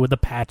jacket with the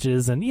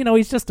patches, and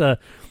he's just I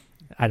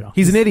don't know.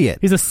 He's an idiot.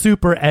 He's a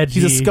super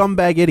edgy. He's a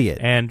scumbag idiot.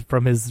 And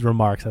from his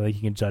remarks, I think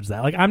you can judge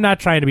that. Like, I'm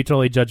not trying to be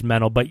totally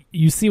judgmental, but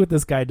you see what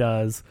this guy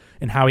does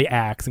and how he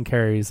acts and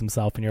carries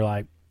himself, and you're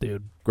like,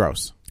 dude,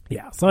 gross.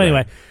 Yeah. So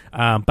anyway,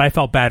 but I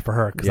felt bad for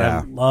her because I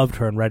loved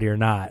her in Ready or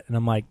Not, and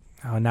I'm like,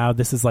 oh, now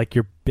this is like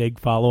your big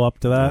follow up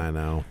to that. I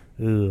know.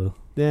 Ugh.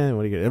 Yeah.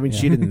 What do you get? I mean,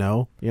 she didn't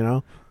know.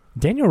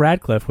 Daniel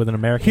Radcliffe with an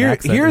American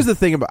accent. Here's the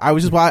thing about I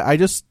was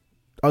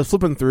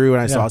flipping through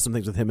and I saw some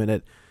things with him in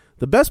it.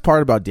 The best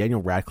part about Daniel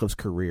Radcliffe's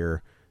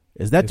career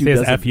is that dude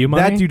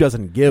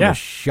doesn't give a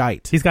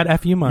shite. He's got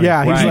FU money.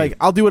 Yeah, he's like,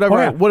 I'll do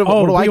whatever. What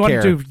do I care? You want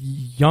to do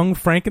Young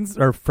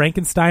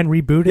Frankenstein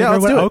rebooted? Yeah,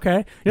 let's do it.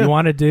 Okay. Yeah. You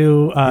want to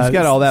do? He's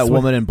got all that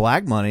Woman in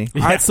Black money.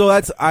 So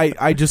that's what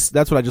I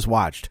just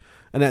watched.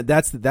 And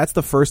that's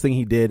the first thing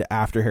he did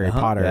after Harry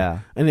Potter. Yeah.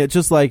 And it's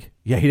just like,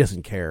 he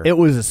doesn't care. It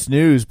was a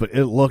snooze, but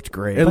it looked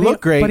great. It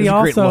looked great. But he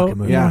also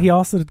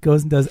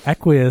goes and does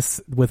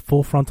Equus with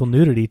full frontal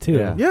nudity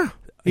too. Yeah.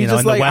 He's in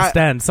just the West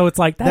End. So it's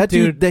like that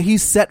dude that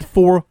he's set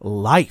for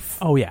life.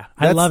 Oh yeah,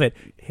 I love it.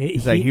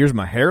 He's like, here's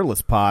my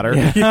hairless Potter.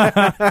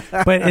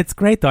 But it's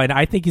great though, and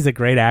I think he's a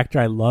great actor.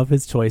 I love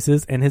his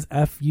choices, and his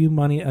FU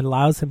money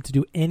allows him to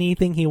do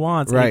anything he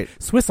wants. Right.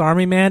 And Swiss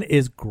Army Man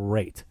is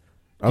great.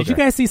 Did you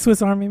guys see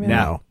Swiss Army Man?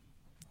 No.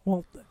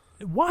 Well,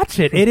 watch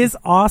it. It is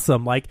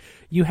awesome. Like,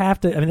 you have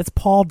to. I mean, it's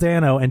Paul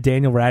Dano and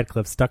Daniel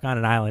Radcliffe stuck on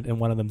an island, and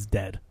one of them's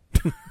dead.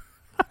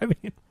 I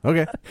mean,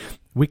 okay.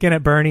 Weekend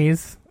at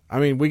Bernie's. I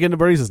mean, Weekend at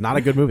Bernie's is not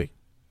a good movie.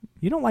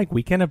 You don't like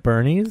Weekend at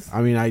Bernie's?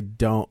 I mean, I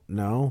don't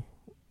know.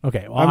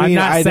 Okay, well, I'm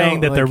not saying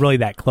that they're really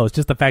that close.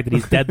 Just the fact that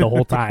he's dead the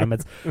whole time.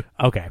 It's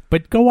okay.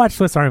 But go watch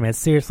Swiss Army Man.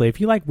 Seriously, if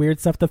you like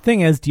weird stuff, the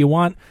thing is, do you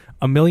want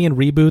a million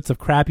reboots of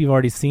crap you've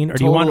already seen, or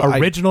do you want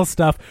original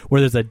stuff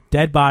where there's a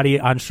dead body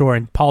on shore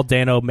and Paul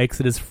Dano makes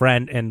it his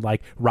friend and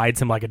like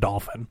rides him like a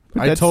dolphin?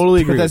 I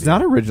totally agree. But that's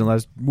not original.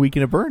 That's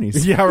Weekend at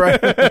Bernie's. Yeah, right.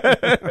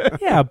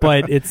 Yeah,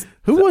 but it's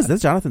who was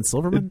this? Jonathan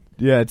Silverman?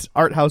 It's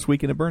Art House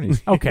Weekend at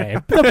Bernie's. Okay,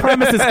 the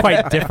premise is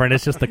quite different.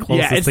 It's just the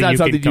closest. Yeah, it's thing not you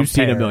something can you've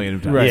seen a compare.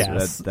 million times. Right.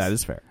 Yes. That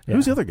is fair.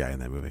 Who's the other guy in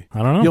that movie?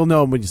 I don't know. You'll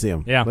know him when you see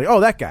him. Yeah. Like, oh,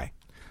 that guy.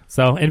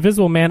 So,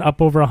 Invisible Man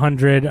up over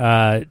 100.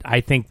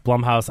 I think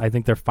Blumhouse, I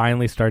think they're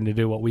finally starting to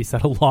do what we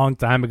said a long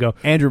time ago.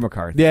 Andrew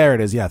McCarthy. There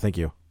it is. Yeah, thank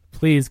you.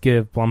 Please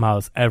give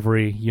Blumhouse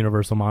every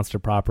Universal Monster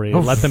property.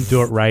 Let them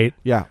do it right.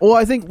 Yeah. Well,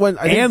 I think let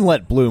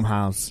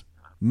Blumhouse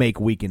make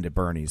Weekend at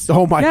Bernie's.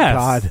 Oh my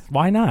God!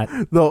 Why not?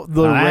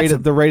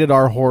 The rated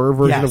R horror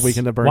version of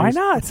Weekend at Bernie's.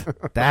 Why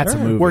not? That's a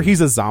movie where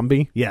he's a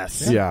zombie.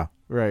 Yes. Yeah.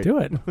 Right. Do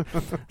it.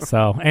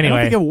 So anyway,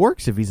 I don't think it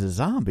works if he's a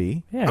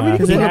zombie. Yeah. I mean,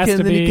 because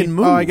then he can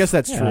move. Oh, I guess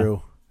that's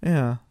true.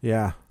 Yeah.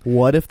 Yeah.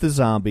 What if the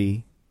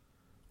zombie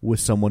was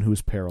someone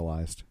who's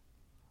paralyzed?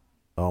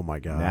 Oh my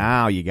God!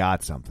 Now you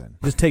got something.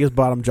 Just take his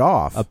bottom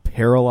jaw off. A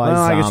paralyzed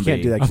zombie. I guess you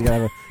can't do that because you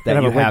gotta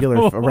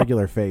have a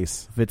regular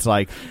face. If it's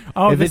like,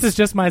 this is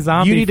just my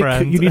zombie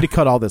friend. You need to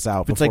cut all this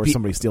out before like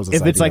somebody steals this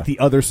If it's idea. like the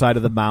other side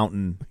of the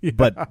mountain,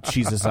 but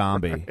she's a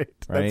zombie, right?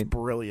 That's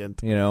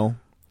brilliant. You know,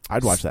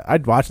 I'd watch that.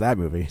 I'd watch that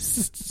movie.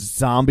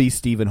 Zombie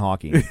Stephen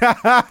Hawking.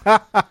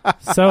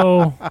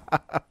 So,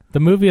 the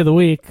movie of the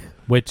week,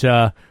 which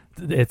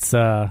it's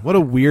what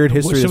a weird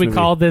history. Should we movie.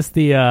 call this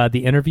the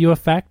interview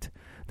effect?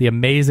 The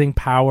amazing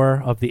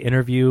power of the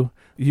interview.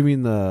 You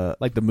mean the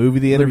movie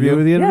The Interview?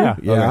 Yeah.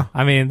 Yeah.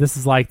 I mean, this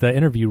is like the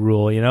interview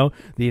rule, you know,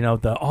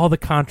 all the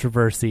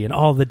controversy and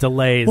all the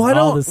delays. Well, and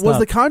all this stuff. Was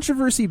the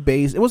controversy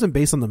based? It wasn't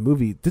based on the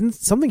movie. Didn't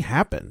something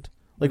happened?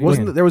 Like,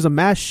 wasn't there was a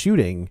mass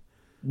shooting?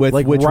 With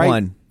like, which right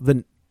one?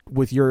 With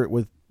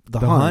the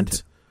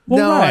Hunt. Well,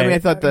 no, right. I mean, I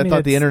thought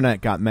the internet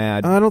got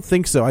mad. I don't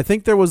think so. I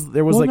think there was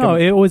it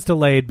was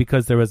delayed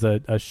because there was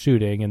a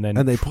shooting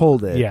and they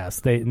pulled it. Yes,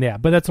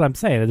 but that's what I'm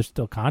saying. There's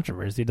still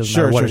controversy. It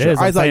doesn't matter what it is.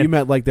 I thought you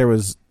meant like there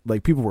was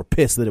like people were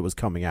pissed that it was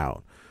coming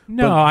out.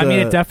 No, I mean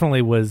it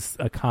definitely was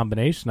a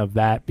combination of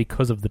that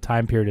because of the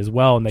time period as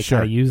well, and they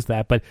kind of used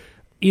that. But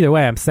either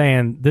way, I'm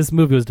saying this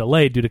movie was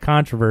delayed due to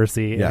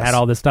controversy and had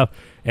all this stuff,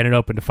 and it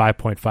opened to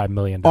 $5.5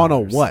 million. On a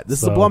what?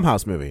 This is a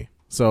Blumhouse movie.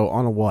 So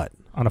on a what?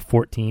 On a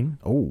 14.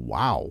 Oh,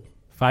 wow.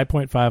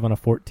 5.5 on a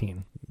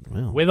 14.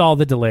 Wow. With all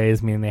the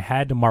delays, meaning they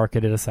had to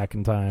market it a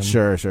second time.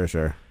 Sure.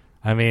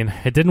 I mean,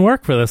 it didn't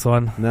work for this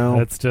one.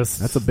 No.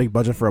 That's a big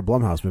budget for a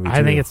Blumhouse movie,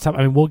 I think it's tough.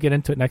 I mean, we'll get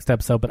into it next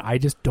episode, but I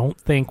just don't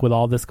think with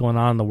all this going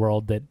on in the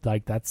world that,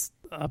 like, that's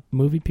a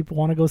movie people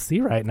want to go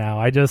see right now.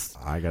 I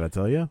gotta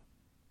tell you,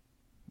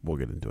 we'll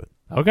get into it.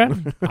 Okay.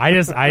 I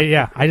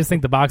just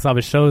think the box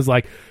office shows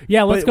like,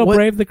 let's go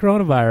brave the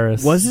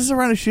coronavirus. Was this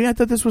around a shooting? I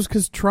thought this was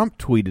because Trump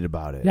tweeted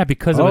about it. Yeah,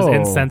 because it was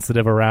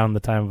insensitive around the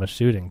time of a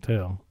shooting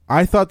too.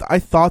 I thought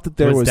that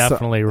there was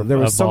definitely there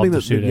was something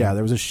that shooting.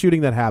 there was a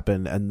shooting that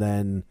happened and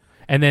then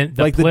the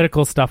like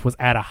political stuff was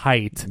at a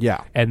height.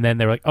 Yeah. And then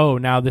they were like, oh,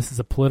 now this is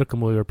a political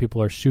movie where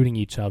people are shooting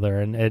each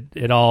other and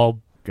it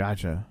all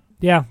Gotcha.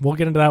 Yeah, we'll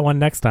get into that one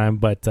next time,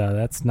 but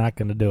that's not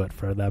going to do it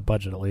for that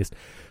budget, at least.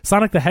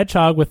 Sonic the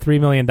Hedgehog with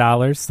 $3 million,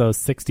 so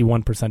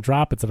 61%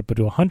 drop. It's up to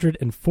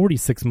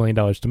 $146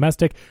 million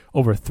domestic,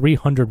 over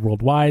 $300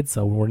 worldwide,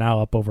 so we're now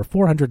up over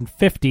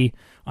 $450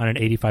 on an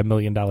 $85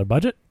 million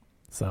budget.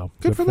 So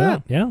good for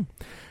that. Yeah.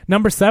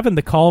 Number 7,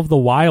 The Call of the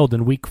Wild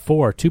in week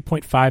 4,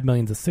 $2.5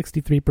 million is a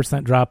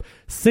 63% drop,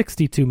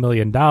 $62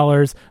 million,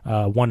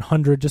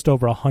 100, just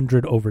over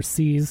 100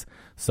 overseas.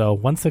 So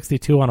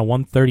 162 on a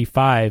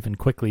 135 and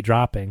quickly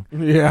dropping.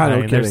 Yeah, no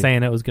kidding. They're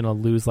saying it was going to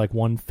lose like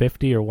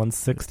 150 or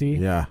 160.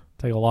 Yeah.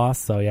 Take a loss.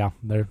 So yeah,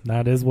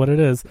 that is what it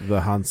is. The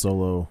Han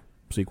Solo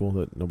sequel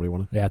that nobody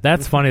wanted. Yeah,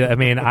 that's funny. I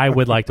mean, I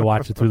would like to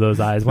watch it through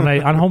those eyes. When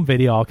on home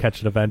video, I'll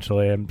catch it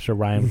eventually. I'm sure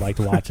Ryan would like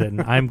to watch it,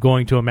 and I'm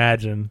going to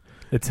imagine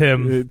it's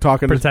him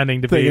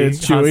pretending to be Han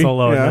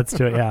Solo. Yeah. And that's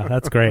Chewie. Yeah,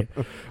 that's great.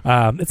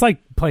 It's like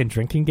playing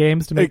drinking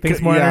games to make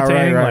things more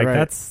entertaining. Right.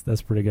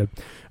 That's pretty good.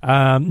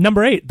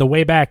 Number 8, The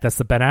Way Back. That's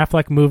the Ben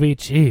Affleck movie.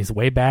 Jeez,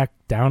 way back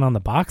down on the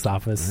box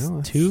office.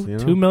 Well,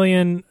 2.3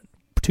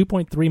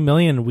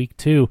 million in week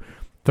 2.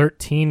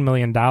 $13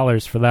 million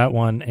for that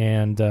one,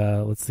 and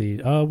let's see.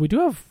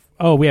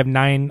 We have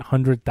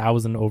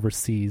 900,000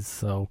 overseas.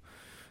 So,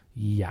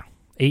 yeah,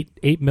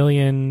 $8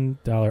 million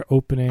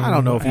opening. I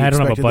don't know if you I don't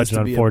have a expected budget, this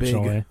to be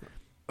unfortunately.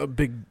 a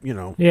big,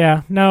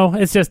 Yeah, no,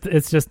 it's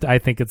just. I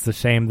think it's a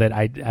shame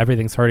that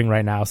everything's hurting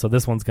right now. So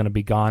this one's going to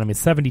be gone. I mean,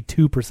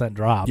 72%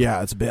 drop.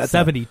 Yeah, it's bad.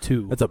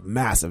 72. That's a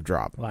massive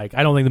drop. Like,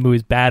 I don't think the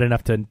movie's bad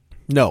enough to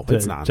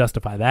it's not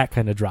justify that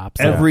kind of drop.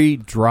 So. Every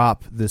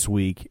drop this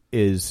week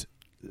is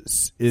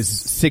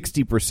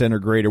 60% or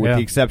greater, with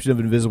the exception of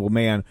Invisible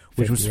Man,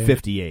 which 58. Was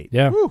 58.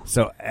 Yeah. Woo.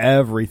 So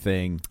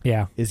everything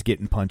is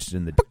getting punched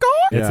in the...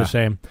 It's a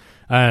shame.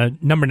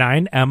 Number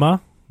 9,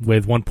 Emma,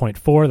 with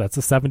 1.4. That's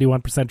a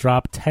 71%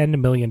 drop. $10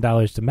 million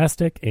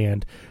domestic,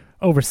 and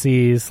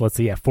overseas, let's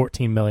see,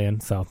 $14 million.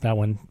 So that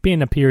one,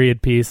 being a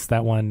period piece,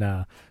 that one,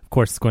 of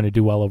course, is going to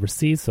do well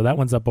overseas. So that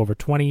one's up over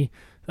 20,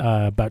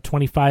 about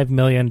 $25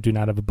 million. Do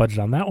not have a budget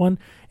on that one.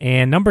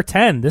 And number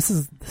 10, this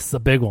is a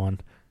big one.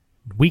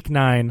 Week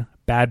 9,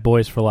 Bad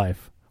Boys for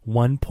Life.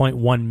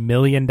 $1.1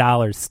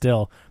 million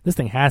still. This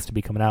thing has to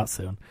be coming out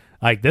soon.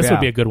 Like, this would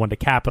be a good one to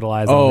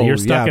capitalize on. You're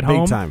stuck at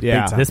home. Time, big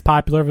time. This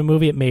popular of a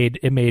movie, it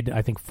made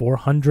I think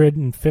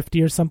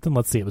 450 or something.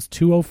 Let's see, it was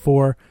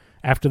 204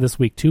 after this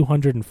week,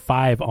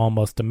 205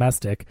 almost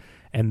domestic,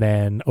 and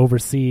then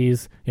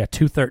overseas,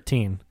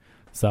 213.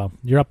 So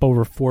you're up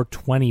over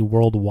 420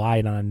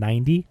 worldwide on a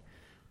 90.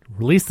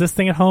 Release this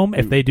thing at home.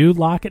 If they do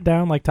lock it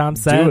down, like Tom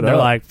said, they're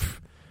like,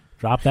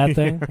 drop that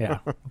thing. Yeah,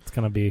 it's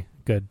going to be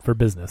good for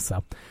business.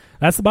 So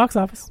that's the box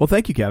office. Well,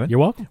 thank you, Kevin. You're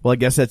welcome. Well, I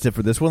guess that's it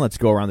for this one. Let's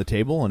go around the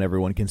table and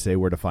everyone can say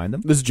where to find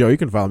them. This is Joe. You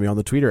can follow me on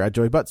the Twitter at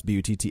JoeyButts,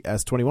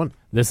 BUTTS21.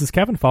 This is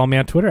Kevin. Follow me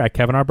on Twitter at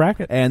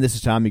KevinRBrackett. And this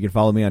is Tom. You can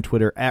follow me on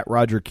Twitter at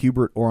Roger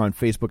Kubert or on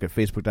Facebook at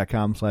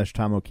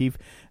Facebook.com/Tom O'Keefe.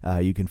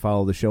 You can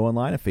follow the show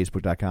online at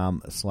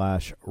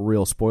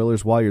Facebook.com/Real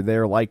Spoilers. While you're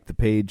there, like the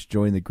page,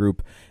 join the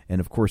group, and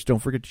of course, don't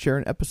forget to share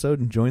an episode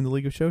and join the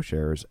League of Show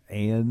Sharers.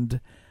 And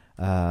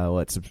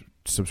let's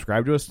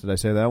subscribe to us. Did I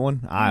say that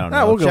one? I don't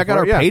know. We'll check out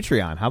our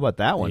Patreon. How about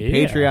that one? Yeah.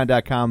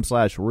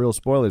 Patreon.com/Real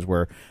Spoilers,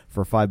 where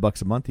for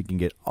 $5 a month you can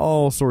get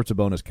all sorts of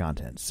bonus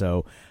content.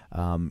 So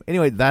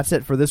anyway, that's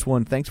it for this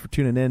one. Thanks for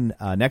tuning in.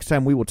 Next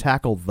time we will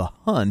tackle The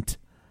Hunt.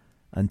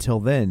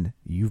 Until then,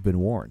 you've been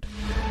warned.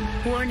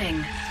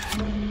 Warning.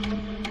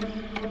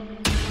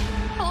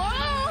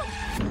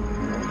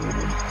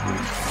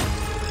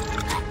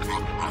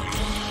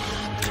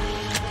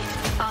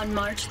 On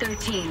March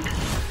 13th.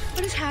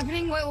 What is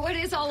happening? What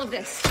is all of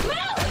this?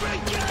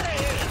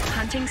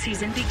 Hunting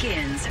season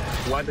begins.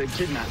 Why'd they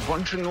kidnap a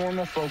bunch of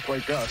normal folk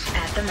like us?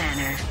 At the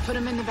Manor. Put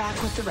him in the back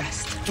with the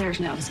rest. There's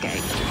no escape.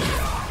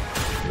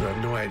 You have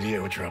no idea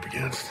what you're up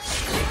against.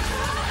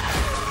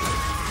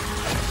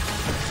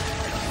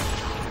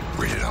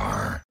 Rated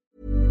R.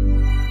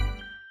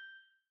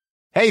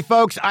 Hey,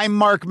 folks, I'm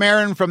Mark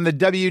Maron from the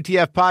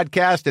WTF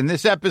Podcast, and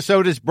this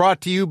episode is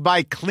brought to you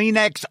by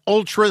Kleenex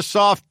Ultra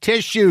Soft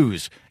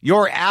Tissues,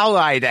 your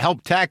ally to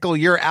help tackle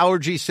your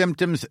allergy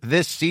symptoms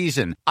this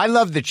season. I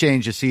love the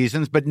change of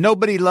seasons, but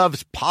nobody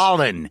loves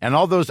pollen and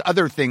all those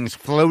other things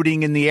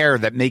floating in the air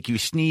that make you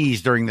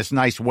sneeze during this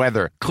nice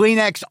weather.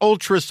 Kleenex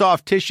Ultra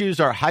Soft Tissues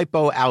are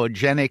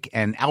hypoallergenic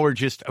and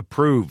allergist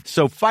approved,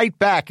 so fight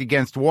back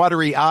against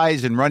watery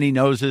eyes and runny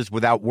noses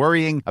without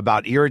worrying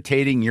about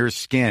irritating your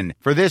skin.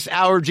 For this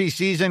allergy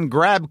season,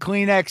 grab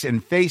Kleenex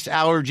and face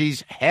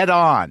allergies head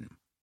on.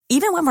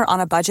 Even when we're on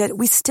a budget,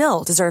 we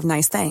still deserve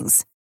nice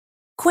things.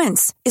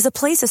 Quince is a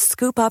place to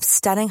scoop up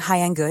stunning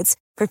high-end goods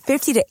for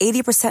 50 to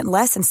 80%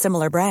 less than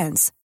similar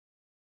brands.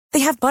 They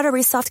have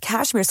buttery soft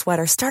cashmere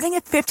sweaters starting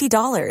at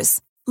 $50,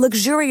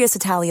 luxurious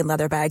Italian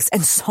leather bags,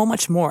 and so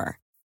much more.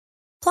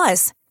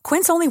 Plus,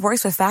 Quince only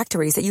works with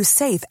factories that use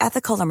safe,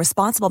 ethical, and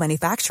responsible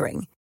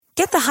manufacturing.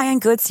 Get the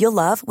high-end goods you'll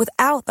love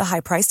without the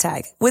high price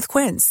tag with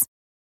Quince.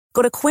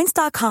 Go to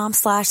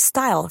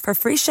quince.com/style for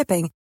free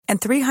shipping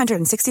and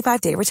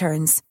 365-day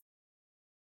returns.